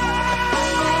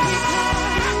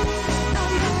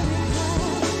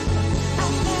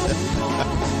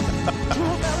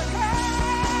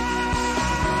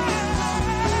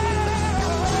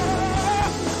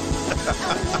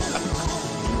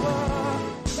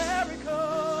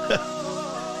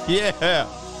 Yeah,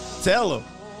 tell him.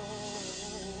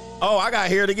 Oh, I got to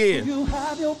hear it again. You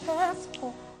have your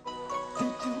passport.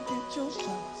 Did you get your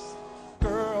shots?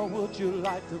 Girl, would you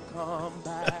like to come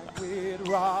back with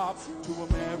Rob to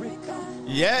America?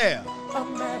 Yeah.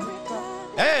 America.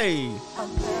 Hey.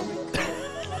 America.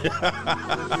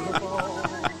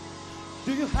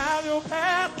 Do you have your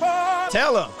passport?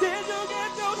 Tell him. Did you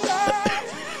get your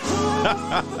shots?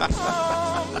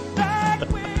 Come back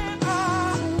with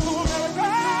us to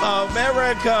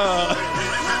America.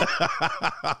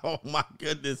 Oh my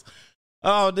goodness.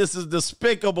 Oh, this is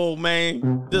despicable,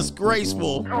 man.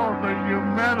 Disgraceful. Oh, the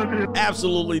humanity.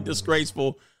 Absolutely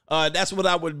disgraceful. That's what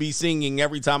I would be singing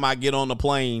every time I get on the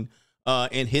plane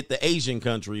and hit the Asian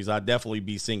countries. I'd definitely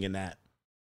be singing that.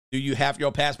 Do you have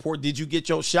your passport? Did you get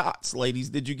your shots, ladies?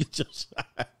 Did you get your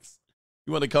shots?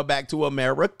 You want to come back to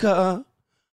America?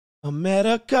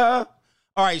 America.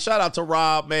 All right, shout out to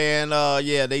Rob, man.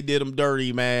 Yeah, they did him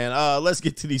dirty, man. Let's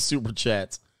get to these super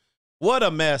chats. What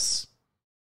a mess.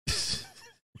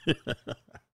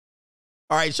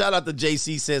 All right, shout out to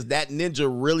JC says that ninja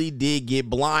really did get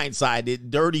blindsided.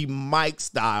 Dirty Mike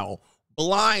style.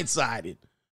 Blindsided.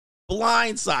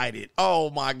 Blindsided. Oh,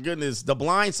 my goodness. The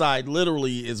blindside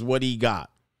literally is what he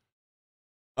got.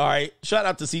 All right, shout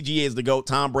out to CGA as the GOAT.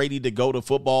 Tom Brady, the GOAT of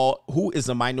football, who is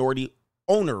a minority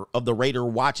owner of the Raider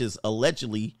watches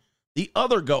allegedly the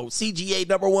other GOAT. CGA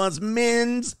 #1's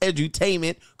men's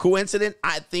edutainment. Coincident?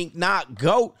 I think not.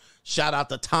 GOAT. Shout out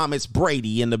to Thomas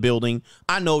Brady in the building.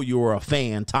 I know you're a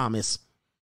fan, Thomas.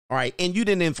 All right, and you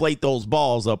didn't inflate those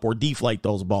balls up or deflate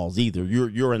those balls either.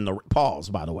 You're in the pause,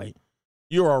 by the way.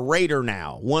 You're a Raider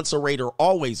now. Once a Raider,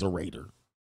 always a Raider.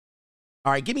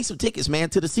 All right, give me some tickets, man,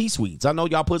 to the C-Suites. I know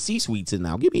y'all put C-Suites in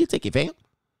now. Give me a ticket, fam.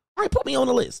 All right, put me on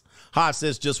the list. Haas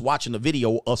says just watching a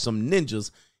video of some ninjas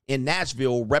in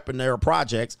Nashville repping their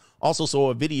projects. Also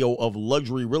saw a video of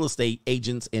luxury real estate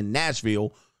agents in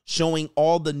Nashville showing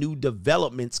all the new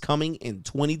developments coming in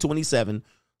 2027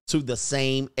 to the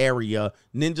same area.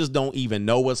 Ninjas don't even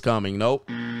know what's coming. Nope.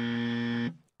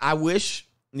 I wish,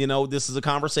 this is a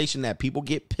conversation that people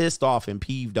get pissed off and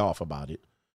peeved off about it.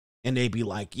 And they be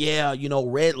like, yeah,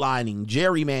 redlining,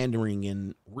 gerrymandering,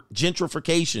 and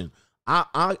gentrification.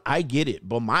 I get it.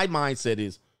 But my mindset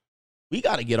is we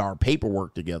got to get our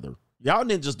paperwork together. Y'all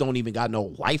ninjas don't even got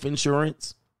no life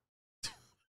insurance.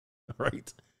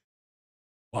 Right?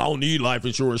 Well, I don't need life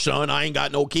insurance, son. I ain't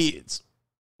got no kids.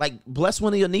 Like, bless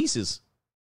one of your nieces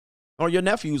or your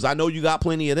nephews. I know you got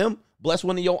plenty of them. Bless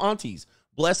one of your aunties.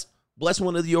 Bless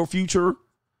one of your future.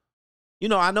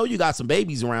 I know you got some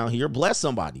babies around here. Bless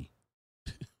somebody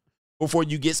before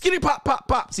you get skinny pop, pop,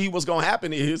 pop. See, what's going to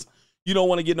happen is you don't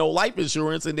want to get no life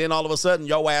insurance. And then all of a sudden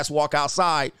your ass walk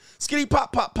outside, skinny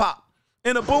pop, pop, pop.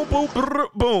 And a boom, boom, brr,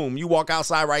 boom. You walk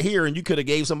outside right here and you could have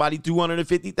gave somebody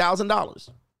 $250,000.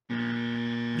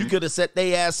 You could have set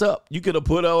their ass up. You could have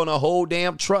put on a whole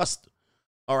damn trust.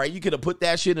 All right. You could have put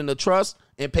that shit in the trust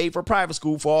and paid for private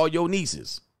school for all your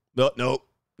nieces. But nope.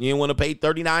 You didn't want to pay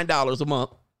 $39 a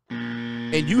month.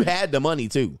 And you had the money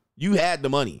too. You had the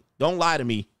money. Don't lie to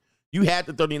me. You had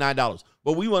the $39.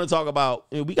 But we want to talk about,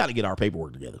 we got to get our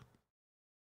paperwork together.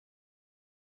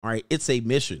 All right. It's a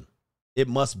mission. It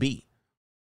must be.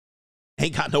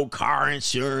 Ain't got no car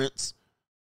insurance.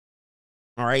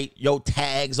 All right. Your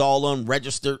tags all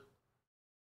unregistered.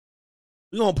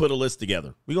 We're going to put a list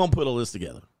together.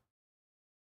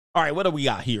 All right. What do we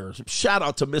got here? Shout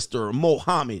out to Mr.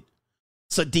 Mohammed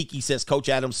Siddiqui says, Coach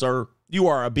Adam, sir, you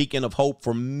are a beacon of hope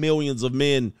for millions of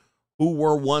men who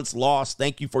were once lost.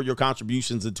 Thank you for your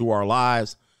contributions into our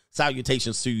lives.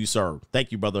 Salutations to you, sir.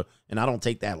 Thank you, brother. And I don't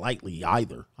take that lightly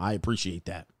either. I appreciate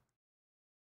that.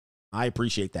 I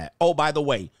appreciate that. Oh, by the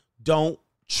way, don't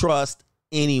trust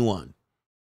anyone.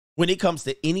 When it comes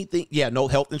to anything, no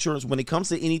health insurance. When it comes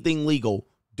to anything legal,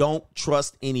 don't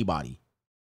trust anybody.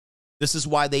 This is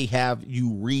why they have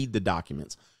you read the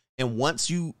documents. And once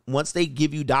they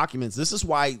give you documents, this is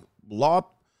why law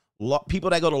people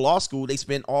that go to law school, they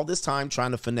spend all this time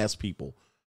trying to finesse people.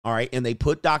 All right. And they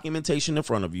put documentation in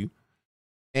front of you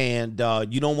and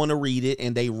you don't want to read it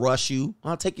and they rush you.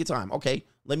 I'll take your time. Okay.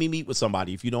 Let me meet with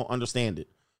somebody if you don't understand it.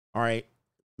 All right.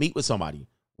 Meet with somebody.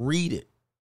 Read it.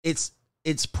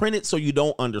 It's printed so you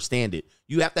don't understand it.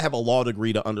 You have to have a law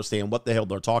degree to understand what the hell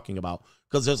they're talking about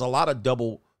because there's a lot of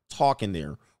double talk in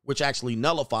there, which actually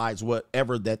nullifies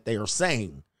whatever that they are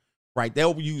saying. Right.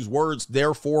 They'll use words,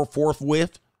 therefore,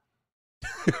 forthwith.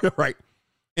 Right.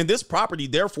 And this property,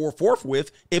 therefore,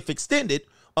 forthwith, if extended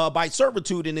by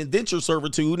servitude and indenture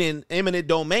servitude and eminent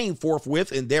domain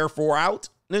forthwith and therefore out,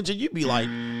 Ninja, you'd be like,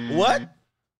 what?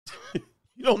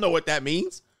 You don't know what that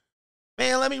means.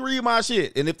 Man, let me read my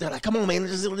shit. And if they're like, come on, man,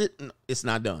 it's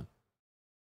not done.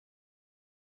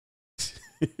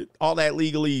 All that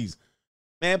legalese.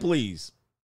 Man, please.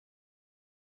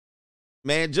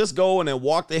 Man, just go and then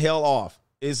walk the hell off.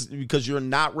 It's because you're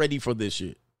not ready for this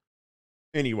shit.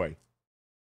 Anyway.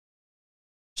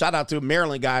 Shout out to a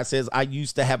Maryland guy says, I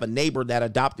used to have a neighbor that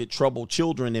adopted troubled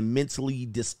children and mentally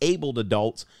disabled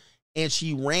adults, and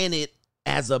she ran it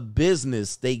as a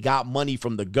business. They got money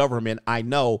from the government. I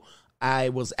know. I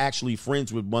was actually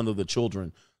friends with one of the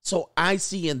children. So I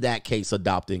see in that case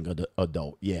adopting an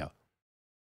adult. Yeah.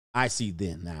 I see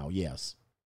then now. Yes.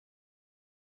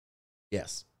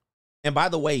 Yes. And by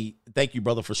the way, thank you,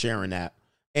 brother, for sharing that.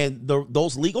 And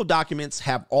those legal documents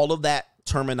have all of that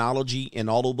terminology and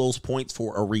all of those points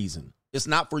for a reason. It's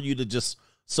not for you to just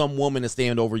some woman to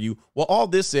stand over you. Well, all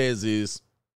this says is,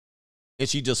 and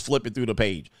she just flip it through the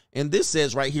page. And this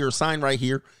says right here, sign right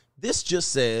here. This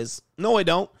just says, no, it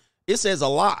don't. It says a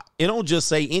lot. It don't just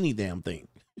say any damn thing.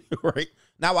 Right?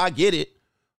 Now I get it,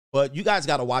 but you guys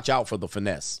got to watch out for the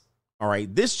finesse. All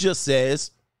right. This just says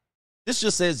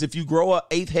if you grow an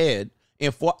 8th head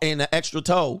and an extra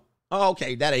toe, oh,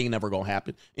 okay, that ain't never going to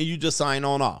happen. And you just sign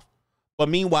on off. But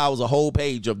meanwhile, it was a whole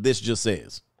page of this just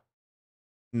says.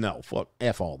 No, fuck,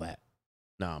 F all that.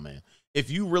 Nah, man. If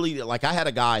you really, like, I had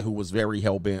a guy who was very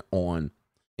hell-bent on,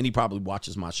 and he probably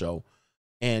watches my show,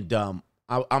 and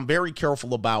I'm very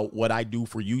careful about what I do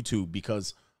for YouTube,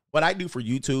 because what I do for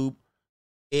YouTube,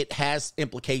 it has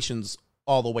implications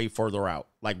all the way further out.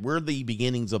 Like, we're the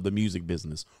beginnings of the music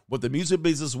business. What the music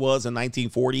business was in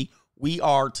 1940, we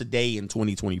are today in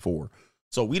 2024.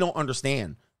 So we don't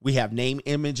understand. We have name,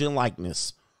 image, and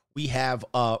likeness. We have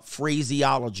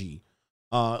phraseology.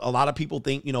 A lot of people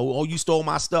think, oh, you stole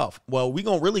my stuff. Well, we're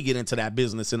going to really get into that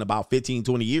business in about 15,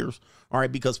 20 years. All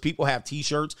right. Because people have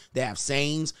T-shirts, they have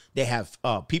sayings, they have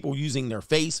people using their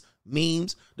face,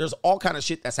 memes. There's all kind of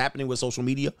shit that's happening with social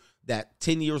media that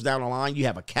 10 years down the line, you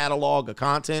have a catalog of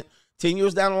content. 10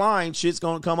 years down the line, shit's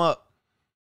going to come up.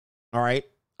 All right.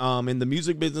 In the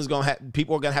music business,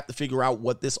 people are going to have to figure out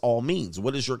what this all means.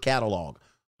 What is your catalog?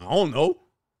 I don't know.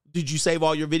 Did you save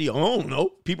all your video? I don't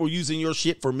know. People using your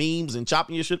shit for memes and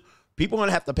chopping your shit. People are going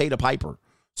to have to pay the piper.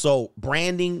 So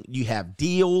branding, you have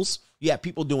deals. You have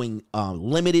people doing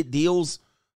limited deals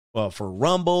for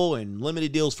Rumble and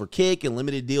limited deals for Kick and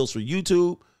limited deals for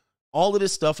YouTube. All of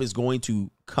this stuff is going to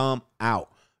come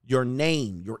out. Your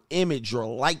name, your image, your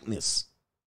likeness.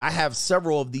 I have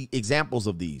several of the examples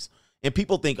of these. And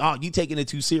people think, oh, you taking it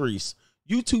too serious.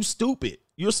 You too stupid.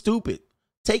 You're stupid.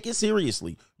 Take it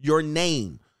seriously. Your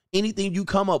name, anything you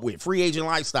come up with, free agent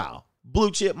lifestyle, blue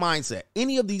chip mindset,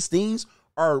 any of these things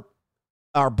are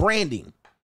branding,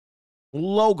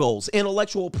 logos,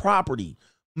 intellectual property,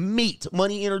 meat,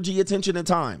 money, energy, attention, and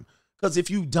time. Because if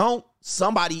you don't,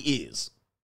 somebody is.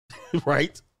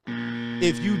 Right?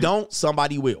 If you don't,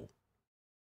 somebody will.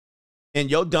 And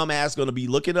your dumb ass going to be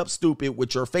looking up stupid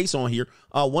with your face on here.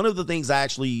 One of the things I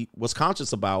actually was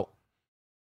conscious about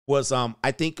was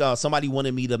I think somebody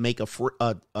wanted me to make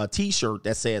a T-shirt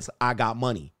that says, I got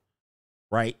money.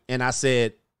 Right? And I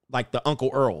said, like the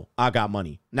Uncle Earl, I got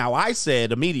money. Now, I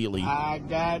said immediately, I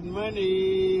got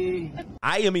money.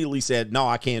 I immediately said, no,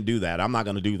 I can't do that. I'm not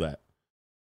going to do that.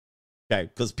 Okay?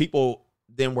 Because people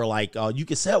then were like, you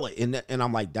can sell it. And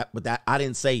I'm like, that I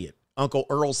didn't say it. Uncle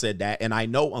Earl said that, and I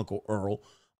know Uncle Earl,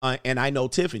 and I know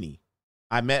Tiffany.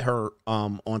 I met her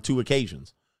on 2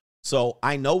 occasions. So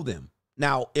I know them.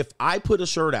 Now, if I put a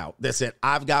shirt out that said,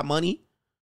 I've got money,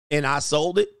 and I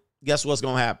sold it, guess what's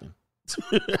going to happen?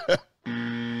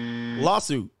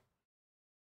 Lawsuit.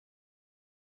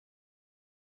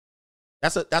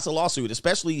 That's a lawsuit,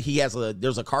 especially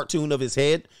there's a cartoon of his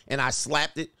head and I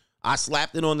slapped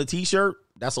it on the t-shirt.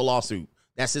 That's a lawsuit.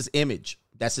 That's his image.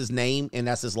 That's his name and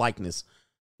that's his likeness.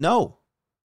 No.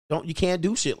 You can't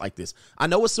do shit like this. I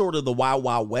know it's sort of the wild,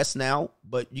 wild west now,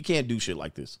 but you can't do shit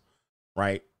like this.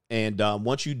 Right? And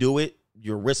once you do it,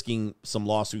 you're risking some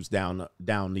lawsuits down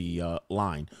the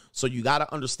line. So you got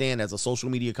to understand, as a social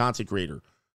media content creator,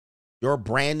 your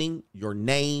branding, your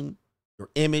name, your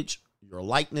image, your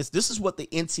likeness. This is what the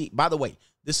NCAA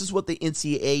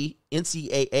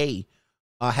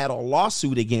had a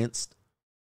lawsuit against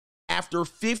after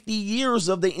 50 years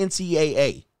of the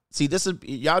NCAA. See, this is,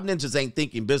 y'all ninjas ain't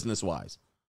thinking business wise.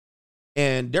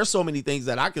 And there's so many things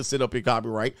that I can sit up and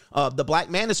copyright. The Black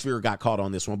Manosphere got caught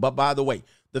on this one. But by the way,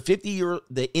 the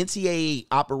NCAA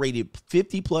operated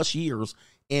 50 plus years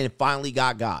and finally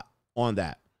got on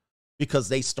that because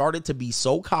they started to be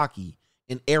so cocky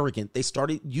and arrogant. They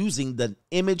started using the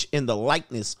image and the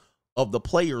likeness of the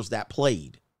players that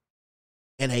played,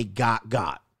 and they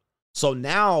got. So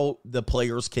now the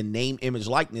players can name, image,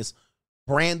 likeness,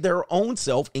 brand their own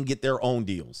self, and get their own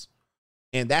deals.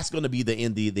 And that's going to be the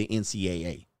end of the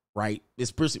NCAA, right?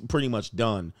 It's pretty much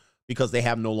done because they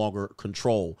have no longer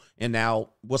control. And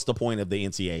now what's the point of the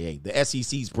NCAA? The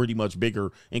SEC is pretty much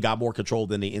bigger and got more control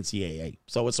than the NCAA.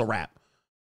 So it's a wrap.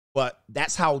 But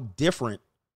that's how different.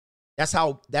 That's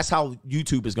how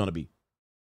YouTube is going to be.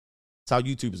 That's how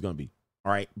YouTube is going to be.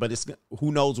 All right. But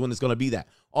who knows when it's going to be that.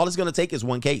 All it's going to take is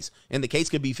one case. And the case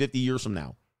could be 50 years from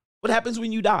now. What happens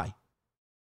when you die?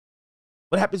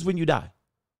 What happens when you die?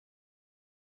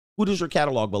 Who does your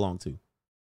catalog belong to?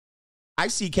 I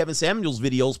see Kevin Samuels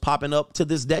videos popping up to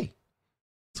this day.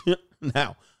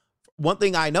 Now, one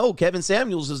thing I know, Kevin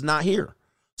Samuels is not here.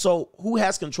 So who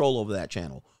has control over that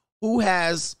channel? Who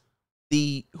gets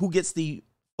the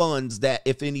funds that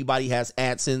if anybody has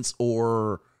AdSense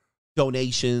or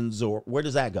donations, or where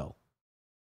does that go?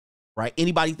 Right?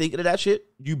 Anybody thinking of that shit?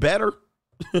 You better.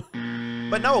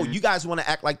 But no, you guys want to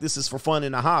act like this is for fun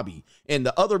and a hobby. And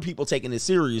the other people taking it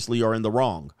seriously are in the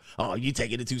wrong. Oh, you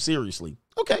taking it too seriously.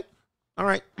 Okay. All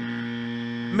right.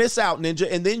 Miss out,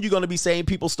 ninja. And then you're going to be saying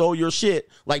people stole your shit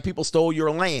like people stole your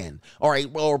land. All right.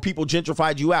 Or people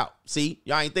gentrified you out. See,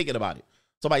 y'all ain't thinking about it.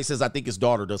 Somebody says, I think his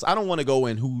daughter does. I don't want to go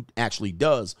in who actually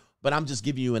does, but I'm just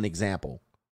giving you an example.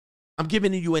 I'm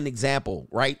giving you an example,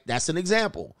 right? That's an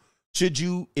example.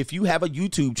 If you have a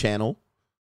YouTube channel,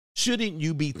 shouldn't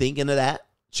you be thinking of that?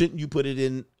 Shouldn't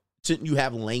you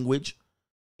have language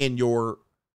in your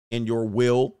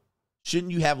will?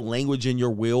 Shouldn't you have language in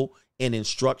your will and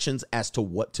instructions as to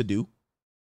what to do?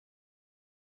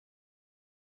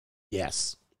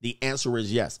 Yes. The answer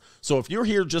is yes. So if you're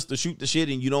here just to shoot the shit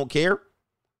and you don't care,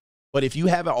 but if you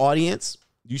have an audience,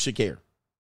 you should care.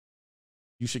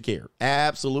 You should care.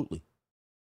 Absolutely.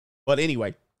 But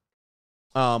anyway,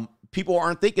 people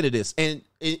aren't thinking of this. And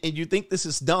you think this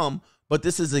is dumb, but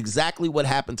this is exactly what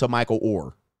happened to Michael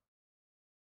Orr.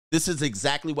 This is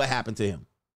exactly what happened to him.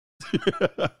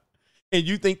 And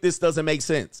you think this doesn't make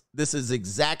sense. This is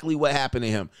exactly what happened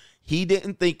to him. He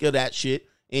didn't think of that shit,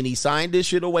 and he signed this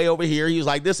shit away over here. He was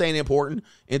like, this ain't important.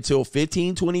 Until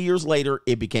 15, 20 years later,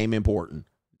 it became important.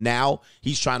 Now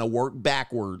he's trying to work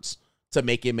backwards to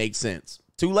make it make sense.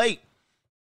 Too late.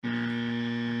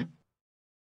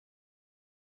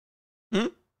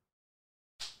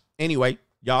 Anyway,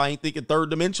 y'all ain't thinking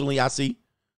third dimensionally, I see.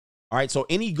 All right, so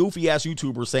any goofy ass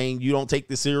YouTuber saying you don't take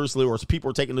this seriously, or people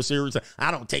are taking this seriously,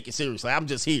 I don't take it seriously. I'm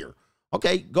just here.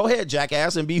 Okay, go ahead,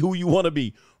 jackass, and be who you want to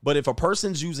be. But if a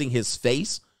person's using his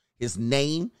face, his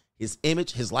name, his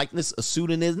image, his likeness, a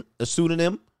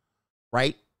pseudonym,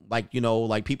 right? Like, you know,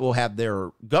 like people have their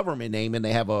government name and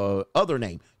they have a other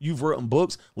name. You've written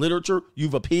books, literature,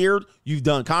 you've appeared, you've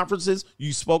done conferences,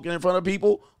 you've spoken in front of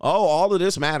people. Oh, all of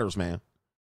this matters, man.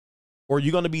 Or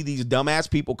you're going to be these dumbass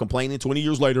people complaining 20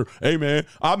 years later, hey, man,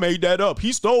 I made that up.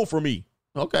 He stole from me.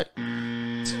 Okay.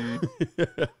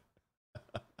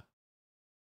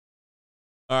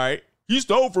 All right. He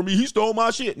stole from me. He stole my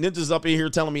shit. Ninja's up in here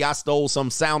telling me I stole some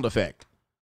sound effect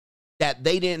that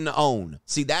they didn't own.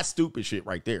 See, that's stupid shit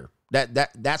right there.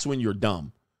 That's when you're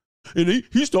dumb. And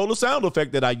he stole a sound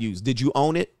effect that I used. Did you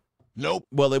own it? Nope.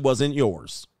 Well, it wasn't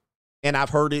yours. And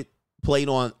I've heard it played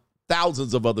on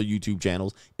thousands of other YouTube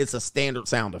channels. It's a standard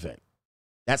sound effect.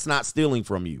 That's not stealing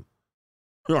from you.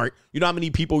 All right. You know how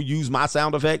many people use my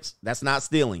sound effects? That's not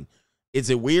stealing. Is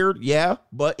it weird? Yeah,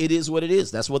 but it is what it is.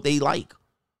 That's what they like.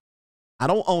 I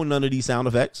don't own none of these sound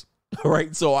effects. All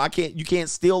right. So you can't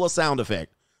steal a sound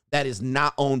effect that is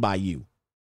not owned by you.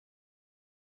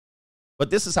 But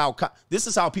this is how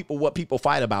what people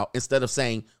fight about, instead of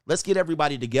saying, let's get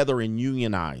everybody together and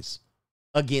unionize.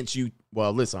 against you.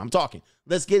 Well, listen, I'm talking.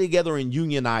 Let's get together and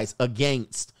unionize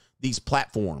against these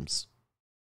platforms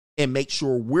and make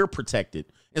sure we're protected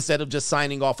instead of just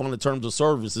signing off on the terms of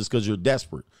services because you're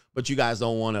desperate. But you guys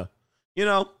don't want to, you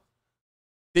know,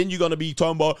 then you're going to be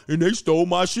talking about, and they stole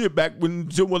my shit back when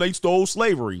they stole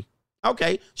slavery.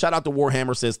 Okay. Shout out to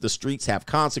Warhammer says the streets have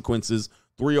consequences.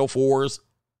 304s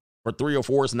for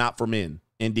 304s, not for men.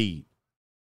 Indeed.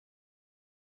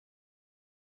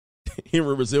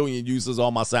 Henry Resilient uses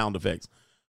all my sound effects.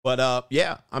 But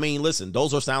yeah, I mean, listen,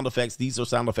 those are sound effects. These are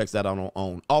sound effects that I don't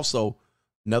own. Also,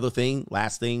 another thing,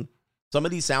 last thing, some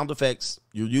of these sound effects,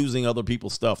 you're using other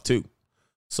people's stuff too.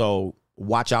 So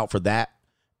watch out for that.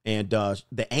 And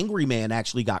the Angry Man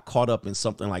actually got caught up in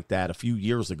something like that a few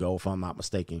years ago, if I'm not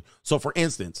mistaken. So for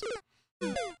instance,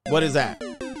 what is that?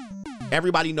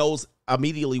 Everybody knows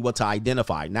immediately what to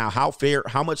identify. Now,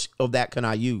 how much of that can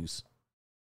I use?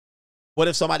 What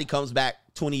if somebody comes back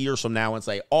 20 years from now and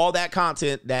say, all that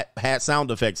content that had sound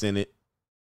effects in it,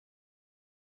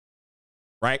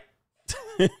 right?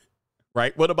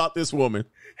 Right? What about this woman? And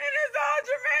it's all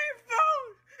Jermaine's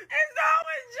fault. It's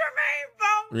always Jermaine's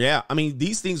fault. Yeah, I mean,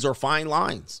 these things are fine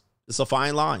lines. It's a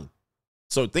fine line.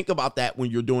 So think about that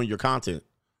when you're doing your content.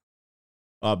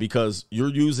 Because you're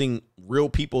using real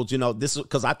people, you know, this is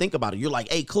because I think about it. You're like,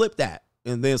 hey, clip that.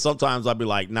 And then sometimes I'll be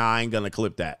like, nah, I ain't going to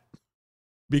clip that.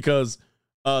 Because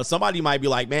somebody might be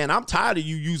like, man, I'm tired of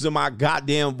you using my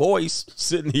goddamn voice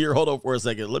sitting here. Hold on for a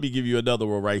second. Let me give you another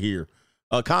one right here.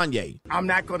 Kanye. I'm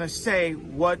not going to say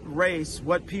what race,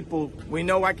 what people. We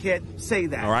know I can't say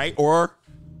that. All right. Or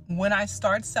when I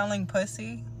start selling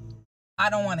pussy, I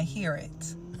don't want to hear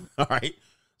it. All right.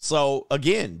 So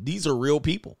again, these are real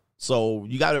people. So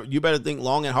you better think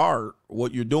long and hard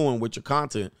what you're doing with your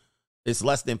content. It's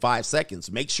less than 5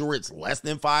 seconds. Make sure it's less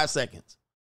than 5 seconds.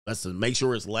 Let's make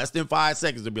sure it's less than 5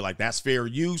 seconds to be like, that's fair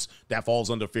use. That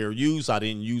falls under fair use. I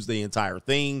didn't use the entire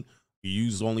thing. You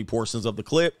used only portions of the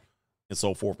clip and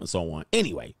so forth and so on.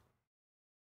 Anyway,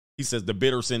 he says the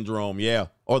bitter syndrome. Yeah.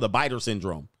 Or the biter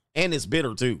syndrome. And it's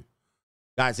bitter too.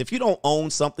 Guys, if you don't own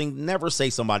something, never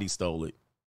say somebody stole it.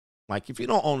 Like if you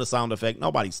don't own a sound effect,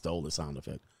 nobody stole the sound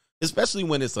effect. Especially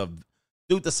when it's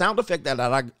dude, the sound effect that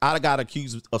I got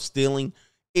accused of stealing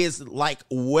is like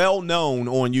well known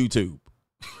on YouTube.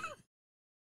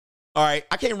 All right.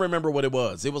 I can't remember what it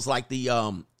was. It was like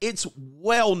it's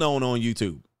well known on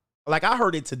YouTube. Like I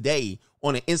heard it today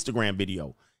on an Instagram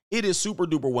video. It is super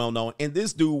duper well known. And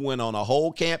this dude went on a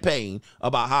whole campaign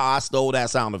about how I stole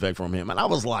that sound effect from him. And I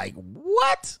was like,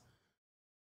 what?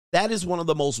 That is one of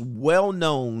the most well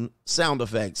known sound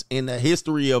effects in the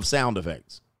history of sound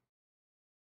effects.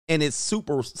 And it's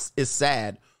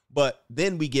sad, but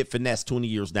then we get finessed 20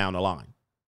 years down the line.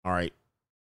 All right.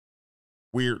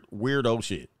 Weirdo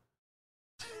shit.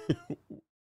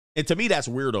 And to me, that's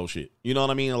weirdo shit. You know what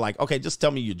I mean? Like, okay, just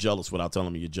tell me you're jealous without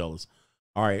telling me you're jealous.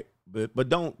 All right. But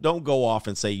don't go off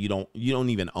and say you don't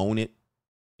even own it.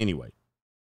 Anyway.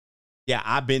 Yeah,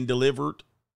 I've been delivered.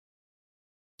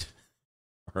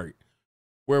 All right.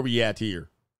 Where we at here?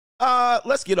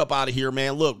 Let's get up out of here,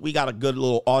 man. Look, we got a good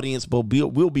little audience, but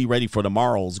we'll be ready for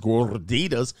tomorrow's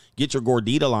gorditas. Get your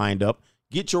gordita lined up.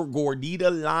 Get your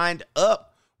gordita lined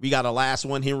up. We got a last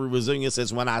one. Henry Resilient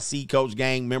says, when I see Coach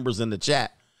Gang members in the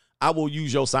chat, I will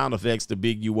use your sound effects to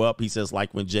big you up. He says,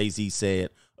 like when Jay-Z said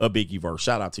a Biggie verse.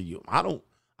 Shout out to you. I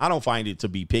don't find it to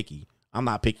be picky. I'm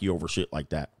not picky over shit like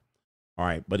that. All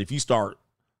right. But if you start,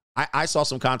 I saw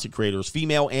some content creators,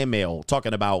 female and male,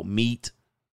 talking about meat,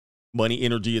 money,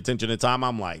 energy, attention, and time.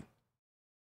 I'm like,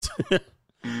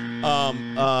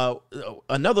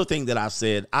 another thing that I've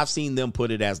said, I've seen them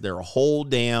put it as their whole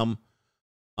damn,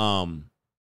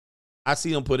 I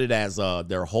see them put it as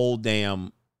their whole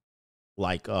damn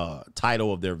like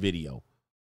title of their video.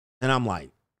 And I'm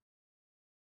like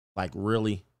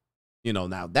really? You know,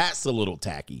 now that's a little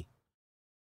tacky.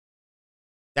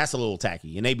 That's a little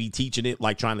tacky. And they be teaching it,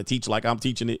 like trying to teach like I'm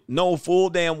teaching it. No, full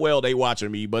damn well they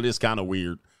watching me, but it's kind of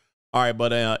weird. All right,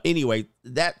 but anyway,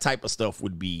 that type of stuff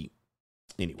would be,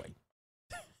 anyway.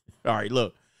 All right,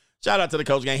 look, shout out to the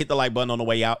Coach Gang. Hit the like button on the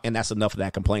way out, and that's enough of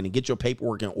that complaining. Get your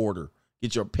paperwork in order.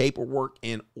 Get your paperwork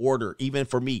in order. Even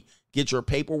for me, get your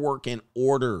paperwork in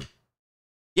order.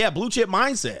 Yeah, blue chip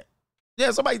mindset.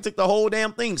 Yeah, somebody took the whole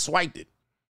damn thing, swiped it.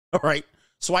 All right,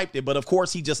 swiped it, but of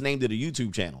course he just named it a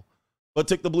YouTube channel, but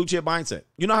took the blue chip mindset.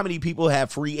 You know how many people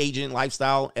have free agent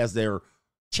lifestyle as their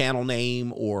channel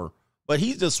name or... But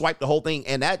he just swiped the whole thing,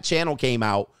 and that channel came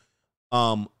out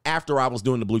after I was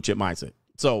doing the blue chip mindset.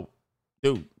 So,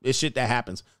 dude, it's shit that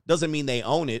happens. Doesn't mean they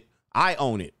own it. I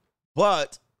own it,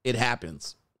 but it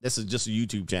happens. This is just a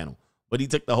YouTube channel. But he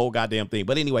took the whole goddamn thing.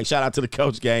 But anyway, shout out to the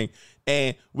Coach Gang.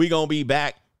 And we going to be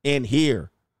back in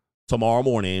here tomorrow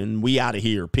morning. We out of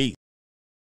here. Peace.